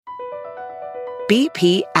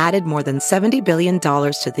BP added more than $70 billion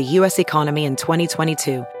to the U.S. economy in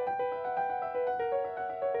 2022.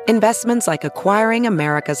 Investments like acquiring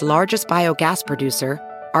America's largest biogas producer,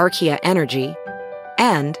 Archaea Energy,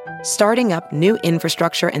 and starting up new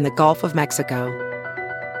infrastructure in the Gulf of Mexico.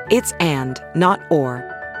 It's and, not or.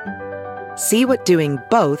 See what doing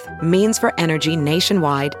both means for energy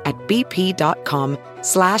nationwide at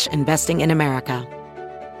bp.com/investing in America.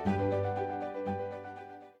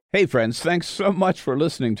 Hey friends, thanks so much for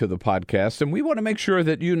listening to the podcast, and we want to make sure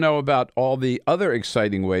that you know about all the other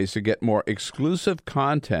exciting ways to get more exclusive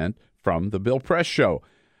content from The Bill Press Show.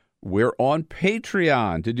 We're on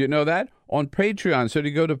Patreon. Did you know that? On Patreon. So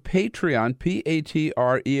you go to Patreon,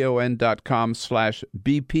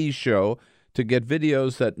 patreon.com/BP show to get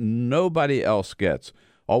videos that nobody else gets.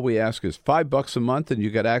 All we ask is $5 a month, and you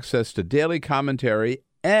get access to daily commentary,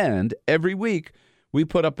 and every week we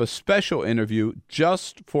put up a special interview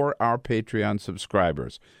just for our Patreon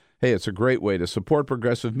subscribers. Hey, it's a great way to support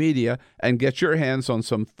progressive media and get your hands on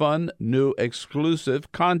some fun, new, exclusive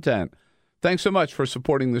content. Thanks so much for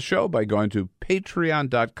supporting the show by going to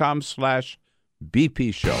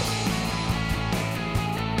patreon.com/BP show.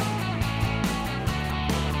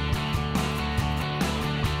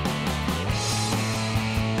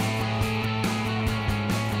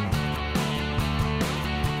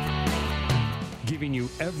 Giving you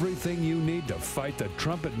everything you need to fight the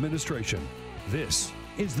Trump administration. This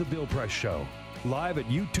is The Bill Press Show. Live at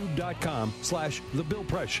youtube.com/The Bill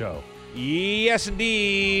Press Show. Yes,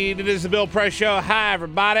 indeed. It is The Bill Press Show. Hi,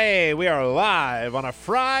 everybody. We are live on a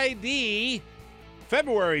Friday,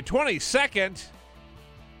 February 22nd.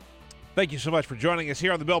 Thank you so much for joining us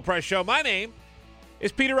here on The Bill Press Show. My name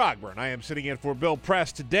is Peter Ogburn. I am sitting in for Bill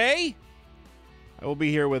Press today. I will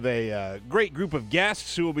be here with a great group of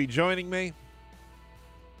guests who will be joining me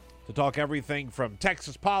to talk everything from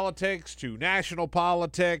Texas politics to national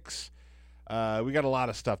politics. We got a lot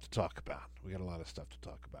of stuff to talk about. And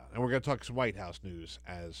we're going to talk some White House news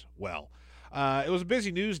as well. It was a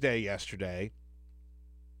busy news day yesterday,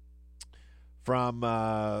 from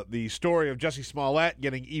the story of Jussie Smollett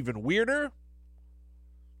getting even weirder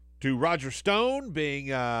to Roger Stone being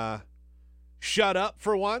shut up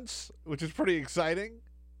for once, which is pretty exciting.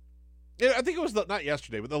 I think it was not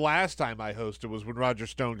yesterday, but the last time I hosted was when Roger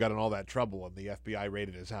Stone got in all that trouble and the FBI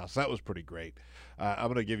raided his house. That was pretty great. I'm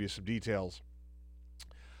going to give you some details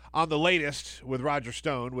on the latest with Roger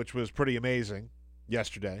Stone, which was pretty amazing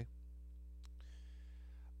yesterday.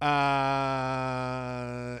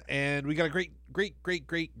 And we got a great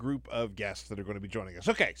group of guests that are going to be joining us.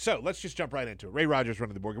 Okay, so let's just jump right into it. Ray Rogers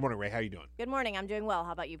running the board. Good morning, Ray. How you doing? Good morning. I'm doing well.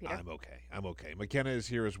 How about you, Peter? I'm okay. McKenna is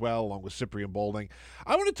here as well, along with Cyprian Bolding.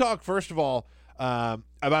 I want to talk, first of all,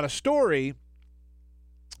 about a story.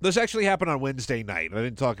 This actually happened on Wednesday night. I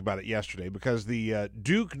didn't talk about it yesterday because the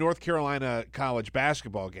Duke, North Carolina college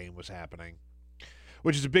basketball game was happening,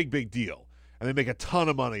 which is a big deal. And they make a ton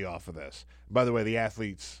of money off of this. By the way, the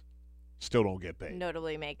athletes still don't get paid.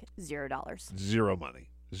 Notably make $0. Zero money.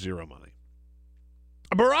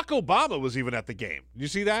 Barack Obama was even at the game. Did you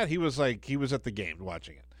see that? He was at the game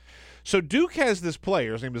watching it. So Duke has this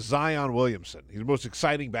player. His name is Zion Williamson. He's the most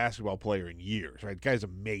exciting basketball player in years, right? The guy's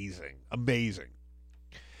amazing.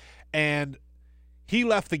 And he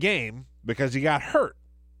left the game because he got hurt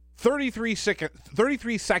 33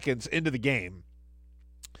 seconds into the game.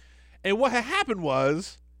 And what had happened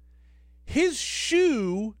was his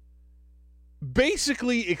shoe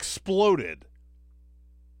basically exploded.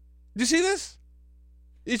 Did you see this?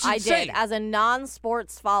 It's insane. I did. As a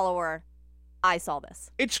non-sports follower, I saw this.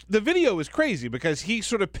 The video is crazy because he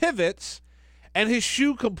sort of pivots and his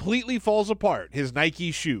shoe completely falls apart. His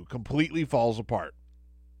Nike shoe completely falls apart.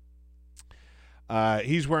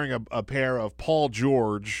 He's wearing a pair of Paul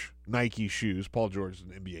George Nike shoes. Paul George is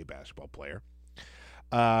an NBA basketball player.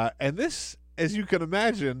 And this, as you can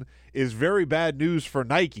imagine, is very bad news for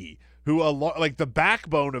Nike, who like the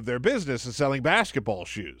backbone of their business is selling basketball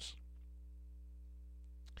shoes.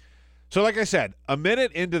 So like I said, a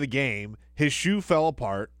minute into the game, his shoe fell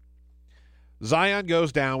apart. Zion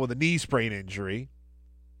goes down with a knee sprain injury.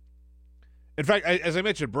 In fact, as I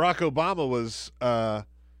mentioned, Barack Obama was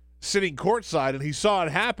sitting courtside, and he saw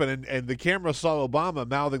it happen, and the camera saw Obama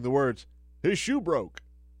mouthing the words, "His shoe broke."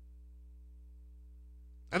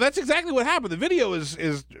 And that's exactly what happened. The video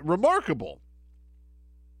is remarkable.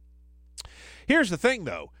 Here's the thing,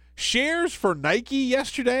 though. Shares for Nike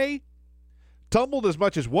yesterday tumbled as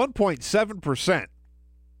much as 1.7%,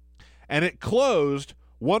 and it closed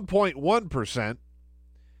 1.1%.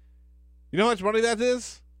 You know how much money that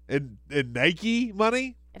is in Nike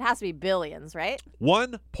money? It has to be billions, right?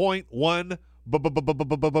 $1.1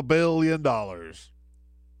 $1 billion.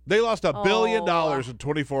 They lost $1 billion in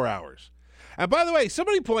 24 hours. And by the way,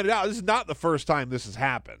 somebody pointed out this is not the first time this has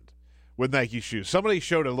happened with Nike shoes. Somebody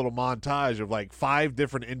showed a little montage of like 5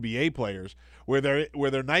 different NBA players where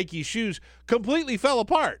their Nike shoes completely fell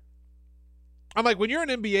apart. I'm like, when you're an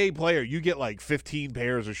NBA player, you get like 15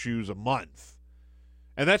 pairs of shoes a month.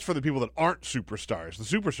 And that's for the people that aren't superstars. The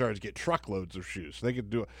superstars get truckloads of shoes. So they can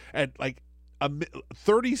do it. And like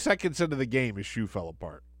 30 seconds into the game, his shoe fell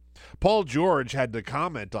apart. Paul George had to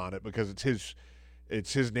comment on it because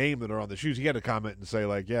it's his name that are on the shoes. He had to comment and say,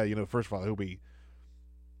 like, yeah, first of all, I hope he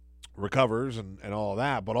recovers and all of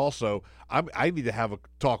that. But also, I need to have a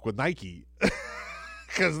talk with Nike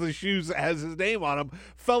because the shoes that has his name on them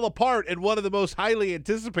fell apart in one of the most highly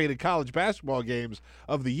anticipated college basketball games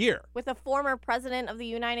of the year. With a former president of the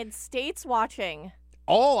United States watching.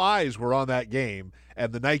 All eyes were on that game,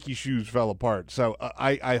 and the Nike shoes fell apart. So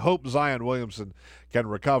I hope Zion Williamson can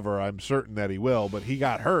recover. I'm certain that he will, but he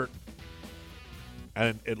got hurt.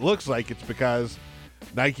 And it looks like it's because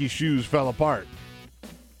Nike shoes fell apart.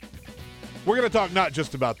 We're going to talk not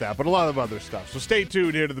just about that, but a lot of other stuff. So stay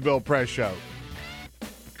tuned here to the Bill Press Show.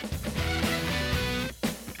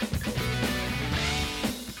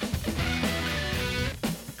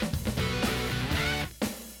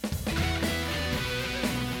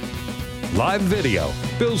 Live video,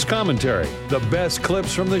 Bill's commentary, the best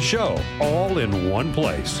clips from the show, all in one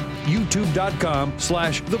place.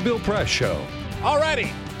 YouTube.com/The Bill Press Show.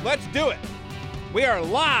 Alrighty, let's do it. We are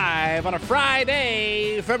live on a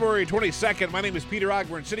Friday, February 22nd. My name is Peter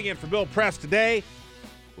Ogburn, sitting in for Bill Press today,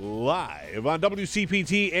 live on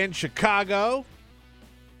WCPT in Chicago.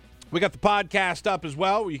 We got the podcast up as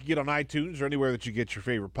well, where you can get on iTunes or anywhere that you get your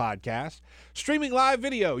favorite podcast. Streaming live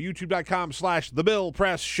video, YouTube.com/The Bill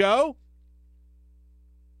Press Show.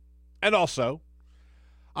 And also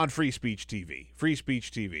on Free Speech TV. Free Speech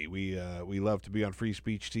TV. We love to be on Free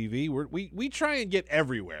Speech TV. We try and get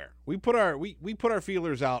everywhere. We put our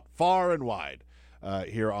feelers out far and wide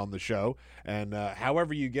here on the show. And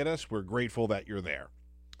however you get us, we're grateful that you're there.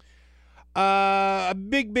 A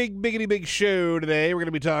big show today. We're going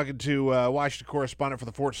to be talking to Washington correspondent for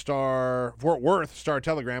the Fort Worth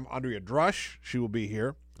Star-Telegram, Andrea Drusch. She will be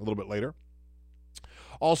here a little bit later.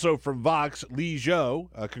 Also from Vox, Li Zhou,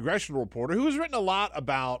 a congressional reporter who has written a lot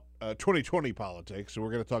about 2020 politics, so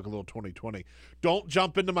we're going to talk a little 2020. Don't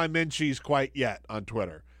jump into my Menchies quite yet on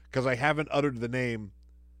Twitter, because I haven't uttered the name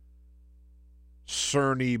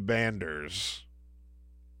Cerny Banders.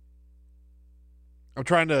 I'm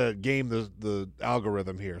trying to game the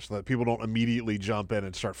algorithm here so that people don't immediately jump in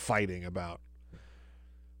and start fighting about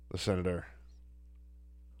the Senator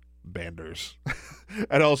Banders.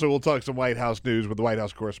 And also we'll talk some White House news with the White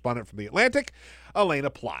House correspondent from The Atlantic, Elaina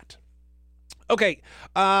Plott. Okay,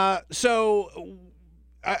 so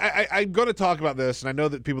I'm going to talk about this, and I know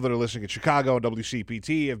that people that are listening in Chicago and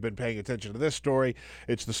WCPT have been paying attention to this story.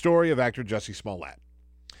 It's the story of actor Jussie Smollett.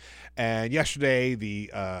 And yesterday, the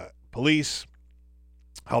police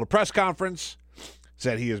held a press conference,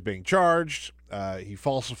 said he is being charged. He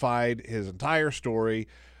falsified his entire story,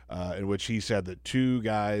 in which he said that 2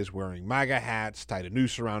 guys wearing MAGA hats tied a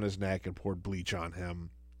noose around his neck and poured bleach on him.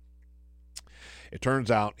 It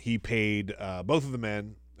turns out he paid the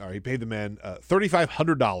men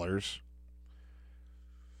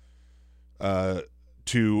 $3,500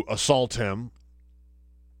 to assault him,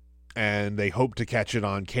 and they hope to catch it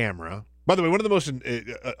on camera. By the way, one of the most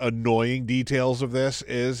annoying details of this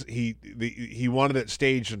is he wanted it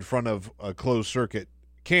staged in front of a closed circuit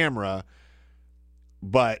camera,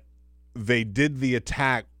 but they did the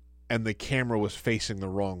attack and the camera was facing the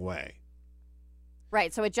wrong way.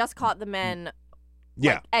 Right, so it just caught the men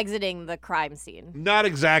exiting the crime scene. Not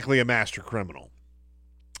exactly a master criminal.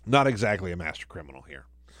 Here.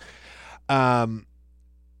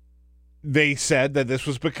 They said that this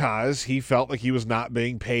was because he felt like he was not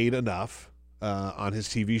being paid enough on his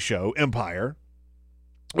TV show, Empire,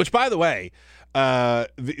 which, by the way,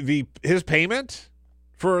 his payment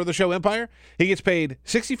for the show Empire, he gets paid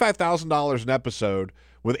 $65,000 an episode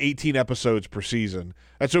with 18 episodes per season.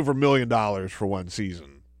 That's over $1 million for one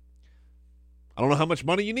season. I don't know how much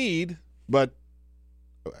money you need, but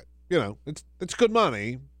it's good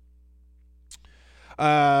money.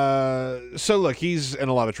 So look, he's in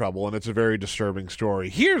a lot of trouble, and it's a very disturbing story.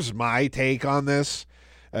 Here's my take on this.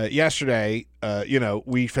 Yesterday,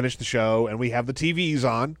 we finished the show, and we have the TVs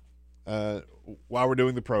on while we're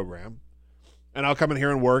doing the program. And I'll come in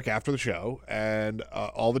here and work after the show, and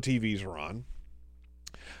all the TVs are on.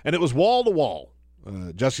 And it was wall to wall.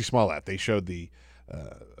 Jussie Smollett, they showed the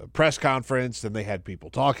press conference, and they had people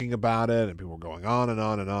talking about it, and people were going on and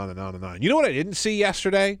on and on and on and on. You know what I didn't see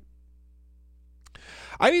yesterday?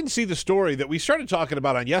 I didn't see the story that we started talking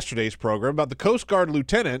about on yesterday's program about the Coast Guard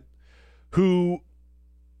lieutenant who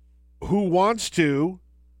wants to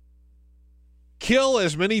kill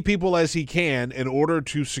as many people as he can in order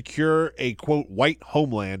to secure a, quote, white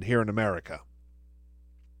homeland here in America.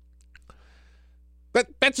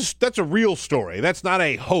 That's a real story. That's not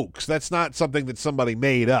a hoax. That's not something that somebody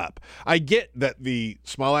made up. I get that the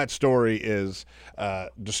Smollett story is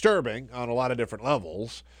disturbing on a lot of different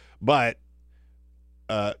levels, but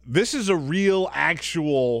this is a real,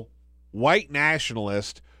 actual white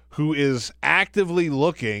nationalist who is actively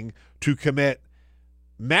looking to commit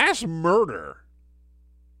mass murder.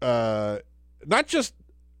 I'm not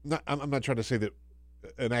trying to say that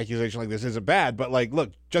an accusation like this isn't bad, but like,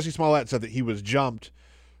 look, Jussie Smollett said that he was jumped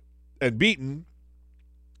and beaten.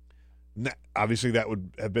 Obviously, that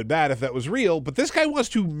would have been bad if that was real, but this guy wants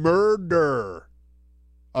to murder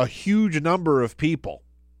a huge number of people.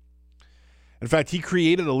 In fact, he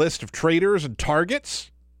created a list of traitors and targets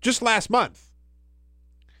just last month.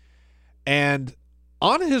 And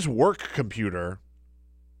on his work computer,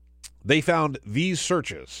 they found these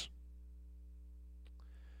searches.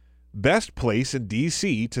 Best place in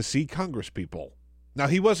D.C. to see congresspeople. Now,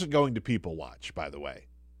 he wasn't going to People Watch, by the way.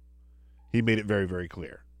 He made it very, very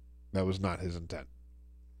clear. That was not his intent.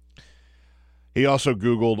 He also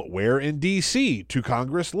Googled where in D.C. to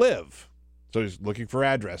Congress live. So he's looking for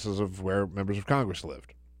addresses of where members of Congress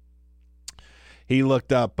lived. He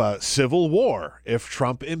looked up Civil War if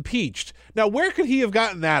Trump impeached. Now, where could he have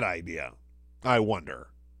gotten that idea? I wonder.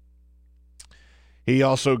 He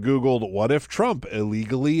also Googled, what if Trump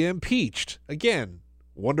illegally impeached? Again,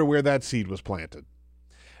 wonder where that seed was planted.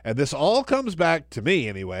 And this all comes back to me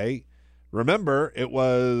anyway. Remember, it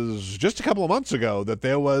was just a couple of months ago that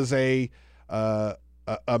there was a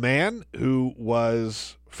man who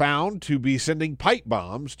was found to be sending pipe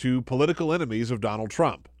bombs to political enemies of Donald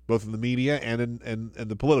Trump, both in the media and in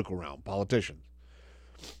the political realm, politicians.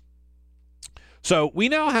 So we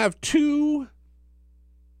now have two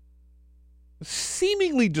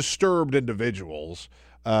seemingly disturbed individuals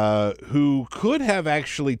who could have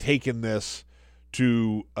actually taken this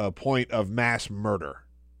to a point of mass murder.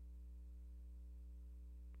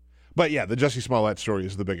 But yeah, the Jussie Smollett story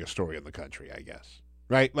is the biggest story in the country, I guess.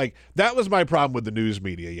 Right? Like, that was my problem with the news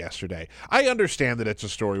media yesterday. I understand that it's a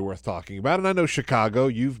story worth talking about, and I know Chicago,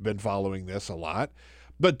 you've been following this a lot.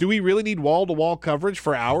 But do we really need wall-to-wall coverage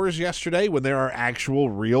for hours yesterday when there are actual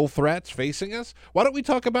real threats facing us? Why don't we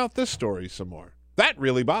talk about this story some more? That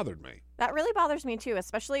really bothered me. That really bothers me, too,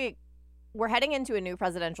 especially we're heading into a new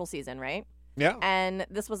presidential season, right? Yeah. And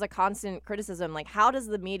this was a constant criticism. Like, how does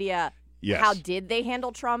the media, Yes. how did they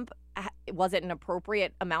handle Trump? Was it an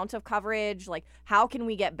appropriate amount of coverage? Like, how can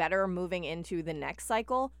we get better moving into the next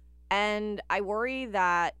cycle? And I worry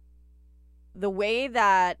that the way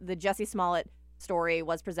that the Jussie Smollett story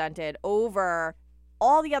was presented over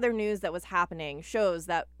all the other news that was happening shows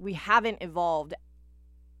that we haven't evolved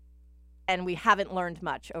and we haven't learned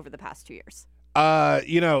much over the past 2 years.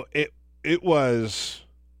 It was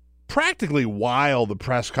practically while the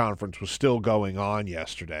press conference was still going on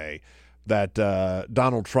yesterday that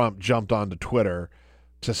Donald Trump jumped onto Twitter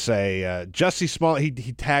to say, Jussie Smollett,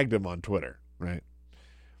 he tagged him on Twitter, right?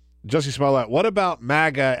 Jussie Smollett, what about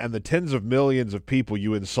MAGA and the tens of millions of people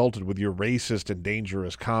you insulted with your racist and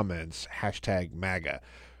dangerous comments? Hashtag MAGA.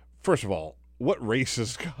 First of all, what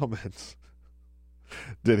racist comments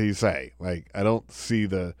did he say? Like, I don't see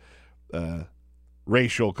the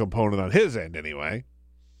racial component on his end anyway.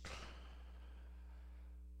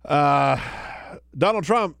 Donald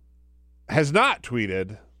Trump has not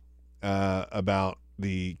tweeted about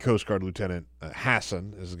the Coast Guard Lieutenant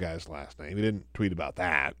Hassan is the guy's last name. He didn't tweet about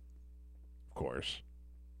that, of course.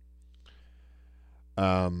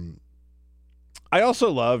 I also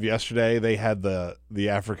love yesterday they had the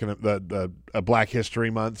Black History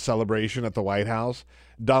Month celebration at the White House.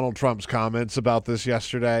 Donald Trump's comments about this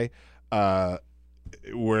yesterday,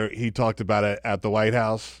 where he talked about it at the White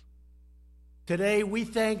House. Today, we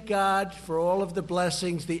thank God for all of the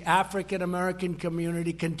blessings the African American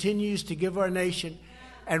community continues to give our nation,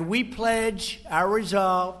 and we pledge our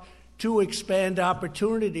resolve to expand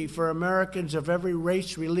opportunity for Americans of every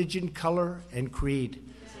race, religion, color, and creed.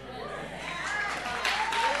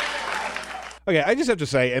 Okay, I just have to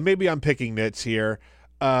say, and maybe I'm picking nits here,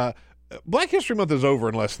 Black History Month is over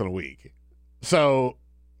in less than a week. So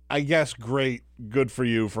I guess good for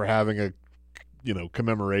you for having a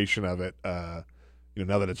commemoration of it, now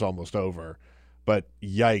that it's almost over. But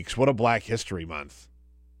yikes, what a Black History Month.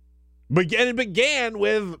 it began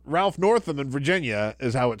with Ralph Northam in Virginia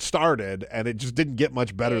is how it started, and it just didn't get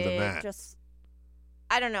much better than that.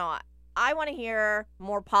 I don't know. I want to hear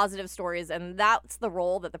more positive stories, and that's the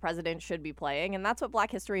role that the president should be playing, and that's what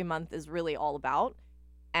Black History Month is really all about.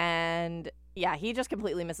 And, yeah, he just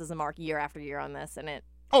completely misses the mark year after year on this, and it...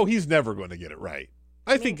 Oh, he's never going to get it right.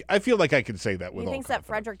 I feel like I can say that with all confidence. He thinks that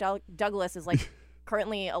Frederick Douglass is, like,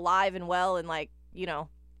 currently alive and well and, like, you know...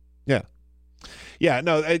 Yeah. Yeah,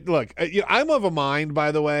 no, look, I'm of a mind,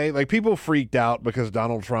 by the way, like people freaked out because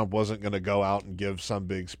Donald Trump wasn't going to go out and give some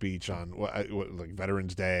big speech on like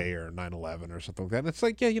Veterans Day or 9/11 or something like that. And it's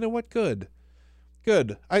like, yeah, you know what? Good.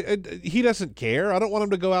 He doesn't care. I don't want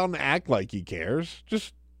him to go out and act like he cares.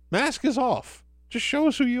 Just mask is off. Just show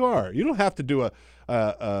us who you are. You don't have to do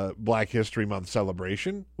a Black History Month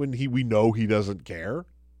celebration when we know he doesn't care.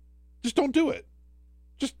 Just don't do it.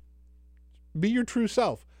 Just be your true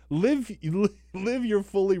self. Live your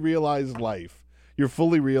fully realized life, your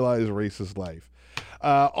fully realized racist life.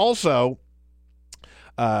 Also,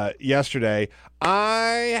 yesterday,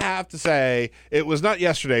 I have to say, it was not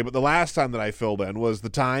yesterday, but the last time that I filled in was the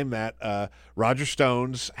time that Roger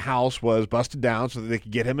Stone's house was busted down so that they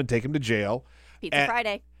could get him and take him to jail. Pizza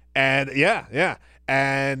Friday. And yeah.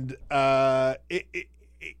 And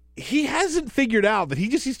he hasn't figured out that he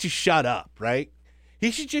just needs to shut up, right?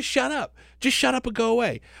 He should just shut up. Just shut up and go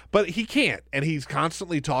away. But he can't. And he's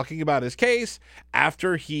constantly talking about his case.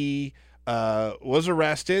 After he was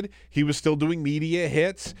arrested, he was still doing media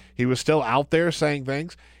hits. He was still out there saying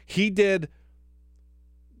things. He did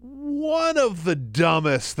one of the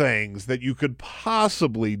dumbest things that you could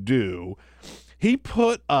possibly do. He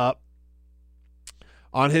put up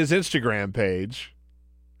on his Instagram page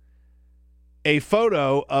a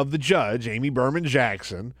photo of the judge, Amy Berman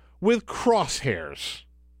Jackson, with crosshairs.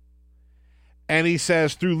 And he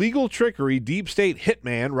says, through legal trickery, deep state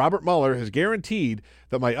hitman Robert Mueller has guaranteed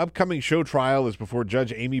that my upcoming show trial is before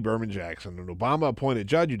Judge Amy Berman Jackson, an Obama-appointed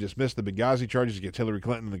judge who dismissed the Benghazi charges against Hillary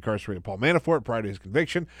Clinton and incarcerated Paul Manafort prior to his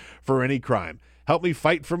conviction for any crime. Help me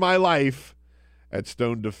fight for my life at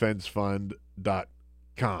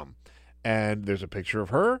StoneDefenseFund.com. And there's a picture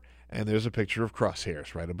of her, and there's a picture of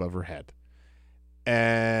crosshairs right above her head.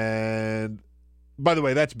 And... by the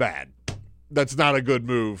way, that's bad. That's not a good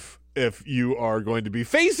move if you are going to be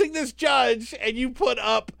facing this judge and you put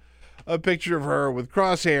up a picture of her with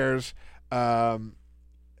crosshairs.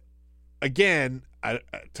 Again,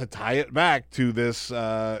 to tie it back to this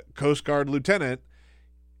Coast Guard lieutenant,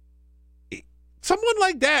 someone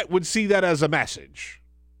like that would see that as a message.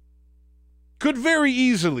 Could very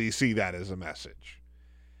easily see that as a message.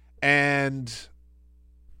 And...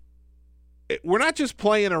 we're not just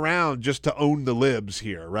playing around just to own the libs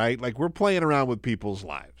here, right? Like, we're playing around with people's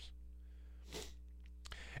lives.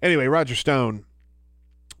 Anyway, Roger Stone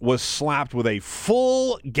was slapped with a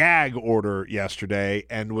full gag order yesterday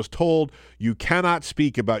and was told you cannot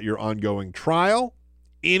speak about your ongoing trial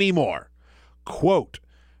anymore. Quote,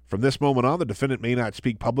 from this moment on, the defendant may not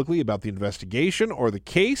speak publicly about the investigation or the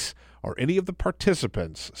case or any of the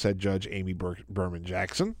participants, said Judge Amy Berman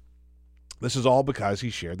Jackson. This is all because he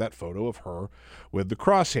shared that photo of her with the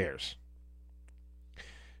crosshairs.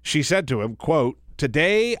 She said to him, quote,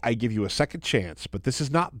 today I give you a second chance, but this is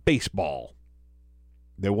not baseball.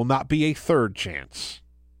 There will not be a third chance.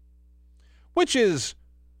 Which is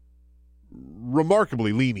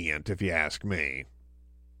remarkably lenient, if you ask me.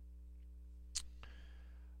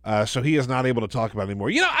 So he is not able to talk about it anymore.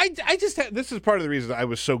 You know, I just this is part of the reason I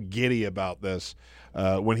was so giddy about this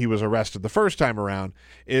when he was arrested the first time around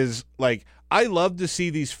is, like, I love to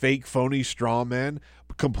see these fake, phony straw men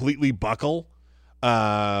completely buckle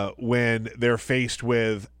when they're faced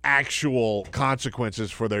with actual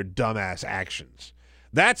consequences for their dumbass actions.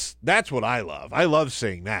 That's what I love. I love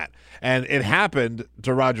seeing that. And it happened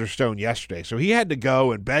to Roger Stone yesterday. So he had to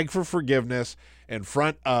go and beg for forgiveness in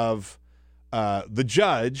front of the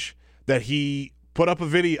judge that he put up a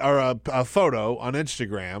video or a photo on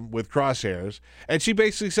Instagram with crosshairs. And she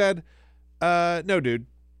basically said, no, dude,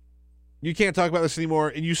 you can't talk about this anymore.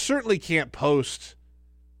 And you certainly can't post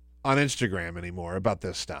on Instagram anymore about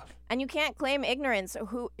this stuff. And you can't claim ignorance.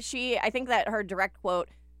 I think that her direct quote,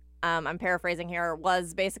 I'm paraphrasing here,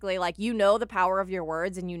 was basically like, you know the power of your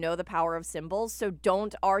words and you know the power of symbols. So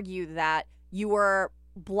don't argue that you were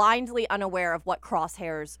blindly unaware of what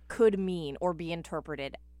crosshairs could mean or be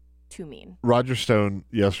interpreted to mean. Roger Stone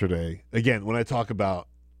yesterday, again, when I talk about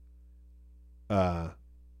how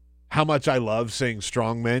much I love seeing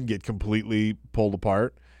strong men get completely pulled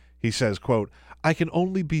apart, he says, quote, I can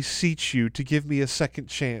only beseech you to give me a second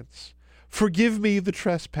chance. Forgive me the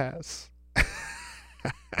trespass.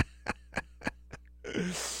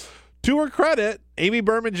 To her credit, Amy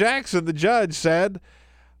Berman Jackson, the judge, said,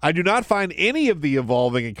 "I do not find any of the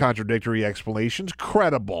evolving and contradictory explanations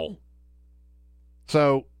credible."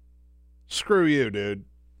 So, screw you, dude.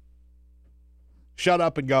 Shut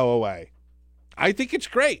up and go away. I think it's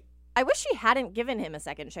great. I wish she hadn't given him a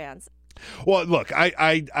second chance. Well, look,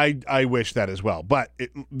 I wish that as well. But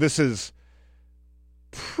this is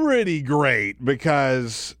pretty great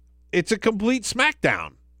because it's a complete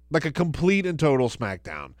smackdown, like a complete and total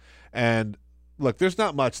smackdown. And look, there's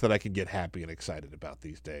not much that I can get happy and excited about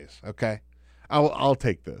these days. Okay, I'll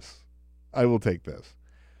take this. I will take this.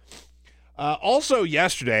 Also,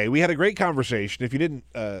 yesterday, we had a great conversation. If you didn't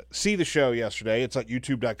see the show yesterday, it's at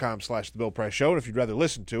youtube.com/The Bill Press Show. And if you'd rather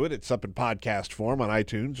listen to it, it's up in podcast form on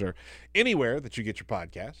iTunes or anywhere that you get your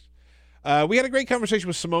podcasts. We had a great conversation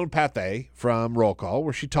with Simone Pathé from Roll Call,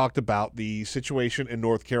 where she talked about the situation in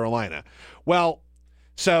North Carolina. Well,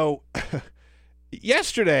 so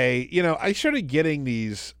yesterday, I started getting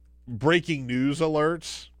these breaking news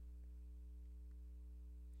alerts.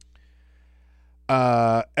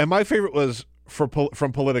 And my favorite was from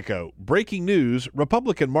Politico. Breaking news,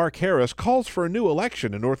 Republican Mark Harris calls for a new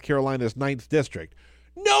election in North Carolina's 9th District.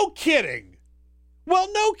 No kidding.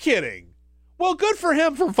 Well, no kidding. Well, good for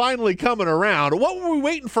him for finally coming around. What were we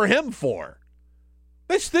waiting for him for?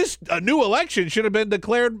 This new election should have been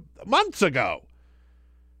declared months ago.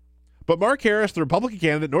 But Mark Harris, the Republican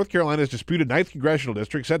candidate in North Carolina's disputed 9th Congressional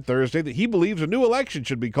District, said Thursday that he believes a new election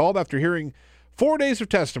should be called after hearing 4 days of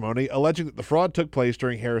testimony alleging that the fraud took place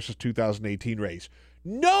during Harris's 2018 race.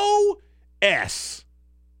 No S.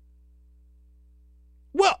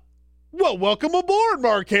 Well, welcome aboard,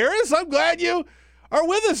 Mark Harris. I'm glad you are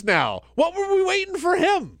with us now. What were we waiting for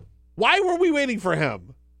him? Why were we waiting for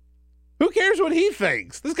him? Who cares what he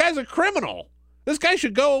thinks? This guy's a criminal. This guy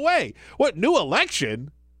should go away. What, new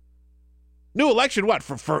election? New election what,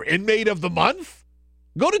 for inmate of the month?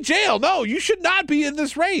 Go to jail. No, you should not be in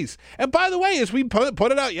this race. And by the way, as we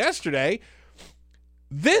put it out yesterday,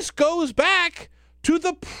 this goes back to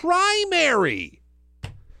the primary.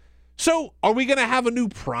 So are we going to have a new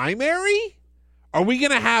primary? Are we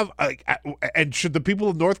going to have, and should the people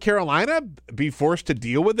of North Carolina be forced to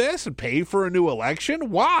deal with this and pay for a new election?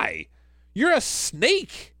 Why? You're a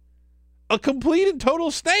snake. A complete and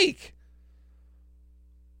total snake.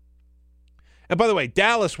 And by the way,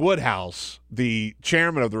 Dallas Woodhouse, the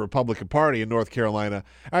chairman of the Republican Party in North Carolina,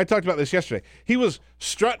 I talked about this yesterday. He was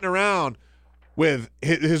strutting around with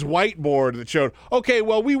his whiteboard that showed, okay,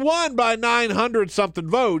 well, we won by 900-something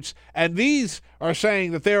votes, and these are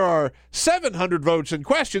saying that there are 700 votes in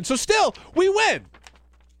question, so still, we win.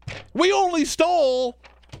 We only stole,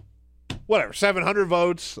 700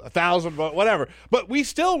 votes, 1,000 votes, whatever. But we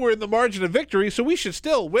still were in the margin of victory, so we should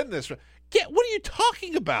still win this. What are you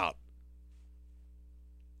talking about?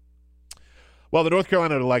 Well, the North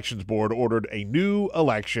Carolina Elections Board ordered a new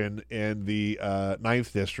election in the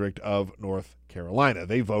 9th District of North Carolina.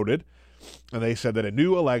 They voted, and they said that a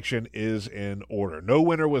new election is in order. No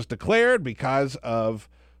winner was declared because of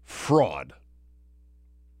fraud.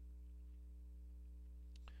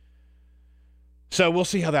 So we'll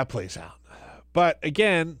see how that plays out. But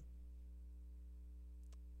again,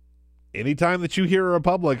 anytime that you hear a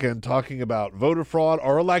Republican talking about voter fraud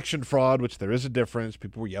or election fraud, which there is a difference,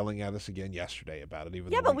 people were yelling at us again yesterday about it.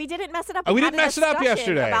 But we didn't mess it up. We didn't mess it up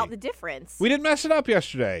yesterday. About the difference. We didn't mess it up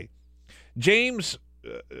yesterday. James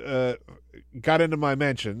got into my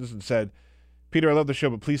mentions and said, Peter, I love the show,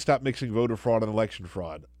 but please stop mixing voter fraud and election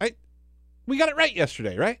fraud. We got it right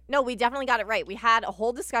yesterday, right? No, we definitely got it right. We had a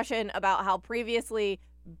whole discussion about how previously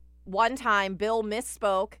one time Bill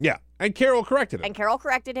misspoke. Yeah, and Carol corrected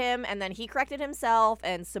him. And then he corrected himself,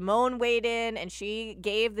 and Simone weighed in, and she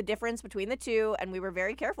gave the difference between the two, and we were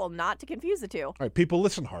very careful not to confuse the two. All right, people,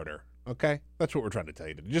 listen harder, okay? That's what we're trying to tell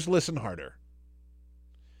you to do. Just listen harder.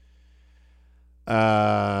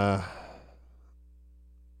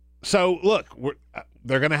 So, look,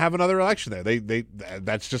 they're going to have another election there.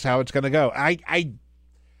 That's just how it's going to go.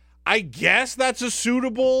 I guess that's a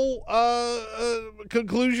suitable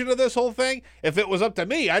conclusion of this whole thing. If it was up to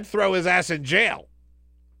me, I'd throw his ass in jail.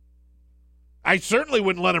 I certainly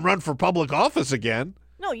wouldn't let him run for public office again.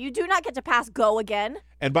 No, you do not get to pass go again.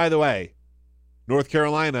 And by the way, North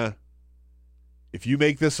Carolina, if you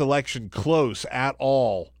make this election close at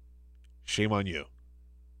all, shame on you.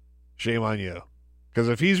 Shame on you. Because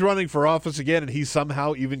if he's running for office again and he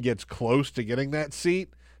somehow even gets close to getting that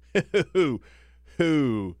seat, we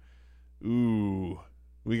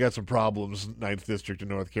got some problems, 9th District in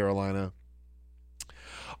North Carolina.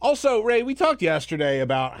 Also, Ray, we talked yesterday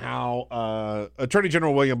about how Attorney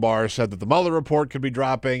General William Barr said that the Mueller report could be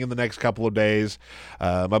dropping in the next couple of days.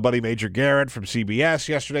 My buddy Major Garrett from CBS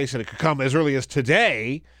yesterday said it could come as early as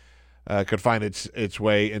today, could find its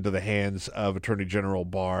way into the hands of Attorney General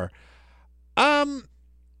Barr.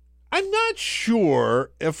 I'm not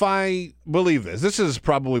sure if I believe this. This is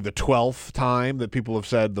probably the 12th time that people have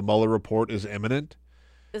said the Mueller report is imminent.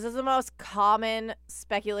 This is the most common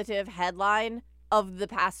speculative headline of the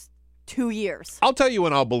past 2 years. I'll tell you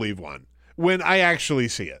when I'll believe one. When I actually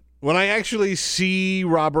see it. When I actually see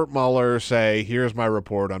Robert Mueller say, here's my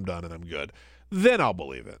report, I'm done and I'm good. Then I'll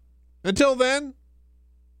believe it. Until then,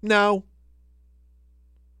 no.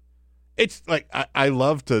 It's like, I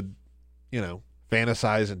love to,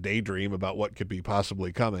 fantasize and daydream about what could be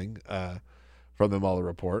possibly coming from the Mueller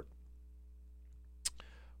report.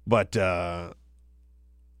 But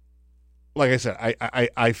like I said,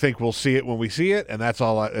 I think we'll see it when we see it, and that's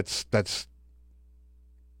all. That's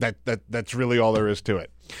really all there is to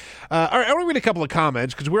it. All right, I want to read a couple of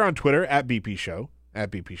comments because we're on Twitter at BP Show.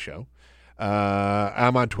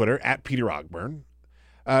 I'm on Twitter at Peter Ogburn.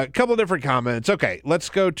 A couple of different comments. Okay, let's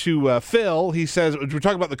go to Phil. He says, we're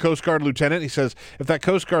talking about the Coast Guard lieutenant. He says, if that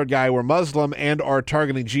Coast Guard guy were Muslim and are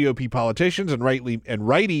targeting GOP politicians and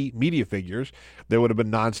righty media figures, there would have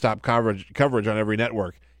been nonstop coverage on every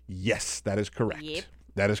network. Yes, that is correct. Yep.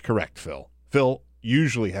 That is correct, Phil. Phil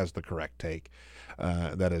usually has the correct take.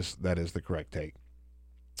 That is the correct take.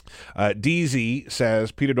 DZ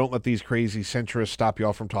says, Peter, don't let these crazy centrists stop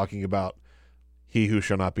y'all from talking about he who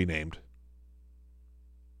shall not be named.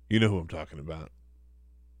 You know who I'm talking about.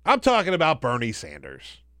 I'm talking about Bernie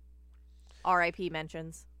Sanders. R.I.P.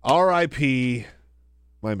 mentions. R.I.P.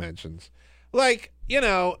 my mentions. Like,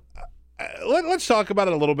 let's talk about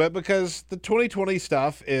it a little bit because the 2020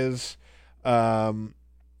 stuff is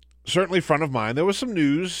certainly front of mind. There was some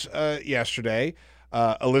news yesterday.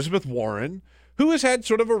 Elizabeth Warren, who has had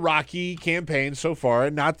sort of a rocky campaign so far,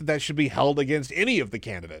 and not that that should be held against any of the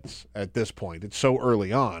candidates at this point. It's so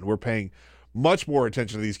early on. We're paying much more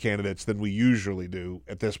attention to these candidates than we usually do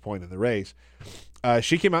at this point in the race.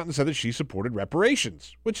 She came out and said that she supported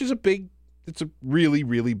reparations, which is it's a really,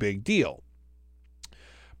 really big deal.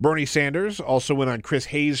 Bernie Sanders also went on Chris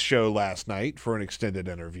Hayes' show last night for an extended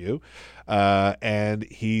interview, and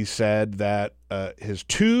he said that his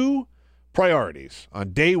two priorities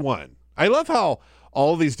on day one. I love how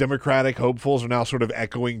all these Democratic hopefuls are now sort of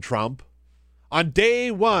echoing Trump. On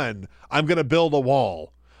day one, I'm going to build a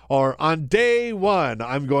wall. Or on day one,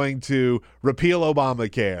 I'm going to repeal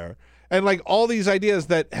Obamacare. And like all these ideas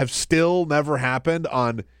that have still never happened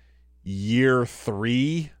on year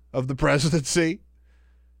 3 of the presidency.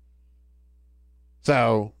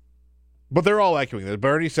 So, but they're all echoing this.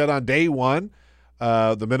 Bernie said on day one,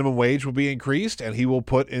 the minimum wage will be increased and he will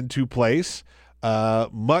put into place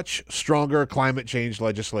much stronger climate change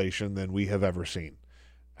legislation than we have ever seen.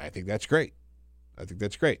 I think that's great.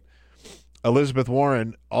 Elizabeth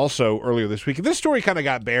Warren also earlier this week, and this story kind of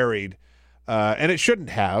got buried, and it shouldn't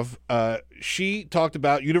have. She talked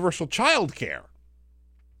about universal child care,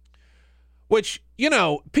 which,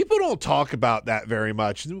 people don't talk about that very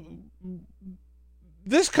much.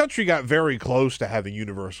 This country got very close to having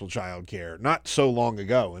universal child care not so long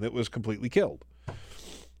ago, and it was completely killed.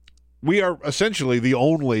 We are essentially the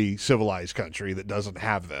only civilized country that doesn't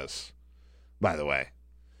have this, by the way.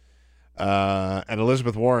 And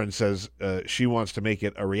Elizabeth Warren says she wants to make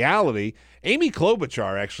it a reality. Amy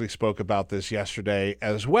Klobuchar actually spoke about this yesterday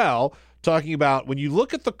as well, talking about when you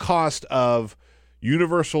look at the cost of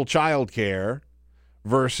universal child care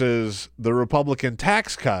versus the Republican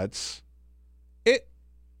tax cuts,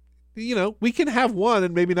 we can have one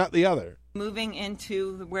and maybe not the other. Moving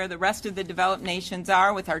into where the rest of the developed nations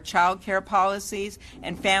are with our child care policies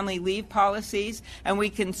and family leave policies, and we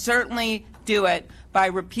can certainly do it by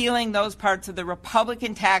repealing those parts of the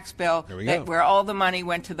Republican tax bill where all the money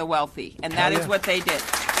went to the wealthy, and that is what they did.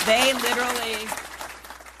 They literally.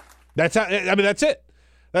 That's it.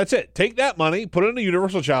 That's it. Take that money, put it into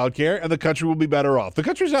universal child care, and the country will be better off. The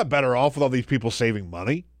country's not better off with all these people saving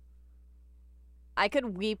money. I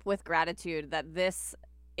could weep with gratitude that this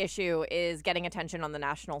issue is getting attention on the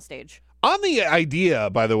national stage. On the idea,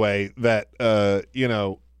 by the way, that,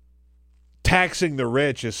 taxing the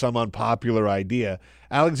rich is some unpopular idea,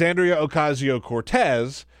 Alexandria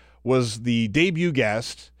Ocasio-Cortez was the debut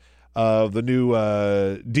guest of the new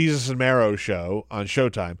Desus and Mero show on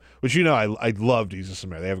Showtime, which, I love Desus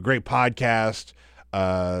and Mero. They have a great podcast.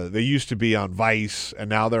 They used to be on Vice, and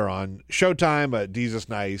now they're on Showtime. Desus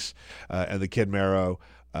Nice and the Kid Mero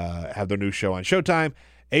have their new show on Showtime.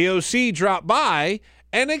 AOC dropped by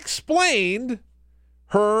and explained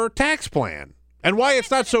her tax plan and why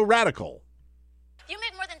it's not so radical. If you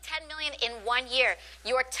make more than $10 million in 1 year,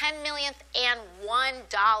 your $10 millionth and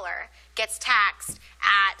 $1 gets taxed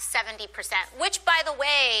at 70%, which, by the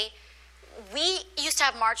way, we used to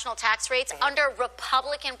have marginal tax rates under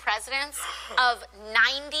Republican presidents of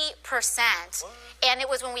 90%, and it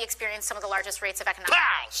was when we experienced some of the largest rates of economic growth.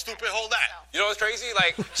 Stupid, hold that. You know what's crazy?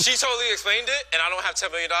 Like, she totally explained it, and I don't have $10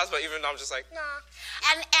 million, but even I'm just like, nah.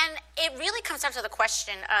 And it really comes down to the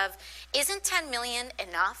question of, isn't $10 million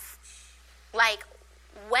enough? Like,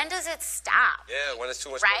 when does it stop? Yeah, when it's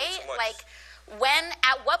too much. Right? Too much. Like,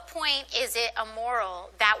 at what point is it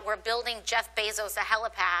immoral that we're building Jeff Bezos a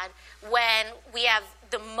helipad when we have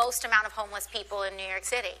the most amount of homeless people in New York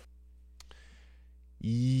City?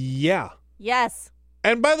 Yeah. Yes.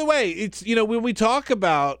 And by the way, it's, when we talk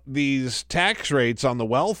about these tax rates on the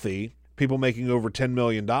wealthy, people making over $10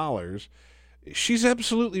 million, she's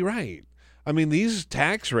absolutely right. I mean, these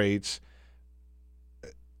tax rates,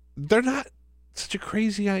 they're not such a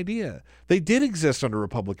crazy idea. They did exist under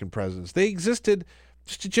Republican presidents. They existed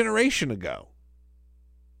just a generation ago.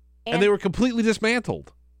 And they were completely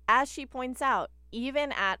dismantled. As she points out,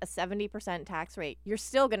 even at a 70% tax rate, you're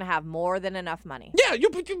still going to have more than enough money. Yeah,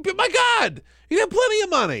 my God, you have plenty of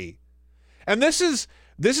money. And this is,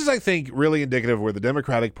 I think, really indicative of where the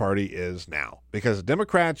Democratic Party is now. Because the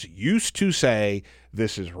Democrats used to say,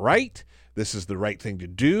 this is right, this is the right thing to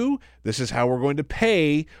do, this is how we're going to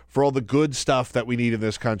pay for all the good stuff that we need in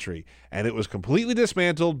this country. And it was completely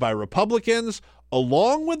dismantled by Republicans,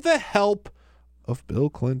 along with the help of Bill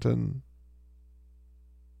Clinton,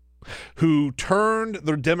 who turned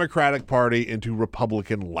the Democratic Party into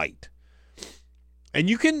Republican light. And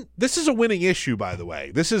this is a winning issue, by the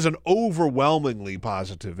way. This is an overwhelmingly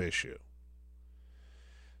positive issue.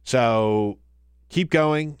 So keep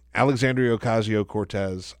going. Alexandria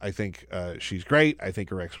Ocasio-Cortez, I think she's great. I think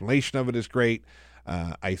her explanation of it is great.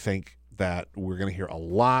 I think that we're going to hear a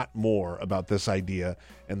lot more about this idea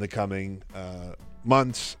in the coming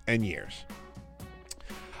months and years.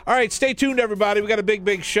 All right, stay tuned, everybody. We got a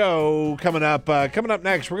big show coming up. Coming up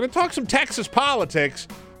next, we're going to talk some Texas politics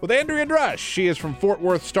with Andrea Drusch. She is from Fort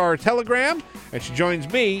Worth Star-Telegram, and she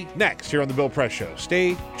joins me next here on The Bill Press Show.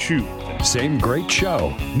 Stay tuned. Same great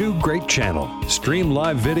show, new great channel. Stream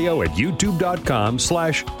live video at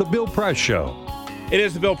youtube.com/The Bill Press Show. It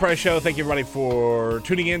is The Bill Press Show. Thank you, everybody, for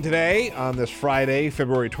tuning in today on this Friday,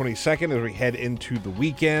 February 22nd, as we head into the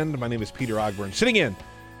weekend. My name is Peter Ogburn, sitting in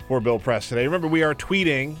for Bill Press today. Remember, we are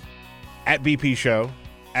tweeting at BP Show,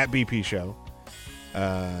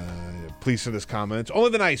 please send us comments.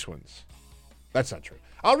 Only the nice ones. That's not true.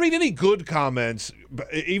 I'll read any good comments,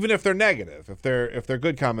 even if they're negative. If they're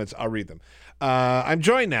good comments, I'll read them. I'm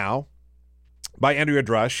joined now by Andrea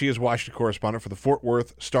Drusch. She is Washington correspondent for the Fort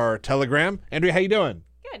Worth Star-Telegram. Andrea, how you doing?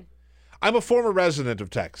 Good. I'm a former resident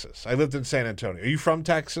of Texas. I lived in San Antonio. Are you from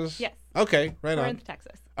Texas? Yes. Okay, right on. Corinth,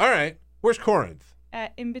 Texas. All right. Where's Corinth?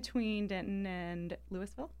 In between Denton and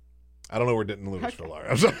Louisville. I don't know where Denton and Louisville are.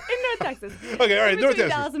 I'm sorry. In North Texas. Okay, all right. North Texas.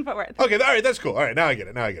 Dallas and Fort Worth. Okay, all right. That's cool. All right, now I get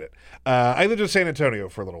it. I lived in San Antonio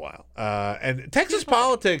for a little while. And Texas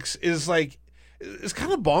politics is it's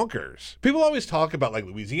kind of bonkers. People always talk about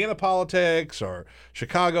Louisiana politics or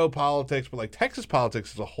Chicago politics, but Texas politics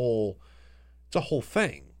is it's a whole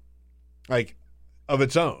thing. Of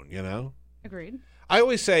its own, Agreed.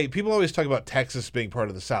 People always talk about Texas being part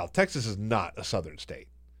of the South. Texas is not a southern state.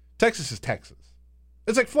 Texas is Texas.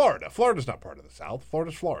 It's like Florida. Florida's not part of the South.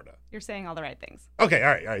 Florida's Florida. You're saying all the right things. Okay, all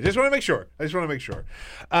right. Just want to make sure.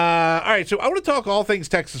 All right, so I want to talk all things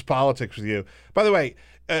Texas politics with you. By the way,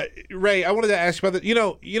 Ray, I wanted to ask you about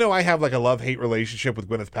that. I have a love-hate relationship with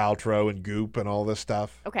Gwyneth Paltrow and Goop and all this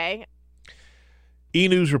stuff. Okay. E!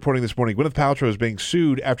 News reporting this morning, Gwyneth Paltrow is being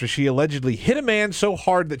sued after she allegedly hit a man so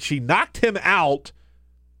hard that she knocked him out,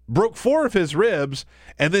 broke 4 of his ribs,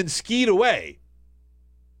 and then skied away.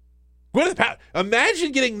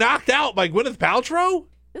 Imagine getting knocked out by Gwyneth Paltrow?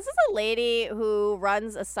 This is a lady who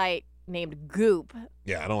runs a site named Goop.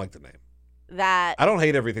 Yeah, I don't like the name. I don't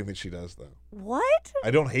hate everything that she does, though. What?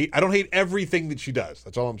 I don't hate everything that she does.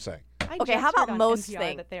 That's all I'm saying. Okay, how about most NPR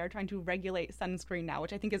things? That they are trying to regulate sunscreen now,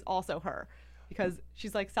 which I think is also her, because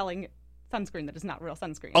she's selling sunscreen that is not real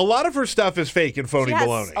sunscreen. A lot of her stuff is fake and phony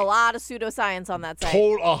baloney. A lot of pseudoscience on that site.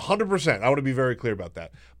 100%. I want to be very clear about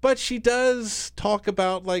that. But she does talk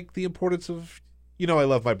about the importance of, I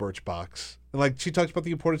love my Birchbox. And she talks about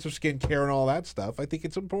the importance of skincare and all that stuff. I think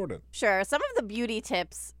it's important. Sure. Some of the beauty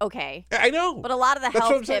tips, okay. I know. But a lot of the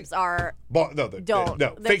health tips are no, they're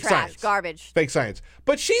fake trash, science. Garbage. Fake science.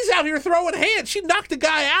 But she's out here throwing hands. She knocked a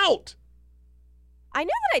guy out. I know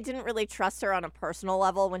that I didn't really trust her on a personal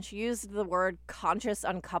level when she used the word conscious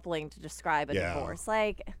uncoupling to describe a divorce.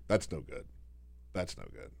 That's no good. That's no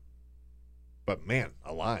good. But man,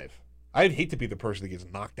 alive. I'd hate to be the person that gets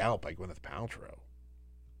knocked out by Gwyneth Paltrow.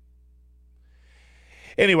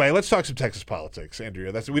 Anyway, let's talk some Texas politics,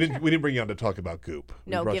 Andrea. We didn't bring you on to talk about Goop.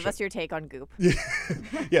 No, give us your take on Goop.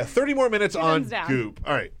 Yeah, 30 more minutes on Goop.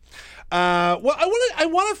 All right. Well, I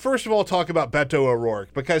want to first of all talk about Beto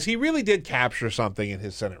O'Rourke because he really did capture something in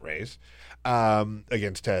his Senate race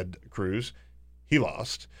against Ted Cruz. He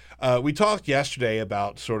lost. We talked yesterday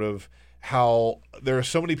about sort of how there are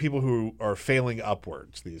so many people who are failing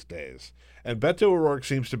upwards these days, and Beto O'Rourke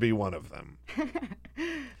seems to be one of them.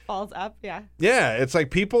 Falls up, yeah. Yeah, it's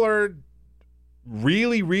like people are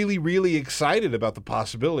really, really, really excited about the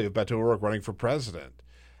possibility of Beto O'Rourke running for president.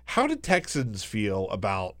 How did Texans feel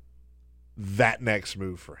about that next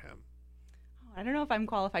move for him? I don't know if I'm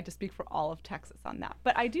qualified to speak for all of Texas on that,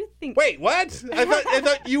 but I do think... Wait, what? I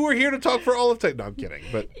thought you were here to talk for all of Texas. No, I'm kidding.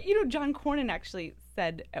 But John Cornyn actually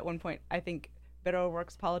said at one point, I think Beto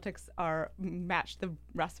O'Rourke's politics match the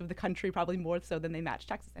rest of the country probably more so than they match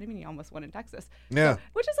Texas. I mean, he almost won in Texas. Yeah. So,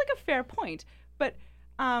 which is like a fair point. But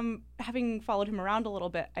having followed him around a little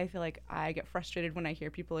bit, I feel like I get frustrated when I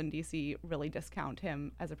hear people in D.C. really discount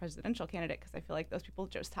him as a presidential candidate because I feel like those people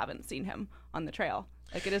just haven't seen him on the trail.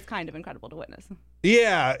 Like, it is kind of incredible to witness.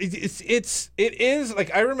 Yeah, it is.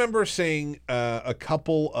 Like, I remember seeing a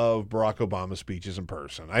couple of Barack Obama speeches in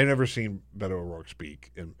person. I've never seen Beto O'Rourke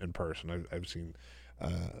speak in person. I've seen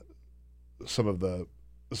some of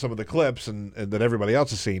the clips and that everybody else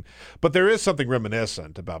has seen. But there is something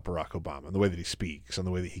reminiscent about Barack Obama and the way that he speaks and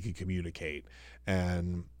the way that he can communicate.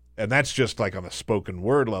 And that's just like on a spoken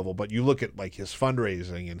word level. But you look at like his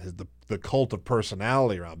fundraising and the cult of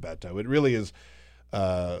personality around Beto, it really is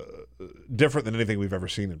different than anything we've ever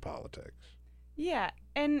seen in politics. Yeah,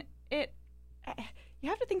 and you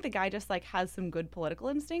have to think the guy just like has some good political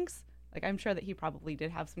instincts. Like, I'm sure that he probably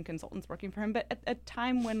did have some consultants working for him, but at a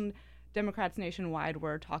time when Democrats nationwide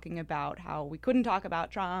were talking about how we couldn't talk about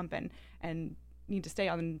Trump and need to stay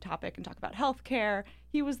on topic and talk about health care,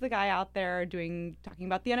 he was the guy out there talking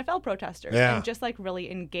about the NFL protesters and just like really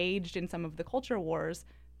engaged in some of the culture wars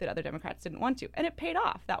that other Democrats didn't want to. And it paid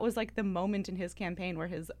off. That was like the moment in his campaign where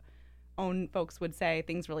his own folks would say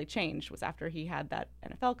things really changed, was after he had that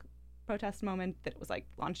NFL protest moment that was like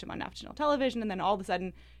launched him on national television. And then all of a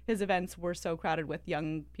sudden his events were so crowded with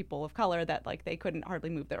young people of color that like they couldn't hardly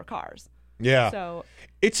move their cars. Yeah. So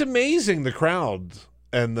it's amazing the crowd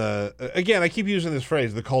and again, I keep using this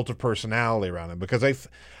phrase, the cult of personality around him, because I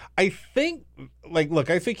think, like, look,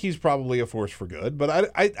 I think he's probably a force for good,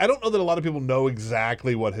 but I don't know that a lot of people know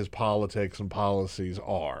exactly what his politics and policies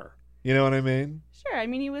are. You know what I mean? Sure. I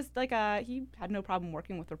mean, he was like he had no problem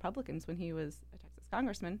working with Republicans when he was a Texas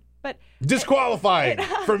congressman, but disqualified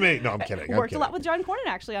for me. No, I'm kidding. Worked a lot with John Cornyn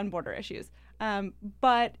actually on border issues,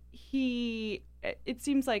 but it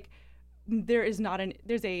seems like there's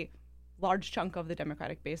a large chunk of the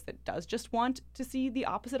Democratic base that does just want to see the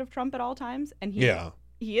opposite of Trump at all times, and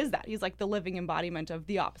he is that. He's like the living embodiment of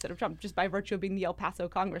the opposite of Trump, just by virtue of being the El Paso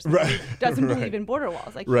congressman who doesn't believe in border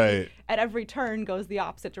walls. Like, he, at every turn, goes the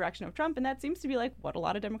opposite direction of Trump, and that seems to be like what a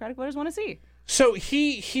lot of Democratic voters want to see. So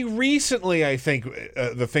he recently, I think,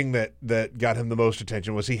 the thing that got him the most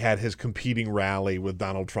attention was he had his competing rally with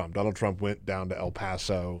Donald Trump. Donald Trump went down to El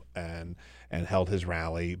Paso and held his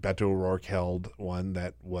rally. Beto O'Rourke held one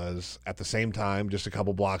that was at the same time, just a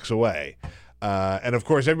couple blocks away. And, of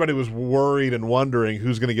course, everybody was worried and wondering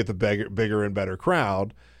who's going to get the bigger and better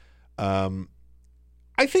crowd.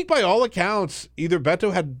 I think by all accounts, either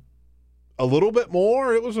Beto had a little bit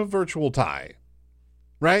more or it was a virtual tie,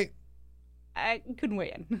 right? I couldn't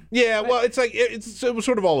weigh in. Yeah, well, it's like it was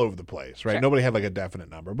sort of all over the place, right? Sure. Nobody had like a definite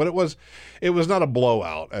number, but it was not a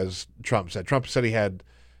blowout, as Trump said. Trump said he had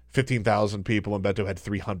 15,000 people and Beto had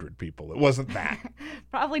 300 people. It wasn't that.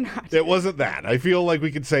 Probably not. It wasn't that. I feel like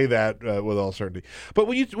we could say that with all certainty. But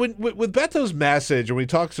with Beto's message, when he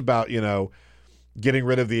talks about, getting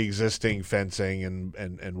rid of the existing fencing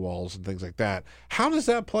and walls and things like that, how does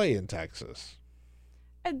that play in Texas?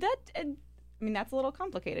 That's a little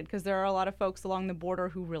complicated because there are a lot of folks along the border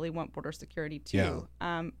who really want border security too. Yeah.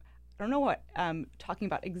 I don't know what talking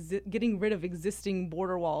about getting rid of existing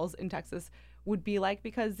border walls in Texas would be like,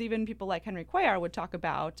 because even people like Henry Cuellar would talk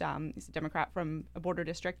about, he's a Democrat from a border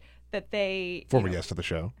district, that they... Former guest of the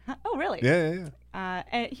show. Oh, really? Yeah.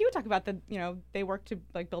 And he would talk about they worked to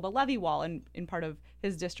like build a levee wall in part of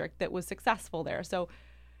his district that was successful there. So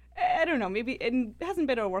I don't know, maybe it hasn't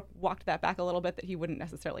been walked that back a little bit, that he wouldn't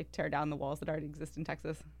necessarily tear down the walls that already exist in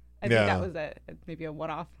Texas. I think that was maybe a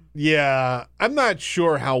one-off. Yeah, I'm not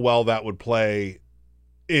sure how well that would play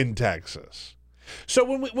in Texas. So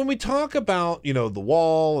when we talk about, the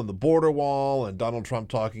wall and the border wall and Donald Trump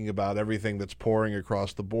talking about everything that's pouring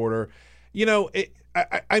across the border,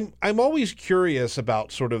 I'm always curious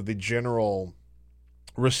about sort of the general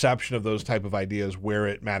reception of those type of ideas where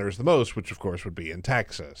it matters the most, which of course would be in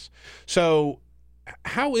Texas. So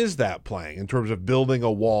how is that playing in terms of building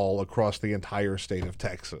a wall across the entire state of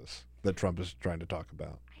Texas that Trump is trying to talk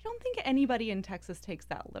about? I don't think anybody in Texas takes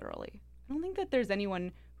that literally. I don't think that there's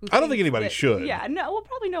anyone who I don't think anybody should. Yeah, no, well,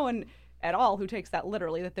 probably no one at all who takes that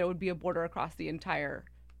literally, that there would be a border across the entire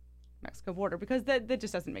Mexico border, because that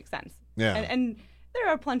just doesn't make sense. Yeah. And there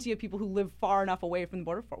are plenty of people who live far enough away from the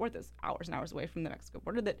border. Fort Worth is hours and hours away from the Mexico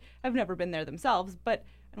border that have never been there themselves, but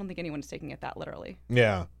I don't think anyone's taking it that literally.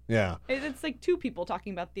 Yeah. It's like two people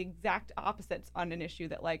talking about the exact opposites on an issue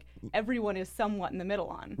that like everyone is somewhat in the middle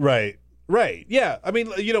on. Right. Yeah. I mean,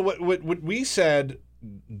 what we said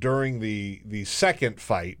during the second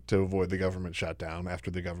fight to avoid the government shutdown, after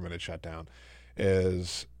the government had shut down,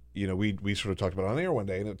 is, we sort of talked about it on air one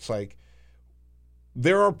day, and it's like,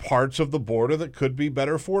 there are parts of the border that could be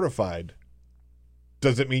better fortified.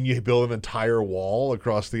 Does it mean you build an entire wall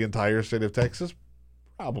across the entire state of Texas?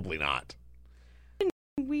 Probably not.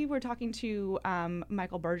 We were talking to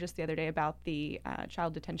Michael Burgess the other day about the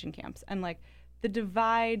child detention camps, and like the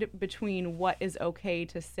divide between what is okay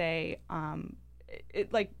to say,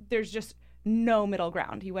 there's just no middle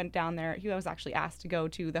ground. He went down there. He was actually asked to go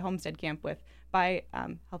to the Homestead camp by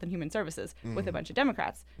Health and Human Services with a bunch of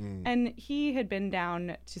Democrats. And he had been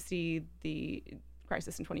down to see the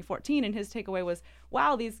crisis in 2014, and his takeaway was,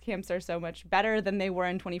 wow, these camps are so much better than they were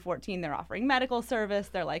in 2014. They're offering medical service.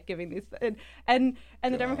 They're like giving these, and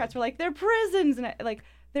the Democrats were like, they're prisons, and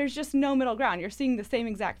there's just no middle ground. You're seeing the same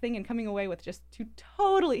exact thing and coming away with just two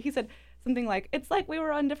totally, he said something like, it's like we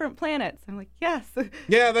were on different planets. I'm like, yes.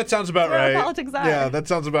 Yeah, that sounds about right. Politics are. Yeah, that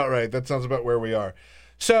sounds about right. That sounds about where we are.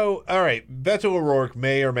 So, all right, Beto O'Rourke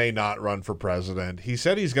may or may not run for president. He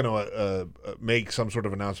said he's going to make some sort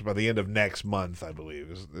of announcement by the end of next month, I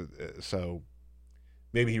believe. So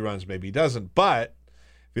maybe he runs, maybe he doesn't. But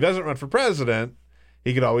if he doesn't run for president,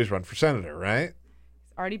 he could always run for senator, right?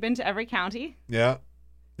 He's already been to every county. Yeah.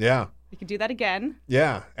 He could do that again.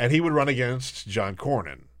 Yeah, and he would run against John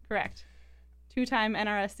Cornyn. Correct. 2-time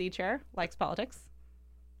NRSC chair, likes politics.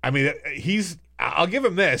 I mean, I'll give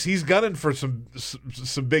him this. He's gunning for some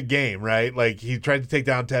big game, right? Like he tried to take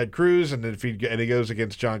down Ted Cruz, and if he goes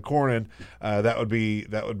against John Cornyn, that would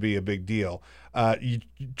be a big deal.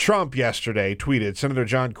 Trump yesterday tweeted, Senator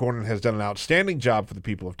John Cornyn has done an outstanding job for the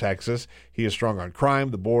people of Texas. He is strong on crime,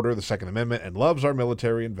 the border, the Second Amendment, and loves our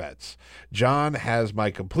military and vets. John has my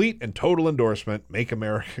complete and total endorsement. Make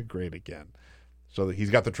America great again. So he's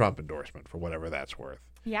got the Trump endorsement for whatever that's worth.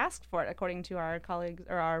 He asked for it, according to our colleagues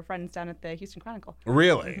or our friends down at the Houston Chronicle.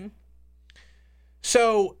 Really? Mm-hmm.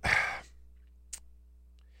 So,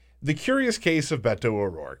 the curious case of Beto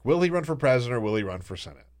O'Rourke. Will he run for president or will he run for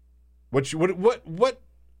Senate? What's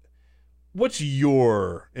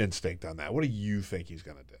your instinct on that? What do you think he's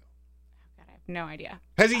going to do? God, I have no idea.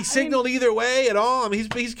 Has he signaled either way at all? I mean,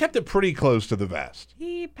 he's kept it pretty close to the vest.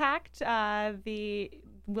 He packed the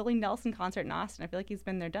Willie Nelson concert in Austin. I feel like he's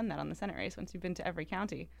been there, done that on the Senate race once you've been to every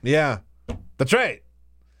county. Yeah, that's right.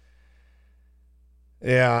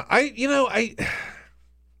 Yeah, I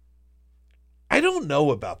don't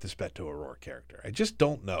know about this Beto O'Rourke character. I just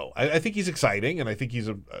don't know. I think he's exciting, and I think he's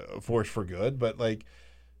a force for good, but like,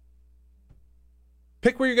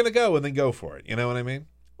 pick where you're going to go and then go for it. You know what I mean?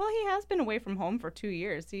 Well, he has been away from home for 2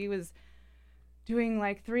 years. He was doing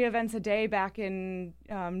like 3 events a day back in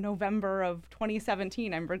November of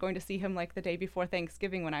 2017. I remember going to see him like the day before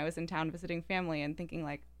Thanksgiving when I was in town visiting family and thinking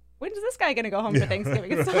like, when's this guy going to go home for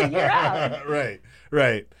Thanksgiving? It's still a year out.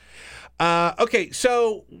 Right. Okay,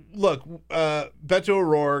 so look, Beto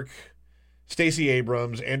O'Rourke, Stacey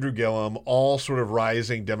Abrams, Andrew Gillum, all sort of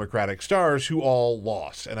rising Democratic stars who all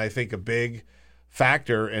lost. And I think a big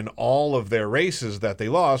factor in all of their races that they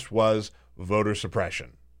lost was voter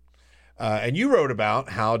suppression. And you wrote about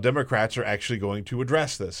how Democrats are actually going to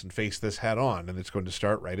address this and face this head on, and it's going to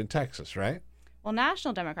start right in Texas, right? Well,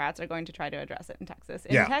 national Democrats are going to try to address it in Texas.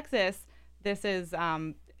 In Texas, this is,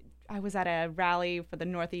 I was at a rally for the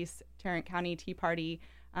Northeast Tarrant County Tea Party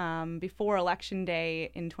before Election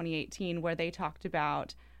Day in 2018, where they talked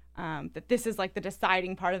about that this is like the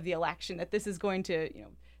deciding part of the election, that this is going to,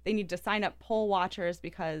 they need to sign up poll watchers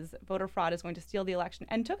because voter fraud is going to steal the election,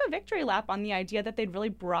 and took a victory lap on the idea that they'd really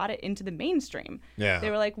brought it into the mainstream. Yeah. They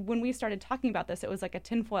were like, when we started talking about this, it was like a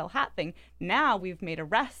tinfoil hat thing. Now we've made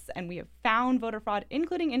arrests and we have found voter fraud,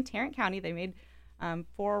 including in Tarrant County. They made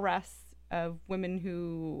 4 arrests of women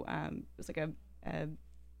who, it was like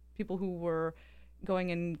people who were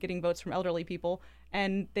going and getting votes from elderly people.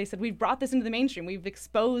 And they said, we've brought this into the mainstream. We've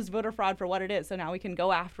exposed voter fraud for what it is. So now we can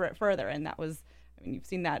go after it further. And that was, I mean, you've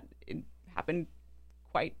seen that happen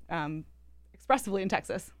quite expressively in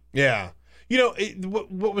Texas. Yeah.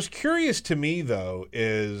 What was curious to me, though,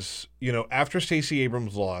 is, after Stacey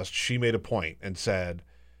Abrams lost, she made a point and said,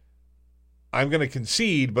 I'm going to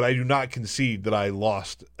concede, but I do not concede that I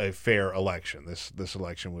lost a fair election. This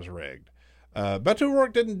election was rigged. Beto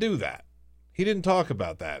O'Rourke didn't do that. He didn't talk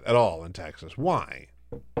about that at all in Texas. Why?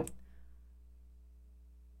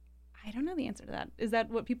 I don't know the answer to that. Is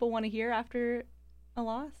that what people want to hear after a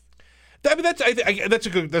loss? I mean,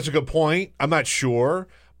 that's a good point. I'm not sure,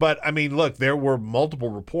 but I mean, look, there were multiple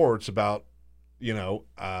reports about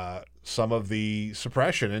some of the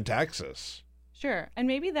suppression in Texas. Sure, and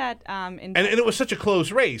maybe that and it was such a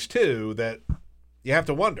close race too that you have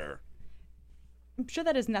to wonder. I'm sure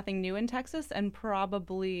that is nothing new in Texas, and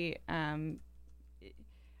probably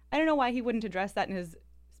I don't know why he wouldn't address that in his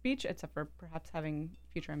speech, except for perhaps having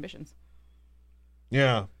future ambitions.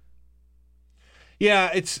 Yeah.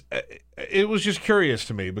 Yeah, it was just curious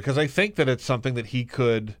to me because I think that it's something that he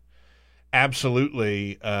could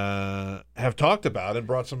absolutely have talked about and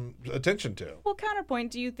brought some attention to. Well,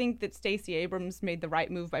 counterpoint, do you think that Stacey Abrams made the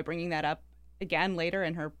right move by bringing that up again later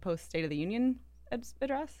in her post-State of the Union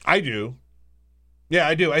address? I do. Yeah,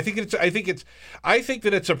 I do. I think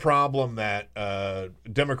that it's a problem that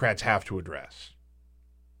Democrats have to address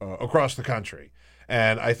across the country,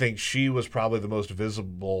 and I think she was probably the most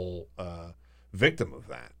visible victim of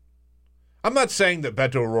that. I'm not saying that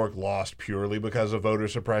Beto O'Rourke lost purely because of voter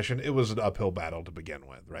suppression. It was an uphill battle to begin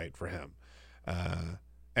with, right, for him,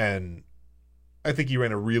 and I think he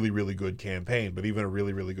ran a really, really good campaign. But even a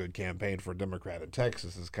really, really good campaign for a Democrat in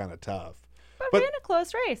Texas is kind of tough. But ran a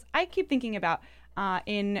close race. I keep thinking about.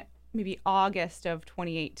 In maybe August of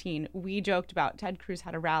 2018, we joked about Ted Cruz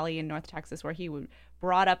had a rally in North Texas where he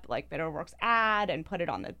brought up like Beto O'Rourke's ad and put it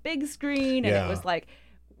on the big screen, and it was like,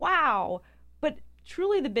 wow. But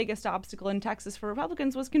truly the biggest obstacle in Texas for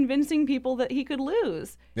Republicans was convincing people that he could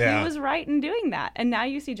lose. Yeah. He was right in doing that. And now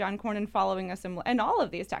you see John Cornyn following us and all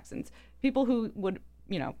of these Texans, people who would,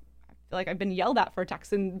 I feel like I've been yelled at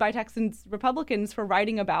by Texans Republicans for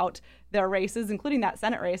writing about their races, including that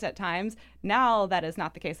Senate race at times. Now that is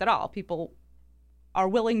not the case at all. People are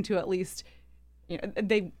willing to at least,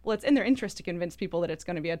 it's in their interest to convince people that it's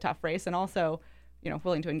going to be a tough race, and also,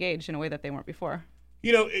 willing to engage in a way that they weren't before.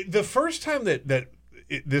 The first time that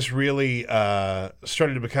this really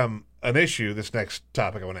started to become an issue, this next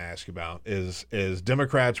topic I want to ask you about is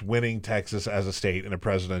Democrats winning Texas as a state in a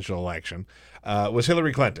presidential election was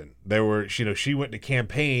Hillary Clinton. She went to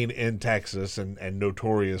campaign in Texas and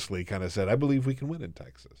notoriously kind of said, I believe we can win in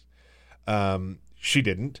Texas. She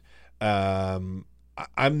didn't.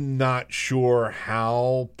 I'm not sure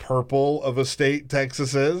how purple of a state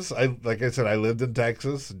Texas is. Like I said, I lived in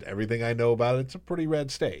Texas, and everything I know about it's a pretty red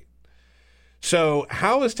state. So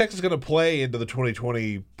how is Texas going to play into the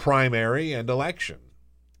 2020 primary and election?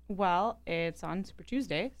 Well, it's on Super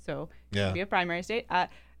Tuesday, so it'll be a primary state. I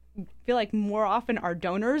feel like more often our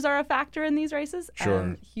donors are a factor in these races.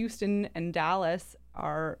 Sure. Houston and Dallas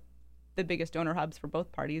are the biggest donor hubs for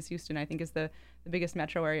both parties. Houston, I think, is the biggest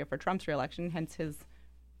metro area for Trump's reelection, hence his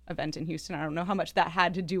event in Houston. I don't know how much that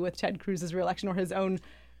had to do with Ted Cruz's reelection or his own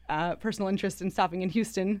personal interest in stopping in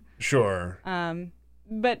Houston. Sure.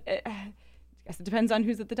 But I guess it depends on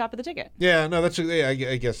who's at the top of the ticket. Yeah, no, I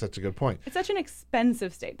guess that's a good point. It's such an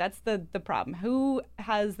expensive state. That's the problem. Who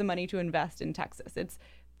has the money to invest in Texas? It's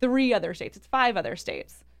 3 other states. It's 5 other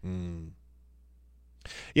states. Mm.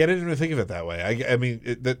 Yeah, I didn't even think of it that way. I mean,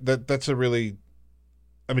 that's a really...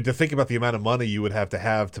 I mean, to think about the amount of money you would have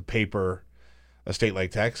to paper a state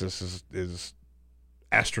like Texas is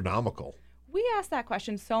astronomical. We asked that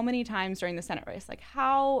question so many times during the Senate race. Like,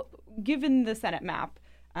 how, given the Senate map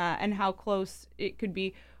and how close it could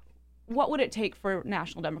be, what would it take for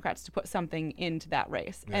national Democrats to put something into that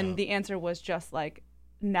race? Yeah. And the answer was just like,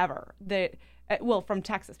 never. From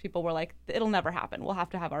Texas, people were like, it'll never happen. We'll have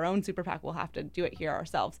to have our own super PAC. We'll have to do it here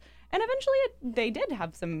ourselves. And eventually they did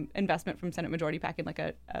have some investment from Senate Majority PAC in like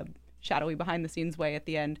a shadowy behind-the-scenes way at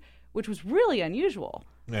the end, which was really unusual.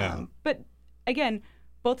 Yeah. But again,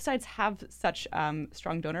 both sides have such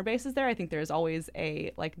strong donor bases there. I think there's always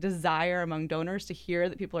a desire among donors to hear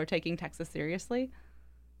that people are taking Texas seriously.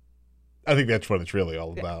 I think that's what it's really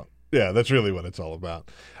all about. Yeah, that's really what it's all about.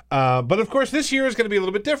 But, of course, this year is going to be a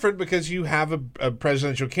little bit different because you have a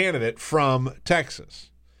presidential candidate from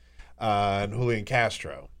Texas, and Julian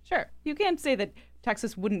Castro. Sure. You can't say that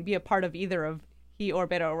Texas wouldn't be a part of either of he or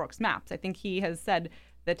Beto O'Rourke's maps. I think he has said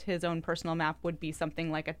that his own personal map would be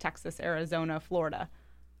something like a Texas, Arizona, Florida.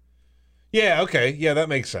 Yeah, okay. Yeah, that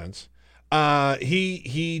makes sense. He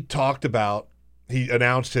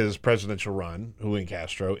announced his presidential run, Julian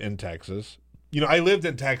Castro, in Texas. You know, I lived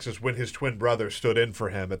in Texas when his twin brother stood in for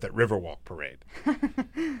him at that Riverwalk parade,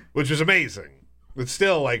 which was amazing. It's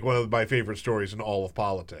still like one of my favorite stories in all of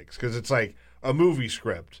politics because it's like a movie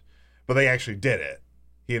script, but they actually did it.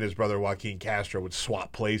 He and his brother Joaquin Castro would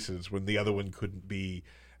swap places when the other one couldn't be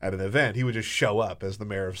at an event. He would just show up as the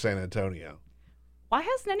mayor of San Antonio. Why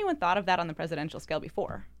hasn't anyone thought of that on the presidential scale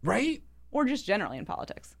before? Right? Or just generally in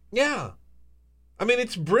politics? Yeah. I mean,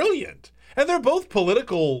 it's brilliant. And they're both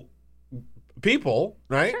political people,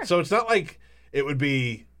 right? Sure. So it's not like it would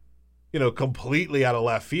be, completely out of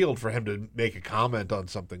left field for him to make a comment on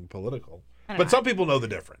something political. But some people know the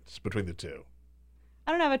difference between the two.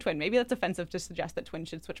 I don't have a twin. Maybe that's offensive to suggest that twins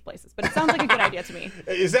should switch places, but it sounds like a good idea to me.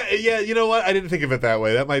 Is that? Yeah, you know what? I didn't think of it that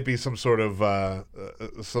way. That might be some sort of I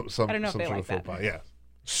don't know if they like that. Yeah.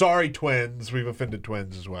 Sorry, twins. We've offended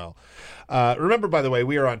twins as well. Remember, by the way,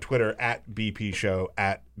 we are on Twitter at BP Show,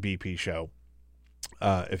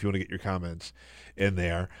 if you want to get your comments in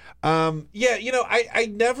there.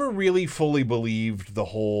 I never really fully believed the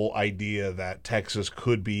whole idea that Texas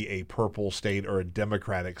could be a purple state or a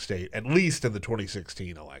Democratic state, at least in the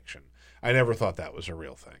 2016 election. I never thought that was a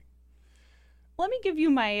real thing. Let me give you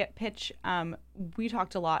my pitch. We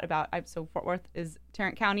talked a lot about, so Fort Worth is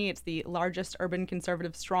Tarrant County. It's the largest urban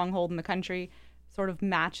conservative stronghold in the country, sort of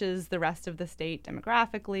matches the rest of the state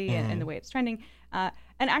demographically and the way it's trending. And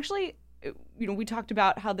actually, we talked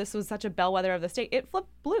about how this was such a bellwether of the state. It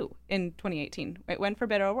flipped blue in 2018. It went for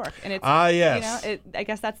Beto O'Rourke. And it's, yes. I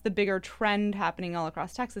guess that's the bigger trend happening all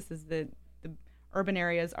across Texas is the urban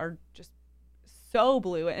areas are just so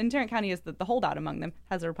blue. And Tarrant County is the holdout among them.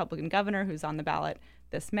 Has a Republican governor who's on the ballot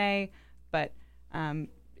this May. But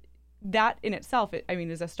that in itself,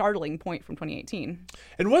 is a startling point from 2018.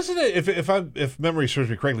 And wasn't it, if memory serves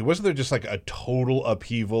me correctly, wasn't there just like a total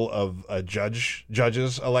upheaval of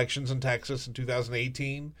judges elections in Texas in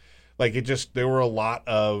 2018? Like there were a lot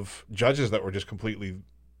of judges that were just completely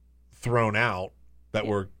thrown out that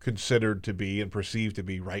were considered to be and perceived to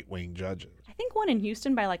be right-wing judges. I think one in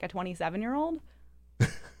Houston by like a 27-year-old.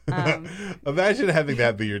 Imagine having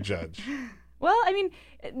that be your judge. Well,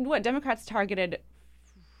 Democrats targeted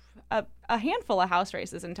a handful of House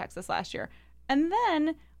races in Texas last year. And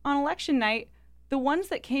then on election night, the ones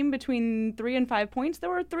that came between 3 and 5 points, there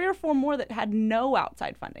were 3 or 4 more that had no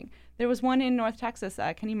outside funding. There was one in North Texas,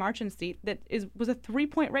 Kenny Marchand's seat, that was a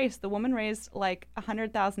 3-point race. The woman raised like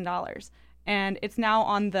 $100,000. And it's now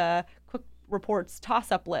on the Quick Reports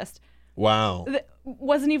toss-up list. Wow. That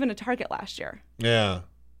wasn't even a target last year. Yeah.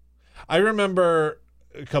 I remember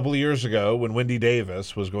a couple of years ago when Wendy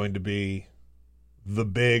Davis was going to be the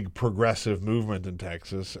big progressive movement in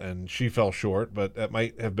Texas, and she fell short, but that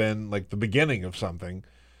might have been like the beginning of something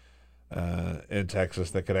in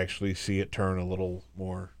Texas that could actually see it turn a little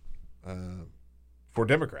more for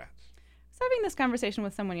Democrats. I was having this conversation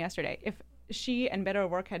with someone yesterday. If she and Beto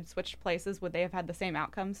O'Rourke had switched places, would they have had the same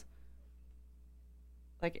outcomes?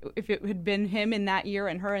 Like, if it had been him in that year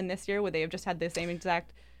and her in this year, would they have just had the same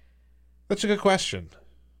exact... That's a good question.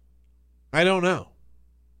 I don't know.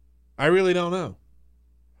 I really don't know.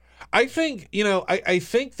 I think, I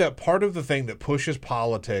think that part of the thing that pushes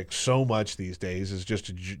politics so much these days is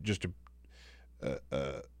just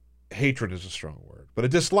hatred is a strong word, but a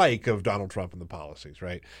dislike of Donald Trump and the policies,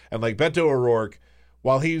 right? And like Beto O'Rourke,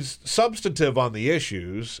 while he's substantive on the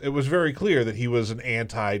issues, it was very clear that he was an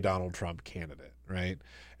anti-Donald Trump candidate, right?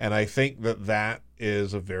 And I think that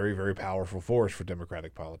is a very, very powerful force for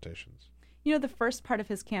Democratic politicians. The first part of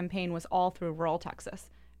his campaign was all through rural Texas.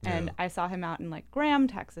 And I saw him out in like Graham,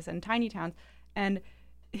 Texas, and tiny towns. And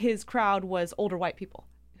his crowd was older white people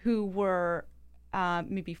who were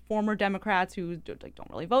maybe former Democrats who don't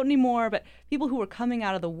really vote anymore, but people who were coming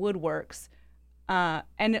out of the woodworks.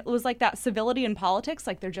 And it was like that civility in politics.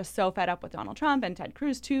 Like they're just so fed up with Donald Trump and Ted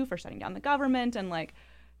Cruz, too, for shutting down the government. And like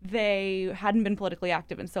they hadn't been politically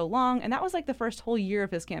active in so long. And that was like the first whole year of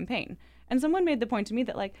his campaign. And someone made the point to me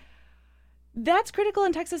that like, that's critical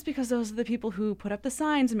in Texas because those are the people who put up the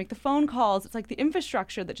signs and make the phone calls. It's like the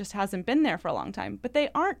infrastructure that just hasn't been there for a long time. But they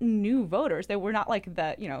aren't new voters. They were not like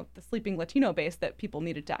the sleeping Latino base that people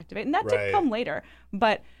needed to activate. And that did come later.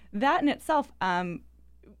 But that in itself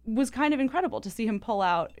was kind of incredible to see him pull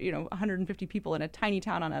out, 150 people in a tiny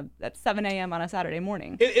town at 7 a.m. on a Saturday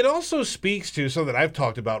morning. It also speaks to something that I've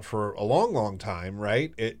talked about for a long, long time,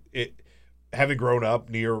 right? It having grown up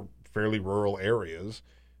near fairly rural areas,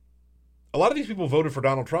 a lot of these people voted for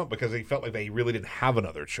Donald Trump because they felt like they really didn't have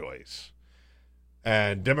another choice.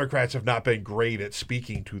 And Democrats have not been great at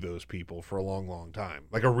speaking to those people for a long, long time,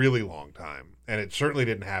 like a really long time. And it certainly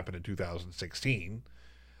didn't happen in 2016.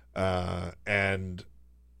 And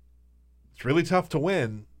it's really tough to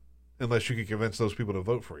win unless you can convince those people to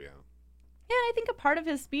vote for you. Yeah, and I think a part of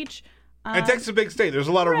his speech... and Texas is a big state. There's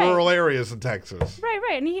a lot of rural areas in Texas. Right.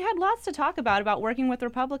 And he had lots to talk about working with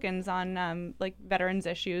Republicans on veterans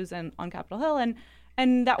issues and on Capitol Hill.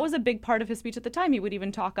 And that was a big part of his speech at the time. He would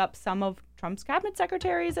even talk up some of Trump's cabinet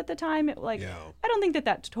secretaries at the time. I don't think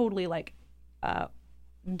that totally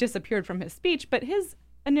disappeared from his speech, but his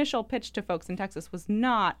initial pitch to folks in Texas was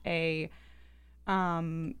not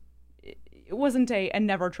it wasn't a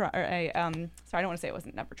never Trump, or I don't want to say it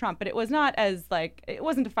wasn't never Trump, but it was not as it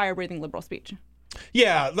wasn't a fire-breathing liberal speech.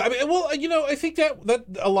 Yeah, I mean, I think that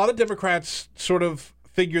a lot of Democrats sort of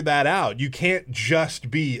figured that out. You can't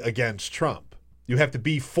just be against Trump. You have to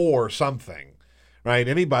be for something, right?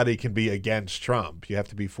 Anybody can be against Trump. You have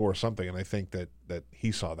to be for something, and I think that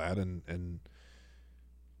he saw that and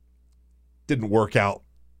didn't work out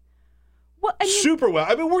super well.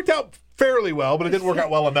 I mean, it worked out fairly well, but it didn't work out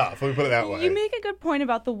well enough. Let me put it that way. You make a good point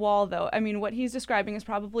about the wall, though. I mean, what he's describing is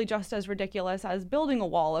probably just as ridiculous as building a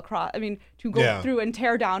wall across. I mean, to go through and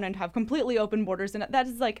tear down and have completely open borders, and that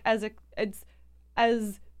is it's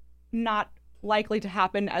as not likely to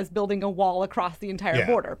happen as building a wall across the entire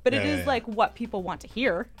border. But it is what people want to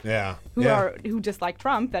hear. Who dislike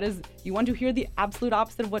Trump. That is, you want to hear the absolute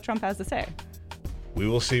opposite of what Trump has to say. We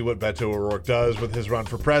will see what Beto O'Rourke does with his run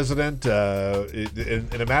for president.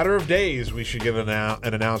 In a matter of days, we should get an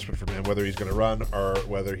announcement from him, whether he's going to run or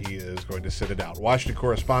whether he is going to sit it out. Washington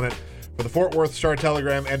correspondent for the Fort Worth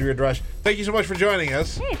Star-Telegram, Andrea Drusch. Thank you so much for joining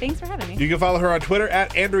us. Hey, thanks for having me. You can follow her on Twitter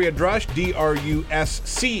at Andrea Drusch,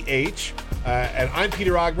 Drusch. And I'm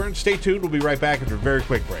Peter Ogburn. Stay tuned. We'll be right back after a very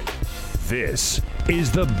quick break. This is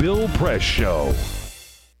the Bill Press Show.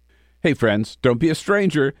 Hey, friends, don't be a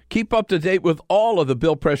stranger. Keep up to date with all of the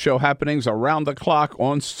Bill Press Show happenings around the clock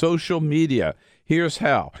on social media. Here's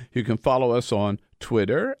how. You can follow us on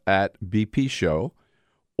Twitter at BP Show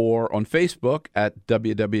or on Facebook at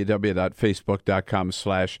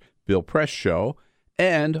www.facebook.com/Bill Press Show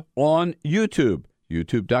and on YouTube,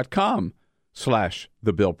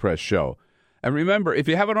 youtube.com/The Bill Press Show. And remember, if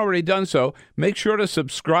you haven't already done so, make sure to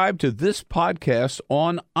subscribe to this podcast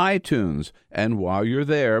on iTunes. And while you're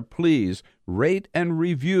there, please rate and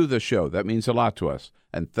review the show. That means a lot to us.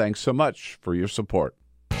 And thanks so much for your support.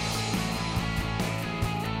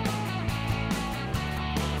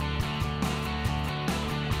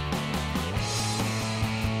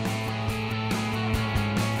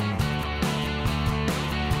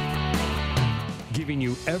 Giving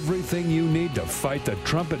you everything you need to fight the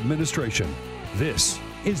Trump administration. This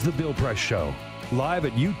is The Bill Press Show. Live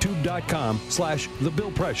at youtube.com/The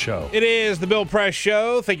Bill Press Show. It is The Bill Press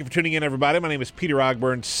Show. Thank you for tuning in, everybody. My name is Peter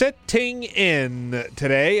Ogburn, sitting in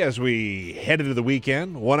today as we head into the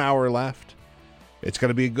weekend. 1 hour left. It's going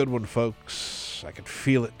to be a good one, folks. I can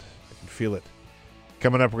feel it.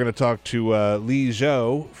 Coming up, we're going to talk to Li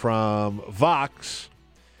Zhou from Vox.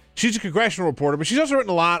 She's a congressional reporter, but she's also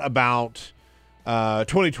written a lot about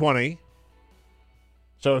 2020.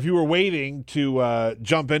 So if you were waiting to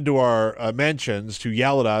jump into our mentions to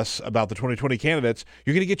yell at us about the 2020 candidates,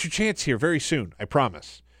 you're going to get your chance here very soon, I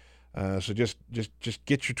promise. So just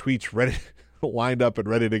get your tweets ready, lined up and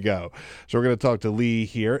ready to go. So we're going to talk to Lee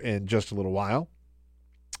here in just a little while.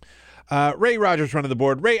 Ray Rogers running the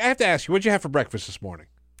board. Ray, I have to ask you, what did you have for breakfast this morning?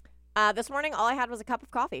 This morning, all I had was a cup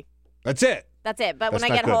of coffee. That's it? That's it. But That's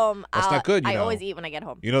when I get not good. home, That's not good, I always eat when I get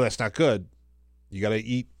home. You know that's not good. You got to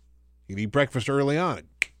eat. You can eat breakfast early on. It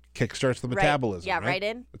kickstarts the metabolism. Yeah, right? right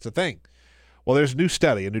in. It's a thing. Well, there's a new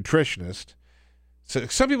study, a nutritionist. So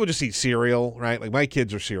some people just eat cereal, right? Like my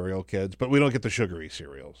kids are cereal kids, but we don't get the sugary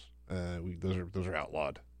cereals. Those are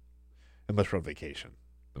outlawed, unless we're on vacation.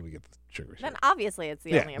 Then we get the sugary cereal. Then obviously it's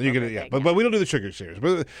the only appropriate thing. But we don't do the sugar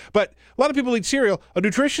cereals. But a lot of people eat cereal. A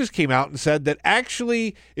nutritionist came out and said that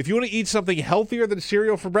actually, if you want to eat something healthier than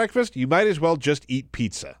cereal for breakfast, you might as well just eat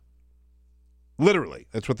pizza. Literally,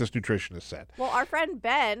 that's what this nutritionist said. Well, our friend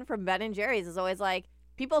Ben from Ben and Jerry's is always like,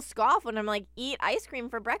 people scoff when I'm like, eat ice cream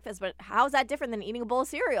for breakfast, but how is that different than eating a bowl of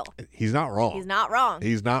cereal? He's not wrong. He's not wrong.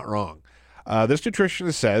 He's not wrong. This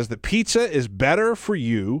nutritionist says that pizza is better for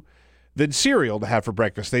you than cereal to have for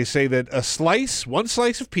breakfast. They say that one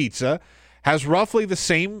slice of pizza has roughly the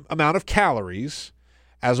same amount of calories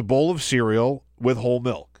as a bowl of cereal with whole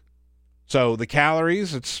milk. So the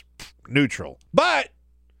calories, it's neutral. But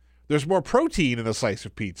there's more protein in a slice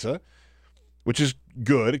of pizza, which is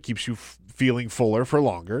good. It keeps you feeling fuller for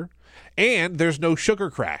longer. And there's no sugar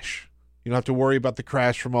crash. You don't have to worry about the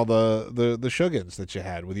crash from all the sugars that you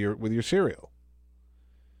had with your cereal.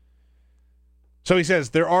 So he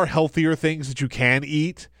says there are healthier things that you can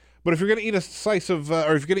eat, but if you're going to eat a slice of,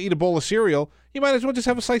 or if you're going to eat a bowl of cereal, you might as well just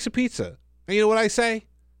have a slice of pizza. And you know what I say?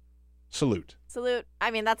 Salute. Salute.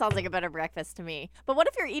 I mean, that sounds like a better breakfast to me. But what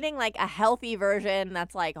if you're eating like a healthy version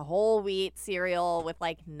that's like a whole wheat cereal with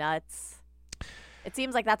like nuts? It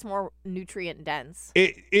seems like that's more nutrient dense.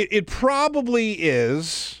 It probably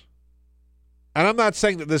is. And I'm not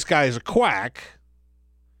saying that this guy is a quack,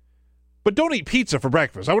 but don't eat pizza for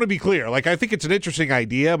breakfast. I want to be clear. Like, I think it's an interesting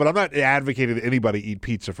idea, but I'm not advocating that anybody eat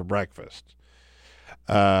pizza for breakfast.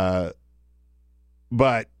 But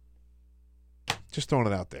just throwing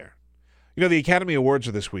it out there. You know, the Academy Awards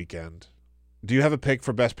are this weekend. Do you have a pick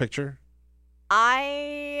for Best Picture?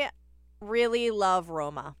 I really love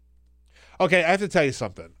Roma. Okay, I have to tell you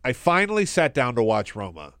something. I finally sat down to watch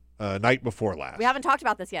Roma night before last. We haven't talked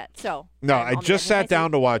about this yet, so. No, I just sat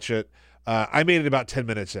down to watch it. I made it about 10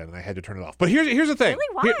 minutes in, and I had to turn it off. But here's the thing.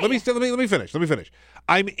 Really? Why? Here, let me finish.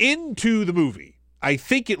 I'm into the movie. I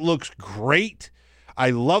think it looks great.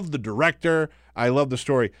 I love the director. I love the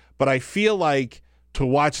story. But I feel like to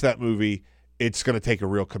watch that movie, it's going to take a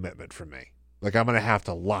real commitment from me. Like, I'm going to have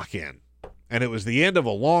to lock in. And it was the end of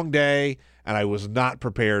a long day, and I was not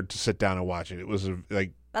prepared to sit down and watch it. It was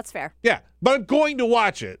like... That's fair. Yeah, but I'm going to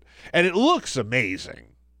watch it, and it looks amazing.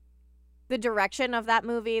 The direction of that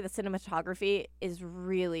movie, the cinematography, is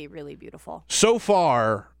really, really beautiful. So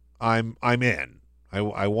far, I'm in.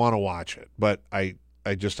 I want to watch it, but I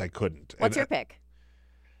couldn't. What's your pick?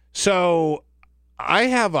 So I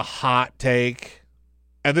have a hot take,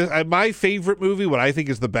 and my favorite movie, what I think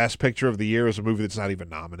is the best picture of the year, is a movie that's not even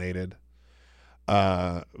nominated.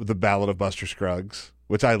 The Ballot of Buster Scruggs,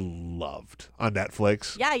 which I loved on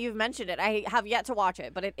Netflix. Yeah, you've mentioned it. I have yet to watch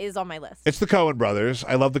it, but it is on my list. It's the Coen brothers.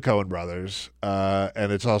 I love the Coen brothers.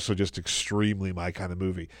 And it's also just extremely my kind of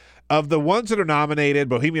movie. Of the ones that are nominated,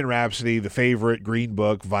 Bohemian Rhapsody, The Favorite, Green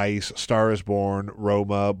Book, Vice, Star is Born,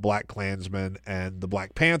 Roma, Black Klansman, and The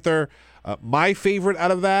Black Panther. My favorite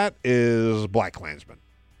out of that is Black Klansman.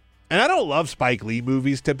 And I don't love Spike Lee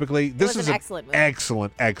movies typically. This is an excellent movie.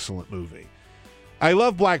 Excellent movie. I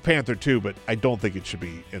love Black Panther too, but I don't think it should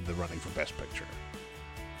be in the running for Best Picture.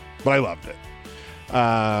 But I loved it.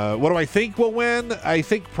 What do I think will win? I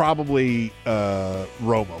think probably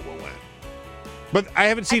Roma will win. But I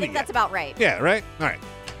haven't seen it yet. I think that's about right. Yeah, right? All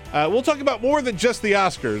right. We'll talk about more than just the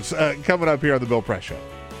Oscars coming up here on the Bill Press Show.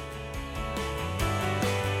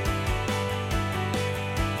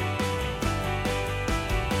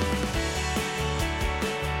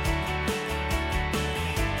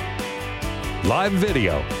 Live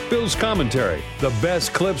video, Bill's commentary, the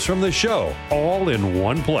best clips from the show, all in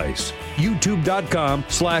one place.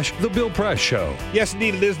 YouTube.com/The Bill Press Show. Yes,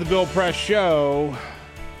 indeed, it is the Bill Press Show.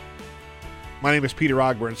 My name is Peter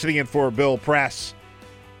Ogburn, sitting in for Bill Press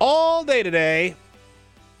all day today.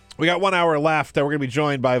 We got 1 hour left. We're going to be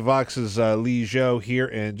joined by Vox's Li Zhou here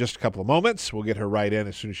in just a couple of moments. We'll get her right in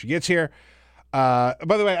as soon as she gets here. By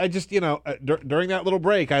the way, I just, during that little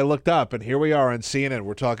break, I looked up, and here we are on CNN.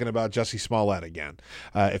 We're talking about Jussie Smollett again.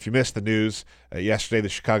 If you missed the news, yesterday the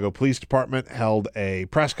Chicago Police Department held a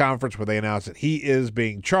press conference where they announced that he is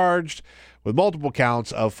being charged with multiple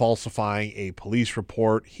counts of falsifying a police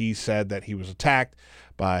report. He said that he was attacked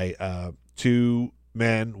by two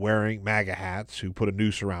men wearing MAGA hats who put a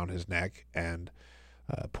noose around his neck and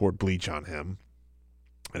poured bleach on him.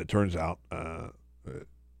 And it turns out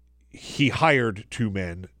he hired two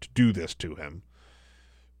men to do this to him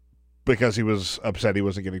because he was upset he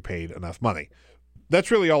wasn't getting paid enough money. That's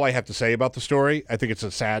really all I have to say about the story. I think it's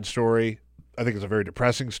a sad story. I think it's a very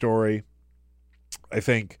depressing story. I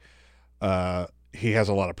think he has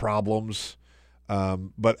a lot of problems.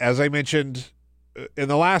 But as I mentioned in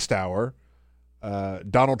the last hour,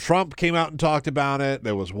 Donald Trump came out and talked about it.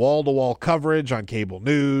 There was wall-to-wall coverage on cable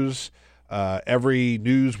news. Every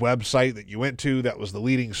news website that you went to, that was the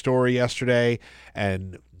leading story yesterday.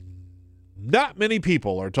 And not many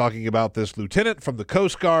people are talking about this lieutenant from the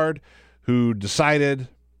Coast Guard who decided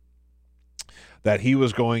that he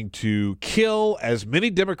was going to kill as many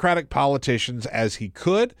Democratic politicians as he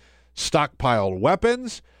could, stockpiled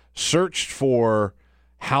weapons, searched for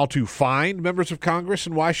how to find members of Congress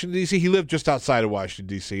in Washington, D.C. He lived just outside of Washington,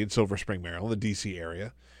 D.C., in Silver Spring, Maryland, the D.C.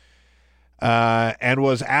 area. and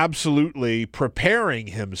was absolutely preparing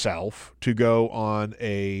himself to go on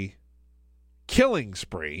a killing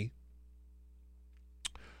spree,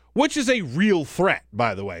 which is a real threat,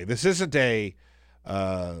 by the way. This isn't a,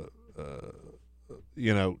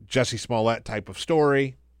 Jussie Smollett type of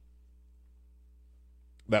story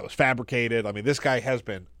that was fabricated. I mean, this guy has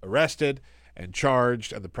been arrested and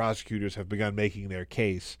charged, and the prosecutors have begun making their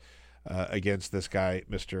case against this guy,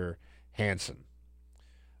 Mr. Hansen.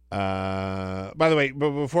 By the way,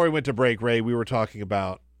 before we went to break, Ray, we were talking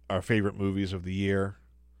about our favorite movies of the year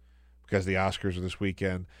because the Oscars are this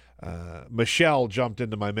weekend. Michelle jumped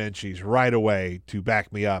into my mentions right away to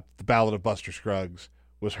back me up. The Ballot of Buster Scruggs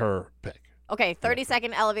was her pick. Okay,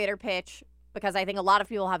 30-second elevator pitch, because I think a lot of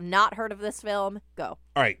people have not heard of this film. Go.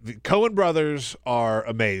 All right, the Coen brothers are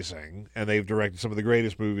amazing, and they've directed some of the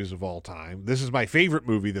greatest movies of all time. This is my favorite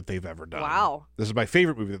movie that they've ever done. Wow. This is my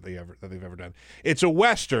favorite movie that they've ever done. It's a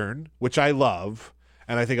Western, which I love,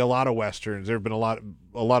 and I think a lot of Westerns, there have been a lot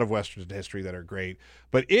of Westerns in history that are great,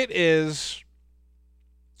 but it is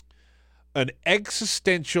an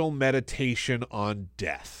existential meditation on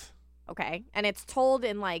death. Okay, and it's told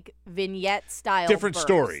in like vignette style. Different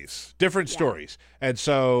bursts. stories. And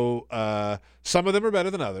so some of them are better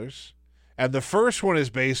than others. And the first one is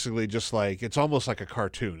basically just like, it's almost like a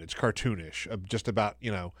cartoon. It's cartoonish, just about,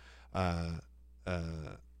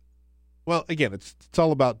 well, again, it's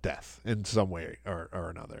all about death in some way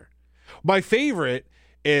or another. My favorite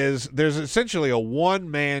is there's essentially a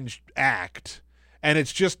one-man act, and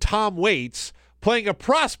it's just Tom Waits playing a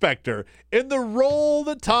prospector in the role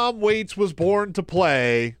that Tom Waits was born to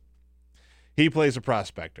play. He plays a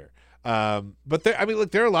prospector. But there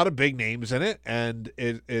are a lot of big names in it, and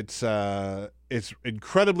it's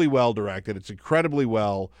incredibly well directed. It's incredibly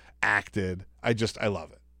well acted. I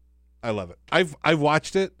love it. I love it. I've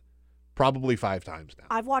watched it probably 5 times now.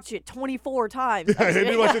 I've watched it 24 times. I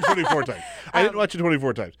didn't watch it 24 times.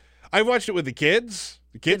 I've watched it with the kids.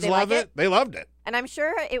 The kids love it. They loved it. And I'm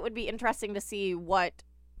sure it would be interesting to see what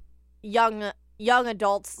young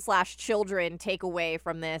adults / children take away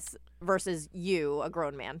from this versus you, a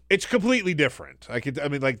grown man. It's completely different.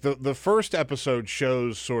 The first episode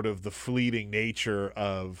shows sort of the fleeting nature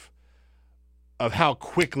of how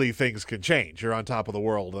quickly things can change. You're on top of the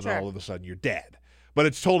world, and all of a sudden you're dead. But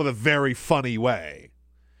it's told in a very funny way.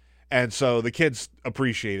 And so the kids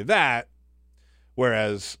appreciated that,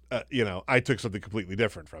 whereas, I took something completely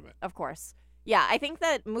different from it. Of course. Yeah, I think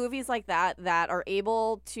that movies like that are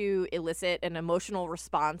able to elicit an emotional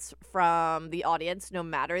response from the audience, no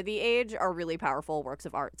matter the age, are really powerful works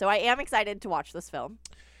of art. So I am excited to watch this film.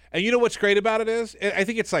 And you know what's great about it is, I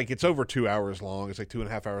think it's over 2 hours long. It's like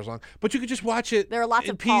 2.5 hours long. But you could just watch it. There are lots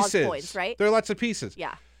in of pieces. pause points, right? There are lots of pieces.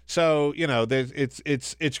 Yeah. So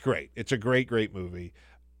it's great. It's a great movie.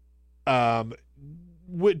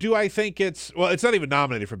 Do I think it's not even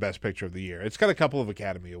nominated for Best Picture of the Year. It's got a couple of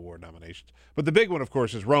Academy Award nominations, but the big one, of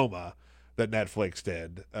course, is Roma that Netflix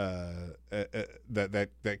did. That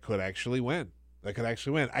could actually win.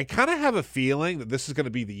 I kind of have a feeling that this is going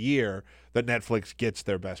to be the year that Netflix gets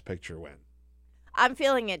their Best Picture win. I'm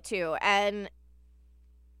feeling it too, and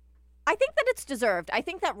I think that it's deserved. I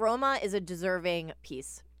think that Roma is a deserving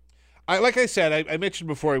piece. Like I said, I mentioned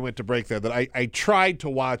before I went to break there that I tried to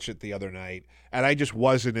watch it the other night, and I just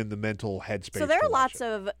wasn't in the mental headspace. So there are lots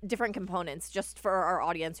of different components, just for our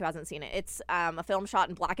audience who hasn't seen it. It's a film shot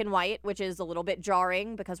in black and white, which is a little bit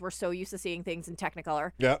jarring because we're so used to seeing things in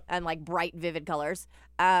Technicolor and like bright, vivid colors.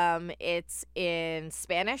 It's in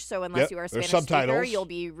Spanish, so unless you are a Spanish speaker, you'll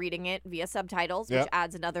be reading it via subtitles, which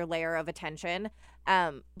adds another layer of attention.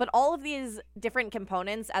 But all of these different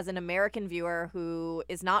components, as an American viewer who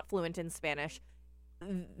is not fluent in Spanish,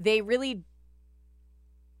 they really,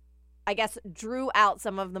 I guess, drew out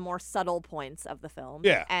some of the more subtle points of the film.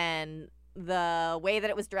 Yeah. And the way that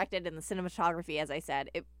it was directed and the cinematography, as I said,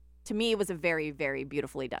 to me, it was a very, very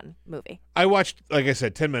beautifully done movie. I watched, like I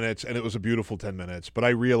said, 10 minutes, and it was a beautiful 10 minutes, but I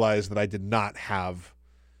realized that I did not have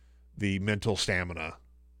the mental stamina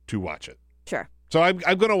to watch it. Sure. So I'm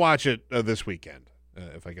going to watch it this weekend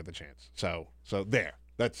if I get the chance. So there.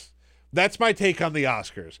 That's my take on the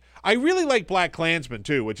Oscars. I really like Black Klansman,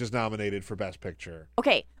 too, which is nominated for Best Picture.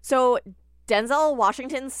 Okay, so Denzel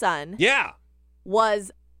Washington's son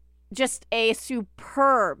was just a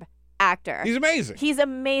superb actor. He's amazing. He's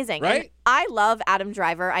amazing. Right? And I love Adam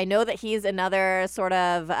Driver. I know that he's another sort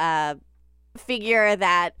of figure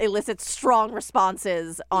that elicits strong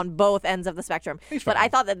responses on both ends of the spectrum. But I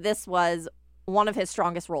thought that this was one of his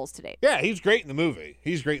strongest roles to date. Yeah, he's great in the movie.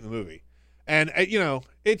 And,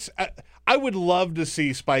 it's I would love to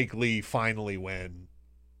see Spike Lee finally win,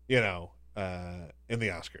 in the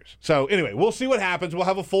Oscars. So anyway, we'll see what happens. We'll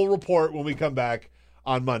have a full report when we come back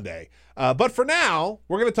on Monday. But for now,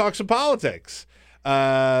 we're going to talk some politics.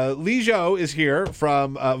 Li Zhou is here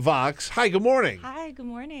from Vox. Hi, good morning. Hi, good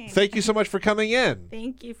morning. Thank you so much for coming in.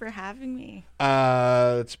 Thank you for having me.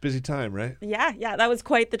 It's a busy time, right? Yeah, that was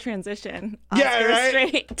quite the transition. Yeah, right?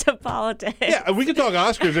 Straight to politics. Yeah, we can talk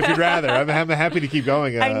Oscars if you'd rather. I'm happy to keep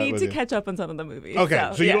going. I need to catch up on some of the movies.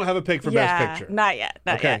 Okay, so you don't have a pick for Best Picture? Not yet.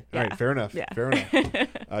 Okay, yet. all right, fair enough. Yeah. Fair enough.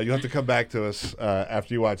 You'll have to come back to us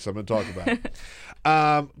after you watch some and talk about it.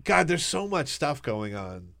 God, there's so much stuff going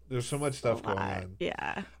on. There's so much stuff going on.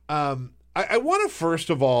 Yeah. I want to first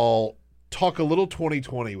of all talk a little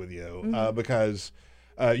 2020 with you because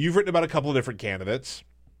you've written about a couple of different candidates.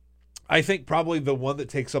 I think probably the one that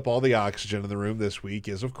takes up all the oxygen in the room this week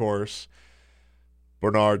is, of course,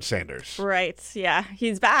 Bernard Sanders. Right. Yeah.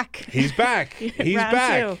 He's back. He's back. He's Round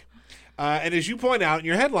back. two. And as you point out in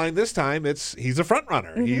your headline this time, he's a front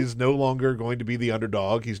runner. He's no longer going to be the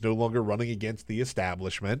underdog. He's no longer running against the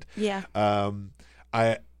establishment. Yeah.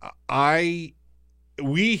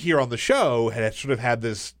 We here on the show had sort of had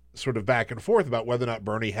this sort of back and forth about whether or not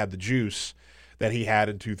Bernie had the juice that he had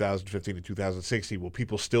in 2015 and 2016. Will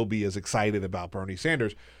people still be as excited about Bernie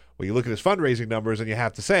Sanders? Well, you look at his fundraising numbers and you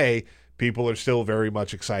have to say people are still very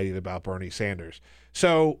much excited about Bernie Sanders.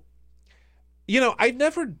 So, I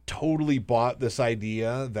never totally bought this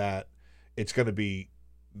idea that it's going to be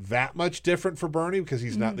that much different for Bernie because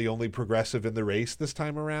he's not the only progressive in the race this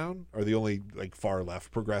time around, or the only far left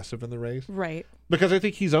progressive in the race. Right. Because I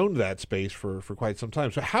think he's owned that space for quite some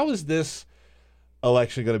time. So how is this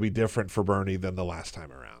election going to be different for Bernie than the last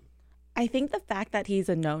time around? I think the fact that he's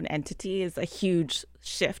a known entity is a huge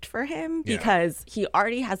shift for him because he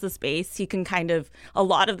already has the space. He can a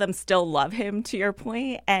lot of them still love him, to your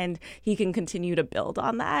point, and he can continue to build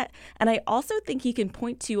on that. And I also think he can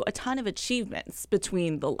point to a ton of achievements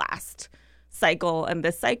between the last cycle and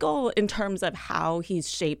this cycle in terms of how he's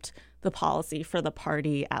shaped the policy for the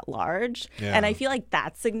party at large. Yeah. And I feel like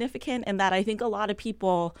that's significant, and that I think a lot of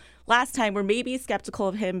people last time were maybe skeptical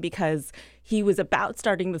of him because he was about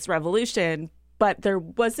starting this revolution, but there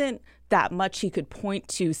wasn't that much he could point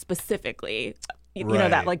to specifically,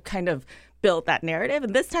 that kind of built that narrative.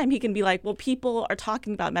 And this time he can be like, well, people are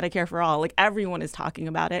talking about Medicare for all. Everyone is talking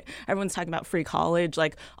about it. Everyone's talking about free college,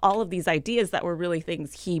 all of these ideas that were really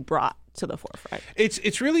things he brought to the forefront.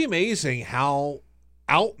 It's really amazing how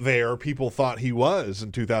out there people thought he was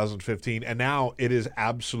in 2015, and now it is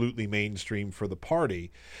absolutely mainstream for the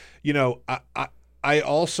party. I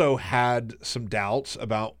also had some doubts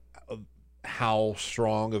about how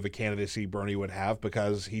strong of a candidacy Bernie would have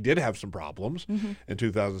because he did have some problems in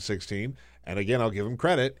 2016. And again, I'll give him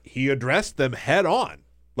credit. He addressed them head on.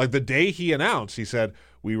 The day he announced, he said,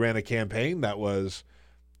 we ran a campaign that was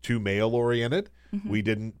too male-oriented. We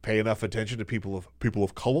didn't pay enough attention to people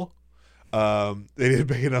of color. They didn't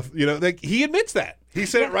pay enough, he admits that. He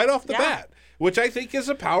said it right off the bat, which I think is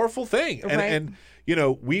a powerful thing. Right. And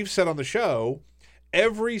we've said on the show,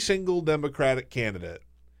 every single Democratic candidate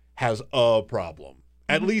has a problem,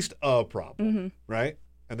 at least a problem, right?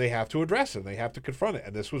 And they have to address it. They have to confront it.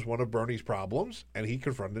 And this was one of Bernie's problems, and he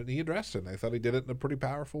confronted it and he addressed it. And I thought he did it in a pretty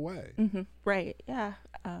powerful way. Right, yeah.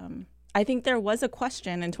 I think there was a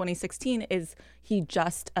question in 2016, is he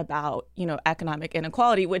just about, economic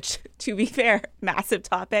inequality, which, to be fair, massive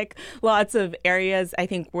topic, lots of areas, I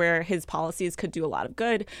think, where his policies could do a lot of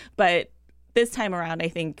good. But this time around, I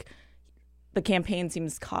think the campaign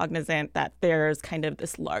seems cognizant that there's kind of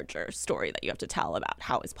this larger story that you have to tell about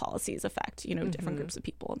how his policies affect, different groups of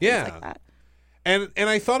people and things like that. And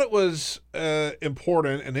I thought it was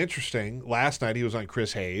important and interesting. Last night he was on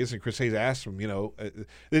Chris Hayes, and Chris Hayes asked him,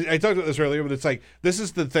 I talked about this earlier, but it's this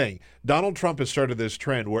is the thing. Donald Trump has started this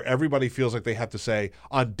trend where everybody feels like they have to say,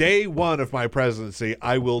 on day one of my presidency,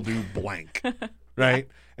 I will do blank, right?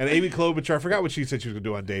 And Amy Klobuchar, I forgot what she said she was going to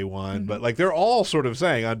do on day one, but they're all sort of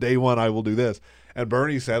saying, on day one, I will do this. And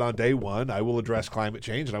Bernie said, on day one, I will address climate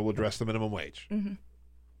change and I will address the minimum wage.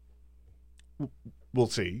 We'll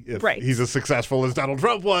see if he's as successful as Donald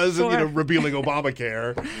Trump was in repealing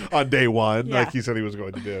Obamacare on day one, like he said he was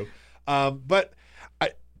going to do. But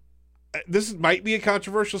this might be a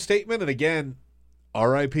controversial statement. And again,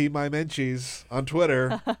 R.I.P. my Menchies on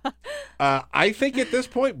Twitter. I think at this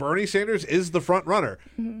point, Bernie Sanders is the front runner.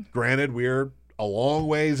 Granted, we're a long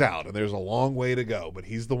ways out and there's a long way to go, but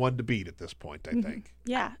he's the one to beat at this point, I think.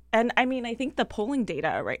 Yeah. And I think the polling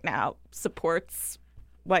data right now supports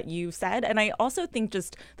what you said. And I also think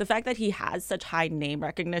just the fact that he has such high name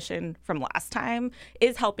recognition from last time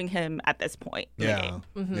is helping him at this point in the game.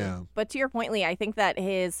 Mm-hmm. Yeah. But to your point, Lee, I think that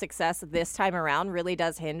his success this time around really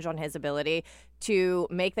does hinge on his ability to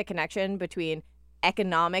make the connection between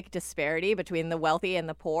economic disparity between the wealthy and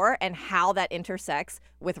the poor and how that intersects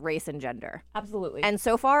with race and gender. Absolutely. And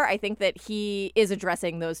so far, I think that he is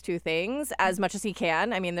addressing those two things as much as he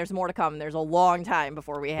can. I mean, there's more to come. There's a long time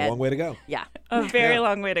before we hit. A long way to go. Yeah. A very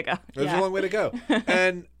long way to go. There's a long way to go.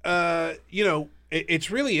 And,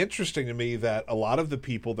 it's really interesting to me that a lot of the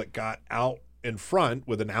people that got out in front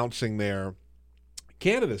with announcing their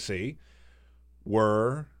candidacy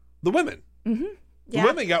were the women. Mm-hmm. The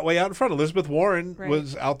women got way out in front. Elizabeth Warren Right.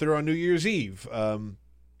 was out there on New Year's Eve,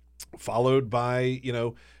 followed by,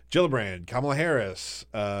 Gillibrand, Kamala Harris,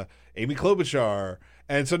 Amy Klobuchar.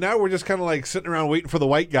 And so now we're just kind of like sitting around waiting for the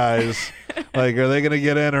white guys. Like, are they going to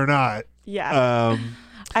get in or not? Yeah.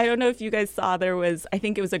 I don't know if you guys saw, I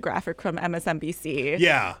think it was a graphic from MSNBC.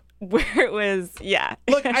 Yeah. Where it was,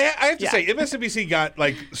 Look, I have to say, MSNBC got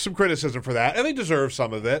like some criticism for that, and they deserve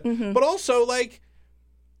some of it. Mm-hmm. But also, like,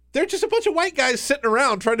 they're just a bunch of white guys sitting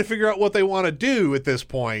around trying to figure out what they want to do at this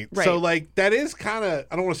point. Right. So, like, that is kind of,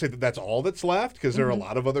 I don't want to say that that's all that's left, because there are a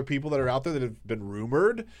lot of other people that are out there that have been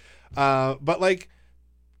rumored. But, like,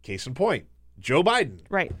 case in point, Joe Biden.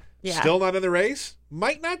 Right. Yeah. Still not in the race,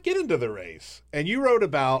 might not get into the race. And you wrote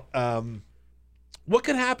about what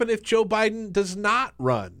could happen if Joe Biden does not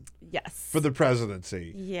run Yes. for the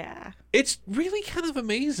presidency. Yeah. It's really kind of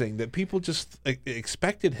amazing that people just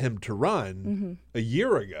expected him to run a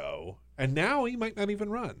year ago, and now he might not even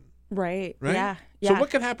run. Right. Right? Yeah. So what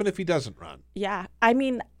could happen if he doesn't run? Yeah. I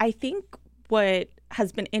mean, I think what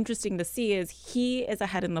has been interesting to see is he is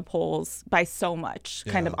ahead in the polls by so much,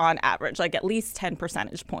 kind of on average, like at least 10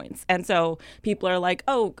 percentage points. And so people are like,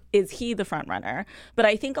 oh, is he the front runner? But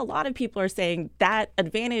I think a lot of people are saying that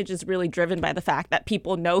advantage is really driven by the fact that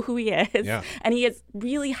people know who he is. Yeah. And he has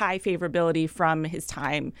really high favorability from his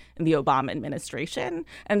time in the Obama administration.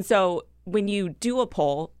 And so when you do a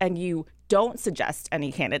poll and you don't suggest any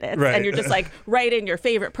candidates and you're just like write in your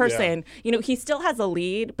favorite person, he still has a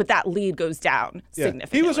lead, but that lead goes down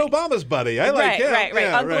significantly. He was Obama's buddy. I like him. Right.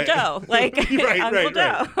 Yeah, Uncle Joe. Like Uncle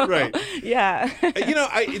Joe. Right. Yeah.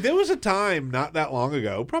 There was a time not that long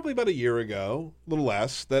ago, probably about a year ago, a little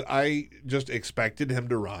less, that I just expected him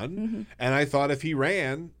to run. And I thought if he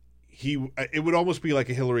ran, it would almost be like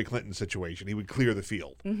a Hillary Clinton situation. He would clear the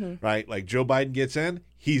field, right? Like Joe Biden gets in,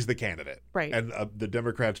 he's the candidate. Right. And the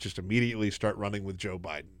Democrats just immediately start running with Joe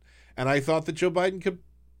Biden. And I thought that Joe Biden could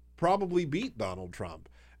probably beat Donald Trump.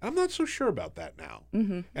 I'm not so sure about that now.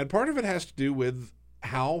 And part of it has to do with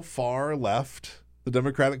how far left the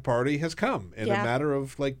Democratic Party has come in a matter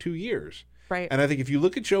of like 2 years. Right. And I think if you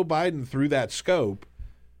look at Joe Biden through that scope,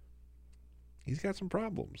 he's got some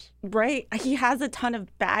problems. Right. He has a ton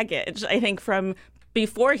of baggage, I think, from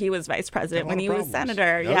before he was vice president, when he was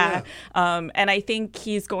senator. And I think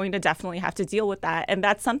he's going to definitely have to deal with that. And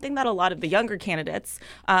that's something that a lot of the younger candidates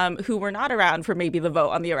who were not around for maybe the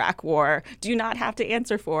vote on the Iraq War do not have to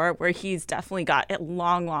answer for, where he's definitely got a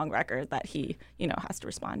long, long record that he, has to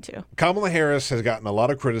respond to. Kamala Harris has gotten a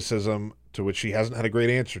lot of criticism, to which she hasn't had a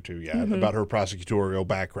great answer to yet, about her prosecutorial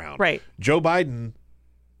background. Right. Joe Biden,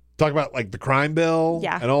 talk about like the crime bill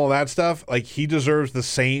and all of that stuff, like he deserves the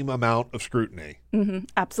same amount of scrutiny.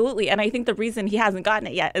 Absolutely. And I think the reason he hasn't gotten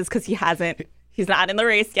it yet is because he's not in the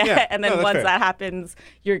race yet. Yeah. And then No, once fair. that happens,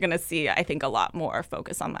 you're going to see, I think, a lot more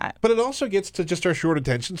focus on that. But it also gets to just our short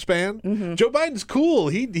attention span. Joe Biden's cool.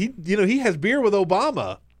 He has beer with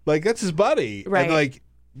Obama. Like, that's his buddy. Right. And like,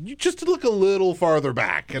 you just look a little farther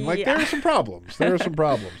back, and like there are some problems.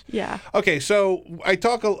 Yeah. Okay, so I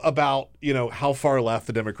talk about how far left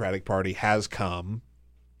the Democratic Party has come.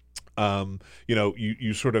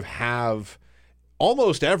 You sort of have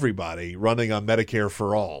almost everybody running on Medicare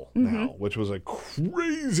for all now, which was a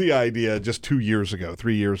crazy idea just 3 years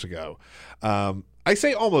ago. I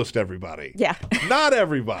say almost everybody. Yeah. Not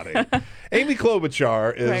everybody. Amy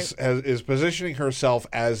Klobuchar is positioning herself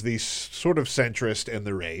as the sort of centrist in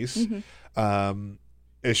the race.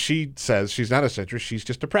 As she says, she's not a centrist, she's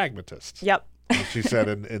just a pragmatist. Yep. As she said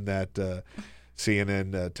in that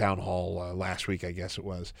CNN town hall last week, I guess it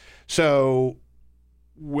was. So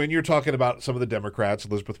when you're talking about some of the Democrats,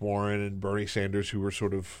 Elizabeth Warren and Bernie Sanders, who were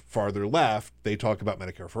sort of farther left, they talk about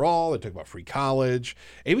Medicare for all, they talk about free college.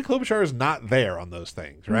 Amy Klobuchar is not there on those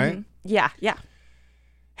things, right? Yeah.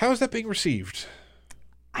 How is that being received?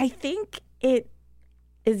 I think it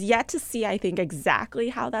is yet to see, I think, exactly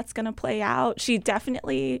how that's going to play out. She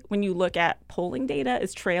definitely, when you look at polling data,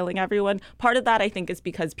 is trailing everyone. Part of that, I think, is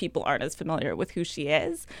because people aren't as familiar with who she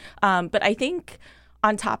is. But I think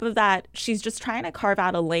on top of that, she's just trying to carve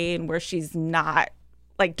out a lane where she's not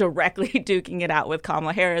like directly duking it out with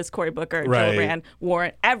Kamala Harris, Cory Booker, Right. Gillibrand,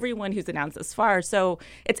 Warren, everyone who's announced this far. So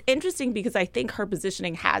it's interesting because I think her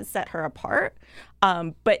positioning has set her apart,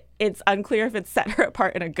 but it's unclear if it's set her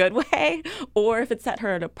apart in a good way or if it's set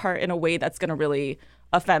her apart in a way that's going to really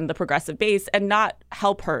offend the progressive base and not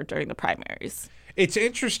help her during the primaries. It's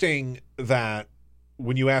interesting that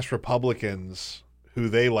when you ask Republicans who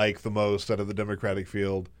they like the most out of the Democratic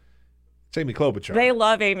field, it's Amy Klobuchar. They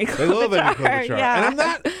love Amy Klobuchar. They love Amy Klobuchar. Yeah. And I'm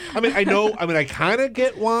not, I kind of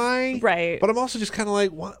get why. Right. But I'm also just kind of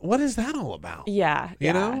like, what is that all about? Yeah.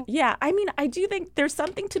 You know? Yeah. I mean, I do think there's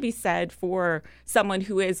something to be said for someone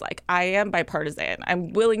who is like, I am bipartisan.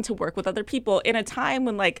 I'm willing to work with other people in a time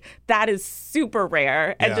when like that is super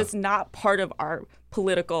rare and just not part of our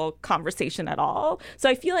political conversation at all. So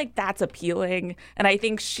I feel like that's appealing. And I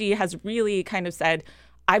think she has really kind of said,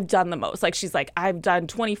 I've done the most. Like, she's like, I've done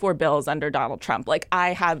 24 bills under Donald Trump. Like,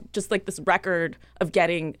 I have just like this record of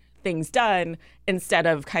getting things done instead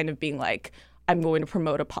of kind of being like, I'm going to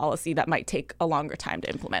promote a policy that might take a longer time to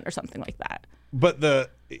implement or something like that.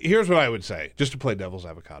 But here's what I would say, just to play devil's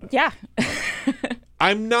avocado. Yeah.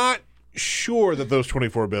 I'm not sure that those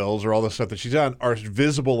 24 bills or all the stuff that she's done are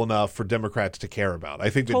visible enough for Democrats to care about. I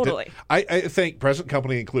think that Totally. I think, present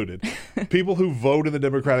company included, people who vote in the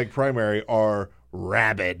Democratic primary are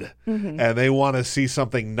rabid, and they want to see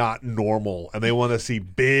something not normal, and they want to see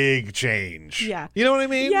big change. Yeah. You know what I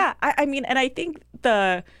mean? Yeah. I mean, and I think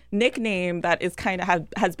the nickname that is kind of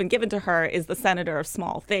has been given to her is the Senator of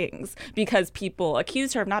Small Things, because people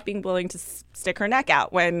accuse her of not being willing to stick her neck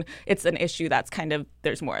out when it's an issue that's kind of,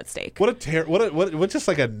 there's more at stake. What just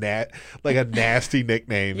like a nasty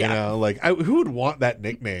nickname, you know? Like, who would want that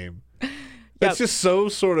nickname? That's just so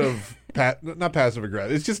sort of not passive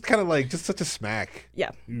aggressive. It's just kind of like just such a smack.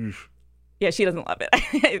 Yeah. Oof. Yeah, she doesn't love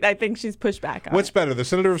it. I think she's pushed back on What's it. better, the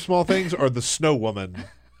Senator of Small Things or the Snow Woman?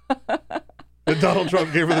 And Donald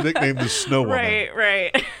Trump gave her the nickname the Snow Woman.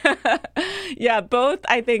 Right. Yeah, both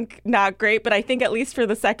I think not great, but I think at least for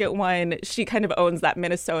the second one, she kind of owns that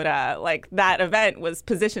Minnesota. Like, that event was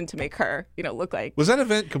positioned to make her, look like. Was that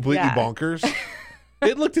event completely bonkers?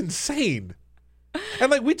 It looked insane.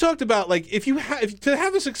 And like we talked about, like if to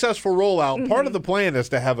have a successful rollout, part of the plan is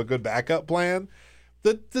to have a good backup plan.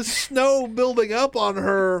 The snow building up on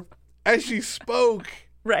her as she spoke.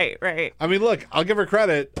 Right. I mean, look, I'll give her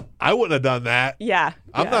credit. I wouldn't have done that. Yeah.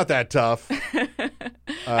 I'm not that tough.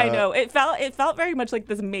 I know. It felt very much like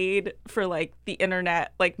this made for like the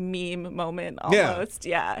internet like meme moment almost.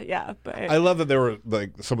 Yeah. But I love that there were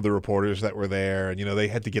like some of the reporters that were there, and they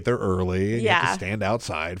had to get there early, and you have to stand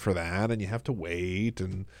outside for that, and you have to wait,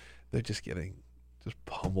 and they're just getting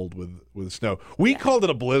pummeled with snow. We called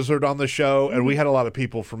it a blizzard on the show, and we had a lot of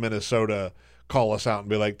people from Minnesota call us out and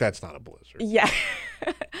be like, that's not a blizzard. Yeah.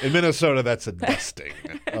 In Minnesota, that's a dusting,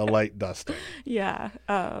 a light dusting. Yeah.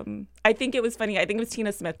 I think it was funny. I think it was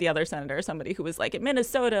Tina Smith, the other senator, somebody who was like, in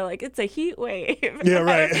Minnesota, like, it's a heat wave. Yeah,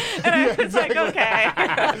 right. And I was like, okay.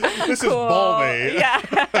 This cool. is balmy. Yeah.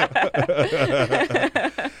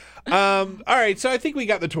 All right, so I think we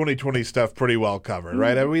got the 2020 stuff pretty well covered,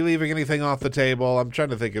 right? Are we leaving anything off the table? I'm trying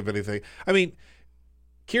to think of anything. I mean,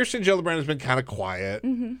 Kirsten Gillibrand has been kind of quiet.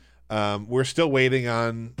 We're still waiting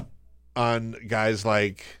on guys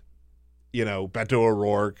like, Beto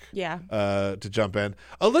O'Rourke to jump in.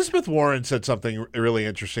 Elizabeth Warren said something really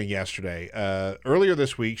interesting yesterday. Earlier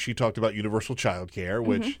this week, she talked about universal child care,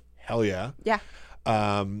 which, hell yeah. Yeah.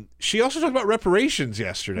 She also talked about reparations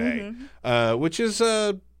yesterday, which is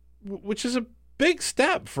a big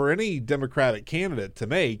step for any Democratic candidate to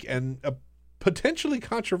make, and a potentially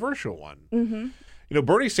controversial one.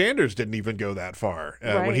 Bernie Sanders didn't even go that far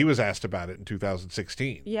when he was asked about it in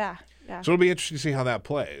 2016. Yeah. So it'll be interesting to see how that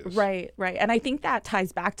plays. Right. And I think that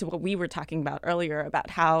ties back to what we were talking about earlier about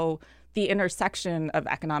how the intersection of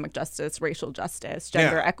economic justice, racial justice,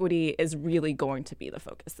 gender equity is really going to be the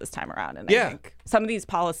focus this time around. And I think some of these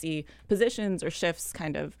policy positions or shifts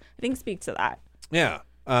kind of, I think, speak to that. Yeah.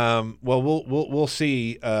 Well, we'll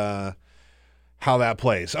see how that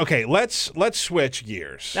plays. Okay, let's switch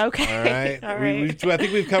gears. Okay. All right. I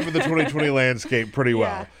think we've covered the 2020 landscape pretty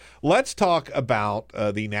well. Let's talk about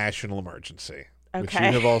the national emergency, which you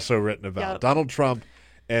have also written about. Donald Trump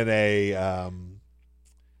and a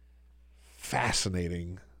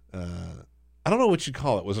fascinating, I don't know what you'd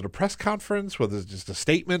call it. Was it a press conference? Was it just a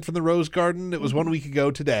statement from the Rose Garden? It was 1 week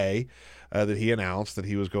ago today that he announced that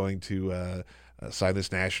he was going to sign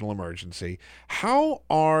this national emergency. How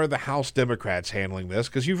are the House Democrats handling this?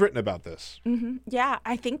 Because you've written about this. Mm-hmm. Yeah,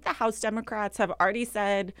 I think the House Democrats have already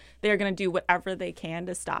said they're going to do whatever they can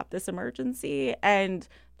to stop this emergency. And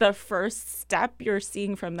the first step you're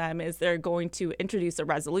seeing from them is they're going to introduce a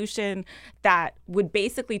resolution that would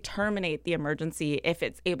basically terminate the emergency if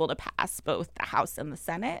it's able to pass both the House and the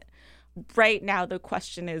Senate. Right now, the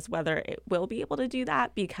question is whether it will be able to do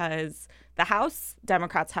that, because the House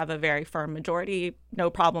Democrats have a very firm majority, no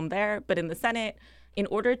problem there. But in the Senate, in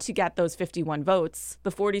order to get those 51 votes,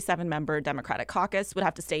 the 47-member Democratic caucus would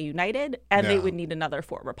have to stay united, and they would need another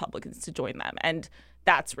 4 Republicans to join them. And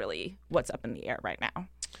that's really what's up in the air right now.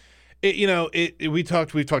 We've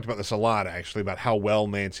talked about this a lot, actually, about how well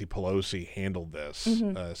Nancy Pelosi handled this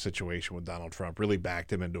situation with Donald Trump. Really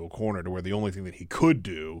backed him into a corner to where the only thing that he could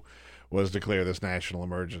do was declare this national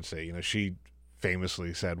emergency. She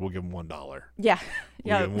famously said, "We'll give him $1." Yeah,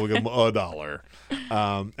 we'll give him $1.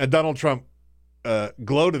 And Donald Trump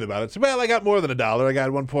gloated about it. Said, "Well, I got more than $1. I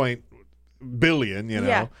got 1 billion.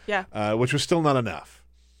 Which was still not enough."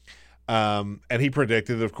 And he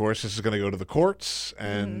predicted, of course, this is going to go to the courts,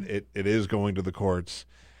 and it is going to the courts.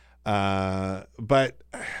 But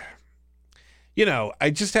I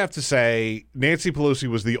just have to say, Nancy Pelosi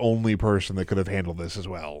was the only person that could have handled this as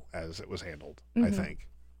well as it was handled, I think.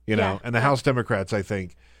 And the House Democrats, I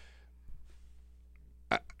think,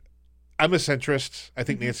 I'm a centrist. I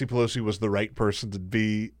think Nancy Pelosi was the right person to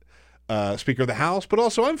be Speaker of the House, but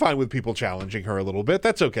also I'm fine with people challenging her a little bit.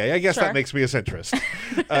 That's okay. I guess that makes me a centrist.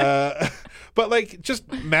 But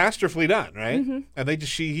just masterfully done, right?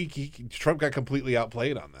 And Trump got completely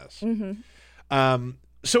outplayed on this.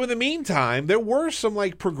 So in the meantime, there were some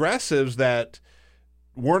progressives that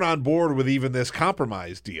weren't on board with even this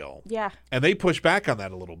compromise deal. Yeah. And they pushed back on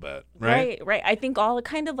that a little bit, right? Right. I think all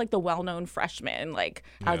kind of the well-known freshmen,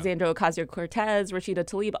 Alexandria Ocasio-Cortez, Rashida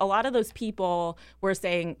Tlaib, a lot of those people were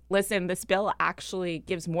saying, listen, this bill actually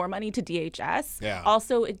gives more money to DHS. Yeah.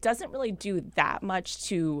 Also, it doesn't really do that much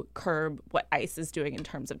to curb what ICE is doing in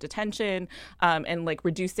terms of detention and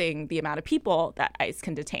reducing the amount of people that ICE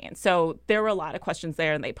can detain. So there were a lot of questions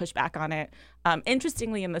there, and they pushed back on it.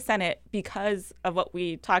 Interestingly, in the Senate, because of what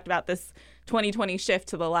we talked about, this 2020 shift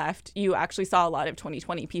to the left, you actually saw a lot of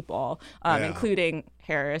 2020 people, including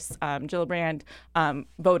Harris, Gillibrand,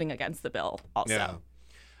 voting against the bill also.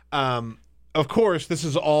 Yeah. Of course, this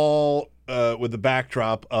is all with the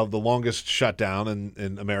backdrop of the longest shutdown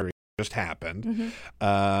in America just happened.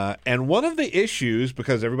 And one of the issues,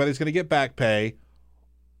 because everybody's going to get back pay,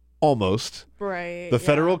 almost. Right. The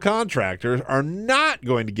federal contractors are not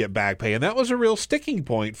going to get back pay. And that was a real sticking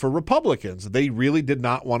point for Republicans. They really did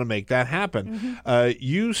not want to make that happen.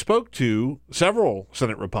 You spoke to several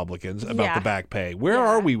Senate Republicans about the back pay. Where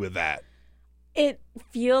are we with that? It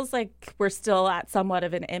feels like we're still at somewhat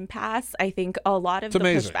of an impasse. I think a lot of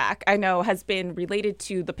pushback, I know, has been related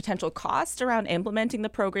to the potential cost around implementing the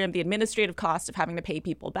program, the administrative cost of having to pay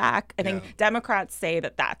people back. I think Democrats say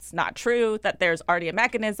that that's not true, that there's already a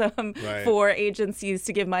mechanism for agencies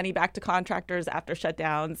to give money back to contractors after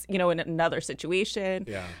shutdowns, in another situation.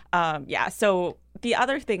 So the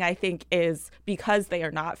other thing I think is because they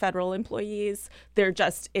are not federal employees, there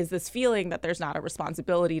just is this feeling that there's not a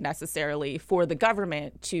responsibility necessarily for the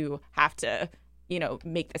government to have to,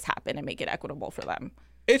 make this happen and make it equitable for them.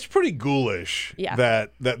 It's pretty ghoulish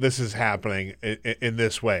that this is happening in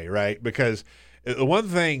this way, right? Because the one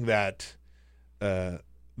thing that the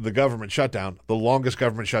government shutdown, the longest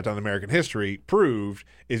government shutdown in American history, proved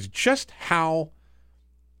is just how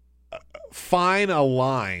fine a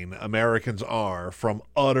line Americans are from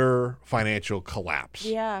utter financial collapse.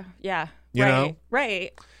 Yeah. You know?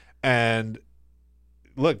 Right. And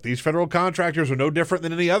look, these federal contractors are no different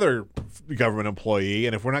than any other government employee,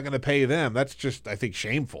 and if we're not going to pay them, that's just, I think,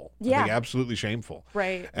 shameful. I think absolutely shameful.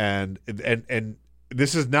 Right. And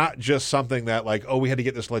this is not just something that we had to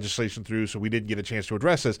get this legislation through, so we didn't get a chance to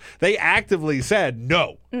address this. They actively said,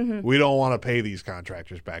 no, we don't want to pay these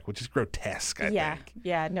contractors back, which is grotesque, I think.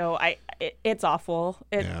 Yeah, no, it's awful.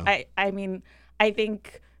 I mean, I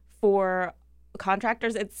think for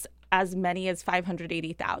contractors, it's as many as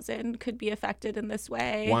 580,000 could be affected in this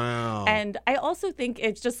way. Wow. And I also think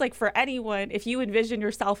it's just for anyone, if you envision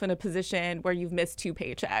yourself in a position where you've missed 2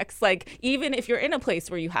 paychecks, even if you're in a place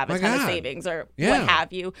where you have a ton of savings or what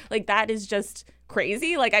have you, that is just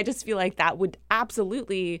crazy. I just feel like that would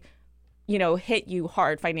absolutely, hit you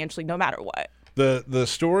hard financially no matter what. The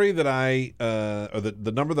story that or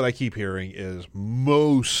the number that I keep hearing is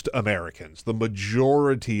most Americans, the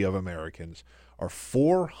majority of Americans, are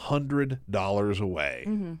 $400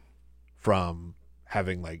 away from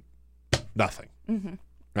having nothing,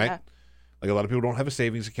 right? Like a lot of people don't have a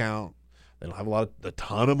savings account. They don't have a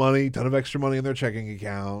ton of extra money in their checking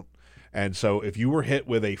account. And so if you were hit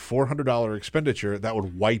with a $400 expenditure, that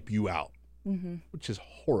would wipe you out, which is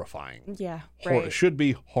horrifying. Yeah, right. It should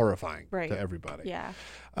be horrifying to everybody. Yeah.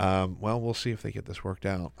 Well, we'll see if they get this worked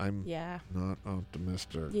out. I'm not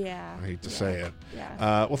optimistic. Yeah. I hate to say it.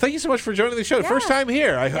 Yeah. Well, thank you so much for joining the show. First time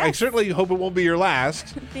here. I certainly hope it won't be your last.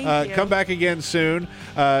 Thank you. Come back again soon.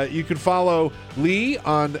 You can follow Li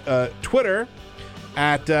on Twitter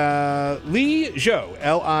at Li Zhou,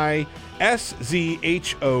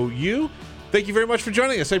 Liszhou. Thank you very much for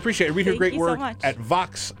joining us. I appreciate it. Read her great work at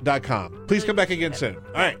Vox.com. Please come back again soon.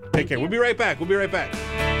 All right. Take care. We'll be right back.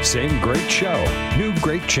 Same great show, new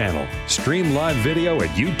great channel. Stream live video at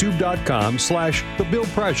youtube.com/The Bill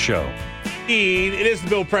Press Show. It is the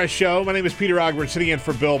Bill Press Show. My name is Peter Ogburn, sitting in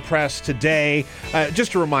for Bill Press today.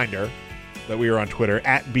 Just a reminder that we are on Twitter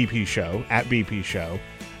at BP Show,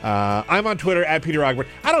 I'm on Twitter at Peter Ogburn.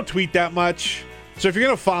 I don't tweet that much. So if you're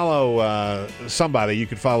going to follow somebody, you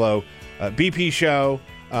could follow BP Show,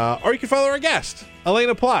 or you can follow our guest,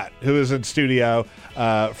 Elaina Plott, who is in studio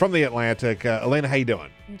from the Atlantic. Elaina, how you doing?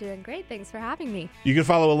 I'm doing great. Thanks for having me. You can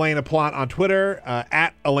follow Elaina Plott on Twitter,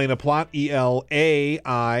 at Elaina Plott, Elaina,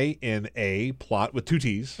 Plott with 2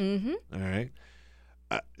 T's. Mm-hmm. All right.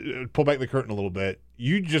 Pull back the curtain a little bit.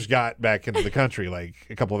 You just got back into the country like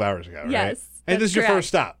a couple of hours ago, right? Yes. And this is your first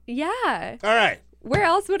stop. Yeah. All right. Where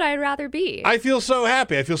else would I rather be? I feel so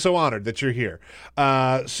happy. I feel so honored that you're here.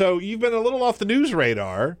 So you've been a little off the news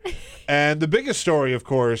radar. And the biggest story, of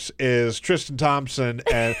course, is Tristan Thompson.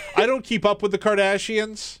 And I don't keep up with the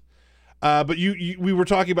Kardashians, but we were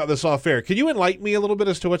talking about this off air. Can you enlighten me a little bit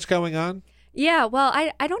as to what's going on? Yeah, well,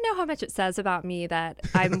 I don't know how much it says about me that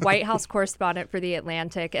I'm White House correspondent for The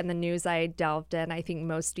Atlantic, and the news I delved in, I think,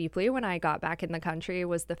 most deeply when I got back in the country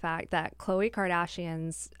was the fact that Khloe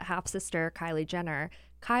Kardashian's half-sister, Kylie Jenner,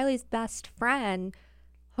 Kylie's best friend,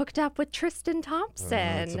 hooked up with Tristan Thompson.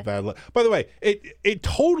 That's a bad look. By the way, it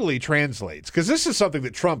totally translates, because this is something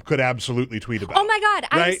that Trump could absolutely tweet about. Oh, my God.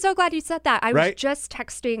 Right? I'm so glad you said that. I right? was just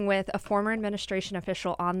texting with a former administration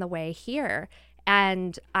official on the way here.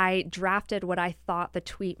 And I drafted what I thought the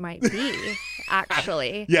tweet might be,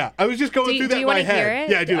 actually. Yeah, I was just going through that in my head. Hear it?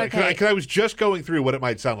 Yeah, I do. Okay. Because I was just going through what it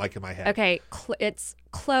might sound like in my head. Okay, it's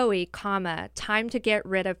Khloe, time to get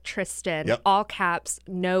rid of Tristan, all caps,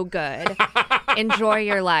 no good. Enjoy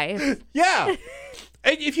your life. Yeah.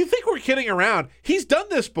 And if you think we're kidding around, he's done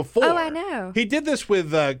this before. Oh, I know. He did this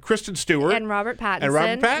with Kristen Stewart. And Robert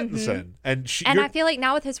Pattinson. Mm-hmm. And I feel like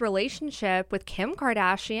now with his relationship with Kim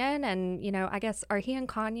Kardashian, and, I guess, are he and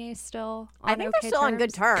Kanye still on I think they're still on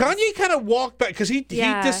good terms. Kanye kind of walked back, because he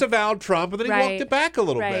disavowed Trump, and then he walked it back a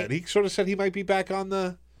little bit. He sort of said he might be back on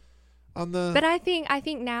the... But I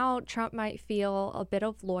think now Trump might feel a bit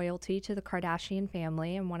of loyalty to the Kardashian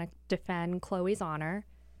family and want to defend Khloe's honor.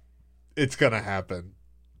 It's going to happen.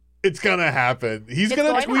 He's going to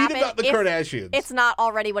tweet about the Kardashians. It's not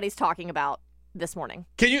already what he's talking about this morning.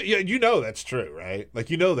 You know that's true, right? Like,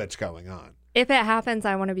 that's going on. If it happens,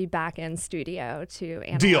 I want to be back in studio to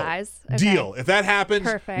analyze. Deal. If that happens,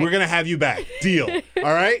 we're going to have you back. Deal. All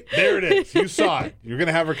right? There it is. You saw it. You're going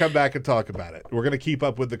to have her come back and talk about it. We're going to keep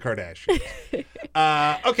up with the Kardashians.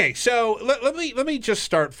 Okay, so let me just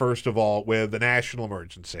start, first of all, with the national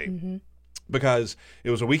emergency. Mm-hmm. Because it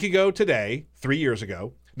was a week ago today, 3 years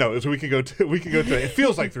ago. No, it was a week ago today. It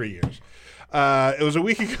feels like 3 years. It was a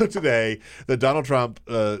week ago today that Donald Trump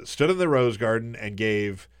stood in the Rose Garden and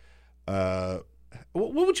gave, what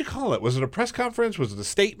would you call it? Was it a press conference? Was it a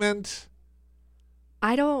statement?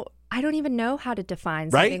 I don't even know how to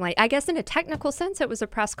define something like. I guess in a technical sense, it was a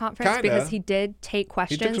press conference because he did take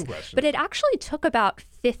questions. He took some questions. But it actually took about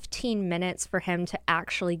 15 minutes for him to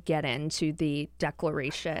actually get into the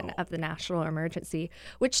declaration of the national emergency,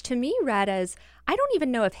 which to me read as, I don't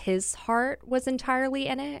even know if his heart was entirely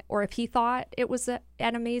in it or if he thought it was an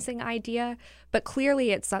amazing idea. But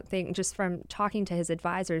clearly it's something, just from talking to his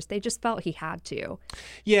advisors, they just felt he had to.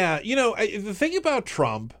 Yeah, the thing about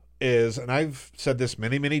Trump is, and I've said this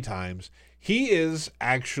many, many times, he is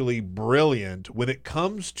actually brilliant when it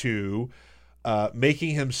comes to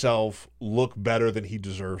making himself look better than he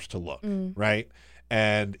deserves to look, right?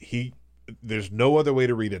 And there's no other way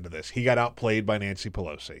to read into this. He got outplayed by Nancy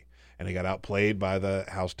Pelosi, and he got outplayed by the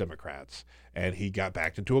House Democrats, and he got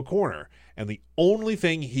backed into a corner. And the only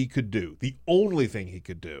thing he could do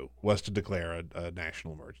was to declare a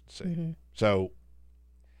national emergency. Mm-hmm. So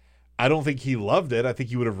I don't think he loved it. I think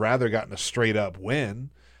he would have rather gotten a straight up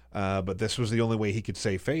win, but this was the only way he could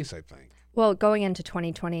save face, I think. Well, going into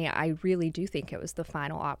 2020, I really do think it was the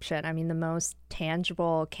final option. I mean, the most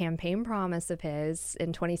tangible campaign promise of his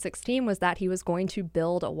in 2016 was that he was going to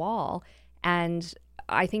build a wall. And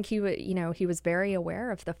I think he was very aware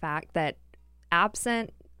of the fact that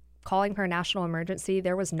absent calling for a national emergency,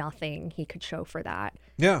 there was nothing he could show for that.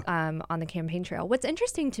 Yeah. On the campaign trail. What's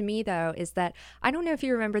interesting to me, though, is that I don't know if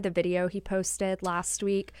you remember the video he posted last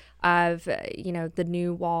week of, the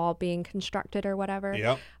new wall being constructed or whatever.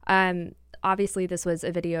 Yep. Obviously, this was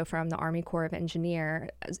a video from the Army Corps of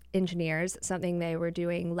Engineers, something they were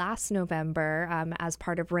doing last November as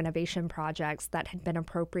part of renovation projects that had been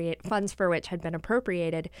funds for which had been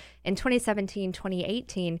appropriated in 2017,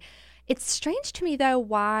 2018. It's strange to me, though,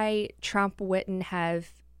 why that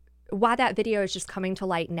video is just coming to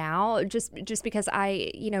light now, just because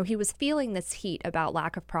he was feeling this heat about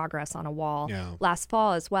lack of progress on a wall last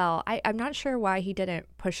fall as well. I'm not sure why he didn't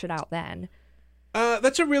push it out then.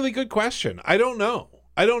 That's a really good question. I don't know.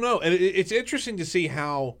 And it's interesting to see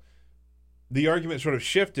how the argument sort of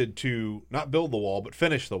shifted to not build the wall, but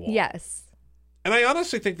finish the wall. Yes. And I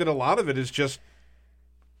honestly think that a lot of it is just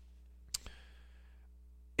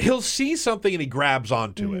he'll see something and he grabs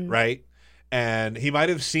onto it, right? And he might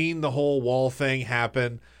have seen the whole wall thing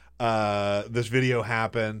happen, this video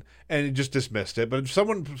happen, and he just dismissed it. But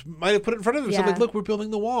someone might have put it in front of him and said, like, look, we're building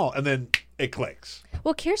the wall. And then it clicks.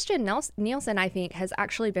 Well, Kirstjen Nielsen, I think, has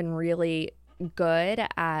actually been really good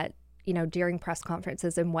at, during press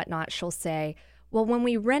conferences and whatnot, she'll say, well, when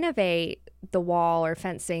we renovate the wall or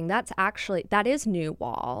fencing, that is new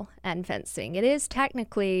wall and fencing. It is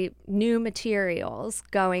technically new materials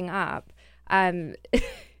going up.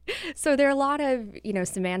 So there are a lot of,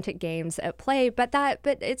 semantic games at play, but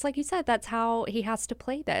it's like you said, that's how he has to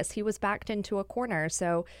play this. He was backed into a corner.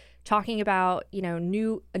 So talking about, a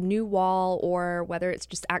new wall or whether it's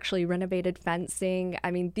just actually renovated fencing,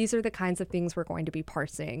 I mean, these are the kinds of things we're going to be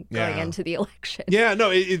parsing going into the election. Yeah, no,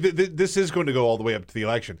 this is going to go all the way up to the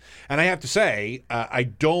election. And I have to say, I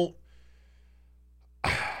don't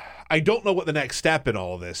know what the next step in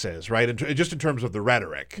all of this is, right? Just in terms of the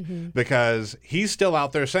rhetoric, because he's still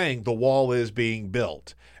out there saying the wall is being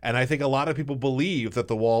built. And I think a lot of people believe that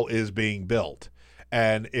the wall is being built.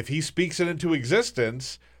 And if he speaks it into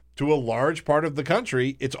existence to a large part of the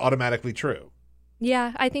country, it's automatically true.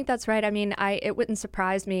 Yeah, I think that's right. I mean, it wouldn't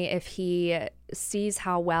surprise me if he sees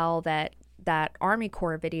how well that Army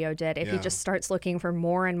Corps video did, if he just starts looking for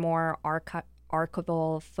more and more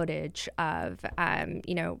archival footage of,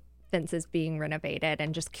 fences being renovated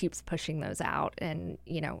and just keeps pushing those out in,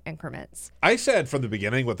 increments. I said from the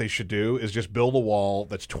beginning what they should do is just build a wall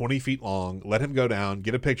that's 20 feet long, let him go down,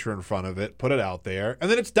 get a picture in front of it, put it out there, and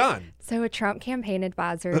then it's done. So a Trump campaign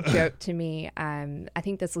advisor joked to me, I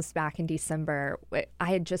think this was back in December, I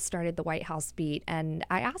had just started the White House beat, and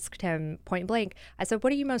I asked him point blank, I said,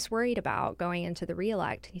 what are you most worried about going into the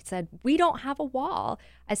reelect? He said, we don't have a wall.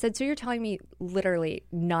 I said, so you're telling me literally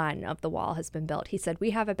none of the wall has been built? He said,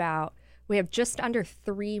 we have just under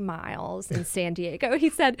 3 miles in San Diego. He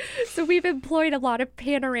said, so we've employed a lot of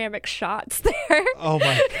panoramic shots there. Oh,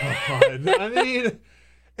 my God. I mean,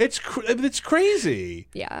 it's crazy.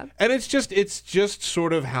 Yeah. And it's just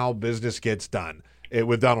sort of how business gets done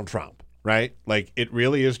with Donald Trump, right? Like, it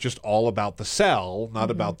really is just all about the sell, not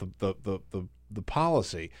about the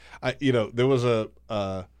policy. There was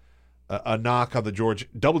a knock on the George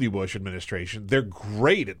W. Bush administration. They're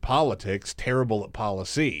great at politics, terrible at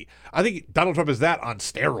policy. I think Donald Trump is that on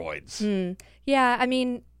steroids. Yeah, I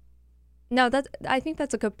mean, no, I think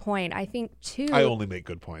that's a good point. I think, too... I only make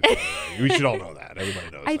good points. We should all know that.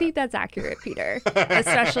 Everybody knows I think that's accurate, Peter,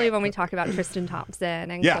 especially when we talk about Tristan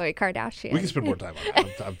Thompson and Khloe Kardashian. We can spend more time on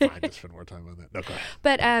that. I'm fine to spend more time on that. No, go ahead.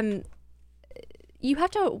 But you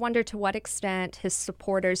have to wonder to what extent his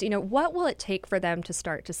supporters, what will it take for them to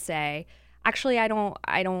start to say, actually, I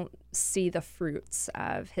don't see the fruits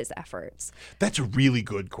of his efforts? That's a really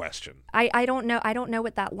good question. I don't know. I don't know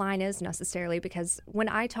what that line is necessarily, because when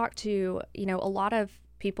I talk to, a lot of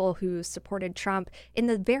people who supported Trump, in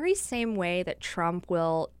the very same way that Trump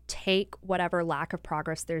will take whatever lack of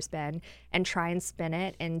progress there's been and try and spin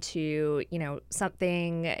it into,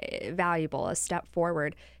 something valuable, a step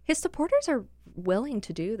forward, his supporters are willing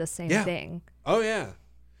to do the same thing. Oh, yeah.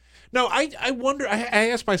 No, I wonder, I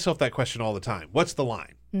ask myself that question all the time. What's the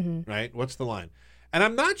line, right? What's the line? And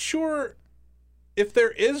I'm not sure if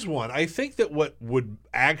there is one. I think that what would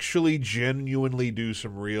actually genuinely do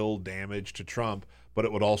some real damage to Trump, but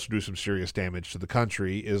it would also do some serious damage to the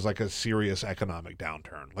country, is like a serious economic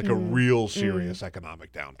downturn, like a real serious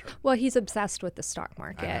economic downturn. Well, he's obsessed with the stock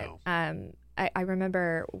market. I know. I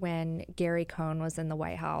remember when Gary Cohn was in the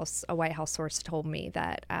White House, a White House source told me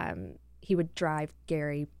that he would drive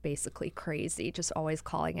Gary basically crazy, just always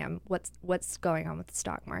calling him, what's going on with the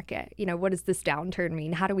stock market? You know, what does this downturn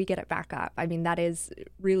mean? How do we get it back up? I mean, that is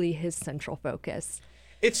really his central focus.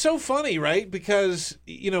 It's so funny, right? Because,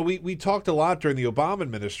 you know, we talked a lot during the Obama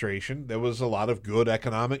administration. There was a lot of good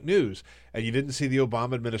economic news. And you didn't see the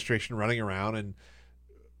Obama administration running around and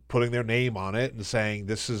putting their name on it and saying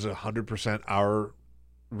this is 100% our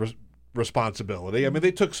responsibility. I mean,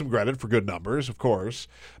 they took some credit for good numbers, of course.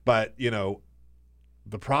 But, you know,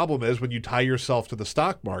 the problem is when you tie yourself to the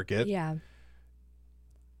stock market. Yeah.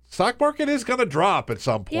 Stock market is going to drop at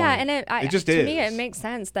some point. Yeah, and it just to is. me, it makes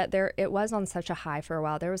sense that it was on such a high for a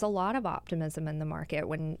while. There was a lot of optimism in the market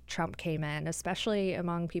when Trump came in, especially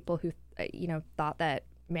among people who, you know, thought that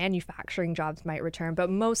manufacturing jobs might return, but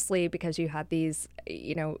mostly because you had these,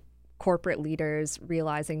 you know, corporate leaders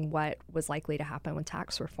realizing what was likely to happen with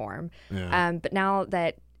tax reform. Yeah. But now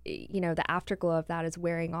that, you know, the afterglow of that is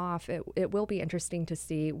wearing off, it will be interesting to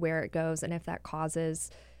see where it goes and if that causes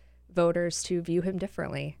voters to view him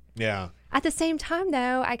differently. Yeah. At the same time,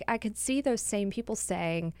 though, I could see those same people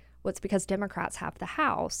saying, well, it's because Democrats have the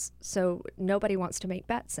House, so nobody wants to make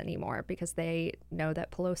bets anymore because they know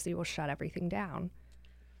that Pelosi will shut everything down.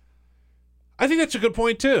 I think that's a good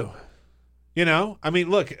point, too. You know, I mean,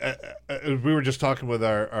 look, we were just talking with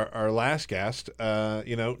our last guest.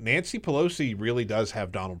 You know, Nancy Pelosi really does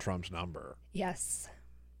have Donald Trump's number. Yes.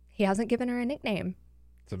 He hasn't given her a nickname.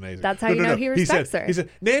 It's amazing. That's how you know he respects her. He said,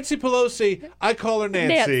 Nancy Pelosi, I call her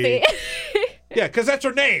Nancy. Yeah, because that's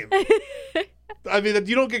her name. I mean,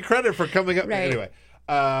 you don't get credit for coming up. Right. Anyway,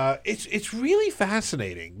 it's really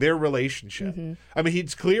fascinating, their relationship. Mm-hmm. I mean,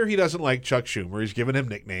 it's clear he doesn't like Chuck Schumer. He's given him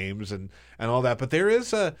nicknames and all that. But there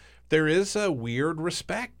is a weird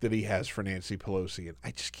respect that he has for Nancy Pelosi, and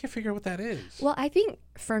I just can't figure out what that is. Well, I think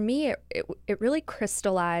for me, it really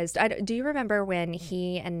crystallized. Do you remember when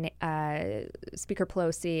he and Speaker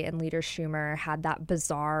Pelosi and Leader Schumer had that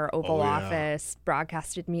bizarre Oval Office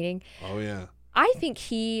broadcasted meeting? Oh, yeah. I think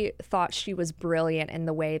he thought she was brilliant in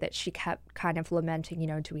the way that she kept kind of lamenting, you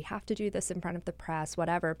know, do we have to do this in front of the press,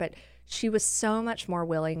 whatever. But she was so much more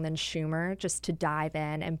willing than Schumer just to dive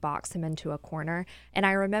in and box him into a corner. And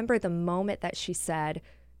I remember the moment that she said,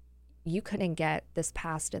 you couldn't get this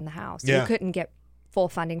passed in the House. Yeah. You couldn't get full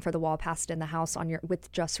funding for the wall passed in the House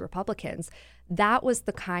with just Republicans. That was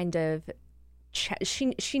the kind of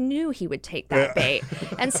she knew he would take that bait,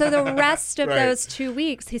 and so the rest of those 2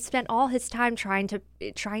 weeks, he spent all his time trying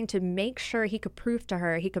to make sure he could prove to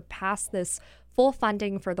her he could pass this full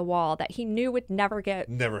funding for the wall that he knew would never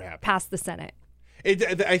happen past the Senate.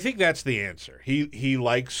 I think that's the answer. He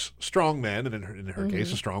likes strong men, and in her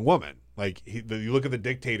case, a strong woman. Like you look at the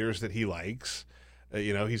dictators that he likes.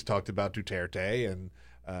 You know, he's talked about Duterte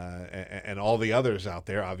and all the others out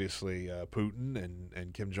there, obviously Putin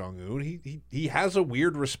and Kim Jong-un. He has a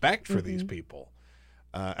weird respect for these people.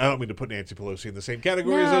 I don't mean to put Nancy Pelosi in the same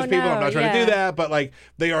category as those people. I'm not trying to do that. But like,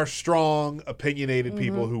 they are strong, opinionated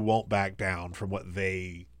people who won't back down from what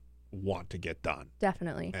they want to get done.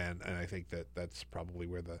 Definitely. And I think that's probably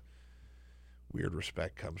where the weird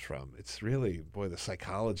respect comes from. It's really, boy, the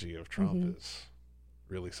psychology of Trump is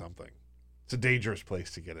really something. It's a dangerous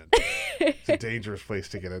place to get into. It's a dangerous place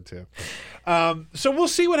to get into. So we'll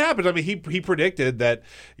see what happens. I mean, he predicted that,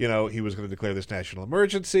 you know, he was going to declare this national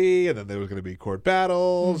emergency, and then there was going to be court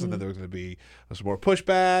battles, and then there was going to be some more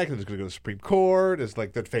pushback, and it was going to go to the Supreme Court. It's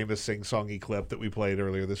like that famous sing-songy clip that we played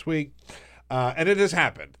earlier this week. And it has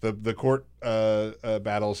happened. The court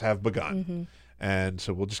battles have begun. And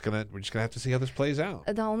so we're just gonna have to see how this plays out.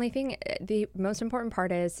 The only thing, the most important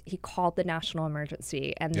part is he called the national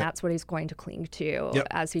emergency, and that's what he's going to cling to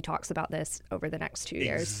as he talks about this over the next 2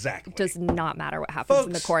 years. Exactly. It does not matter what happens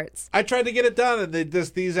in the courts. I tried to get it done, and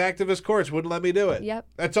these activist courts wouldn't let me do it. Yep.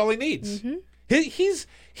 That's all he needs.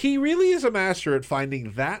 He really is a master at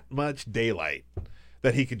finding that much daylight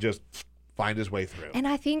that he could just find his way through. And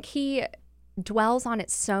I think he dwells on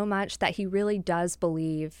it so much that he really does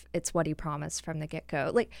believe it's what he promised from the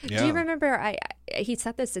get-go. Like, do you remember, he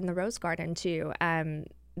said this in the Rose Garden too,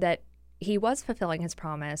 that he was fulfilling his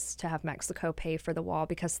promise to have Mexico pay for the wall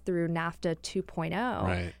because through NAFTA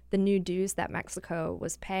 2.0, the new dues that Mexico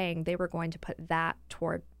was paying, they were going to put that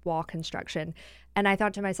toward wall construction. And I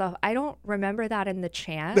thought to myself, I don't remember that in the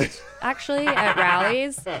chant, actually, at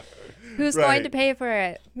rallies. Who's going to pay for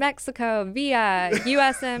it? Mexico via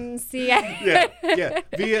USMCA.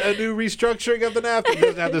 Via a new restructuring of the NAFTA. It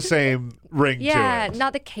doesn't have the same ring to it. Yeah,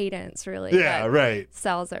 not the cadence, really.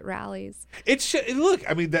 Sells at rallies. Look,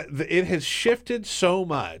 I mean, it has shifted so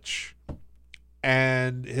much,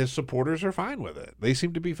 and his supporters are fine with it. They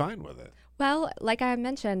seem to be fine with it. Well, like I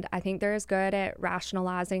mentioned, I think they're as good at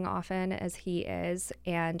rationalizing often as he is.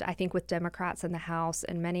 And I think with Democrats in the House,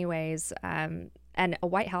 in many ways, and a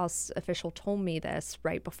White House official told me this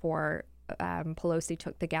right before Pelosi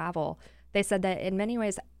took the gavel, they said that in many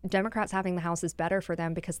ways, Democrats having the House is better for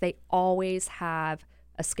them because they always have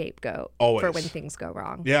a scapegoat for when things go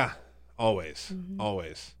wrong. Yeah, always,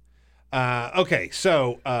 always. Okay,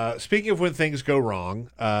 so speaking of when things go wrong,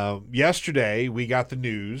 yesterday we got the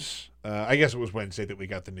news, I guess it was Wednesday that we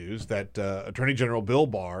got the news, that Attorney General Bill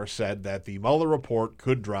Barr said that the Mueller report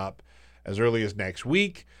could drop as early as next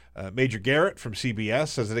week. Major Garrett from CBS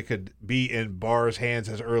says that it could be in Barr's hands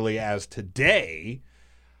as early as today.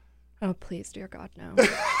 Oh, please, dear God, no.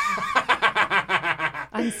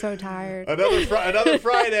 I'm so tired. Another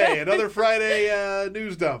Friday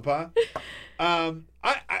news dump, huh? I'm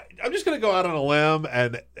just going to go out on a limb,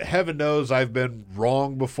 and heaven knows I've been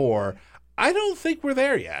wrong before. I don't think we're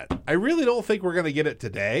there yet. I really don't think we're going to get it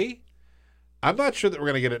today. I'm not sure that we're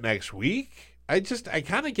going to get it next week. I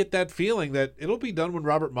kind of get that feeling that it'll be done when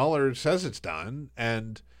Robert Mueller says it's done,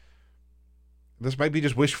 and this might be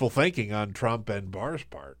just wishful thinking on Trump and Barr's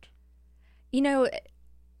part. You know,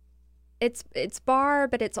 it's Barr,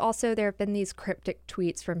 but it's also, there have been these cryptic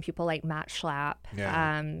tweets from people like Matt Schlapp,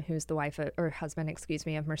 who's the wife or husband,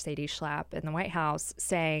 of Mercedes Schlapp in the White House,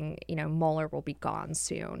 saying, Mueller will be gone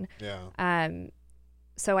soon. Yeah.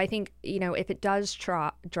 So I think, if it does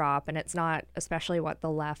drop, and it's not especially what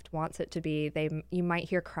the left wants it to be, you might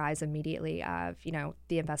hear cries immediately of,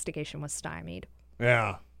 the investigation was stymied.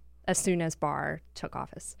 Yeah. As soon as Barr took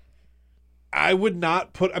office. I would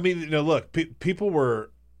not put, look, people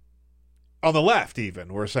were, on the left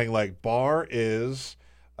even, were saying, like, Barr is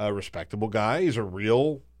a respectable guy. He's a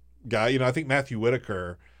real guy. I think Matthew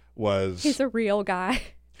Whitaker was... He's a real guy.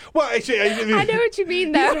 Well, actually, I know what you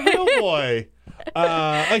mean, though. He's a real boy.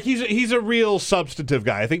 He's a real substantive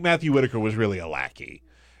guy. I think Matthew Whitaker was really a lackey,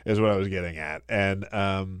 is what I was getting at. And,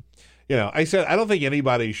 I said, I don't think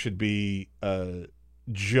anybody should be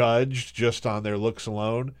judged just on their looks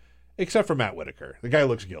alone, except for Matt Whitaker. The guy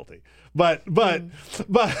looks guilty. But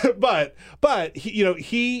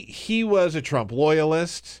he was a Trump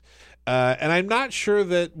loyalist, and I'm not sure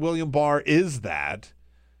that William Barr is that,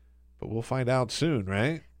 but we'll find out soon,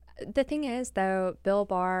 right? The thing is, though, Bill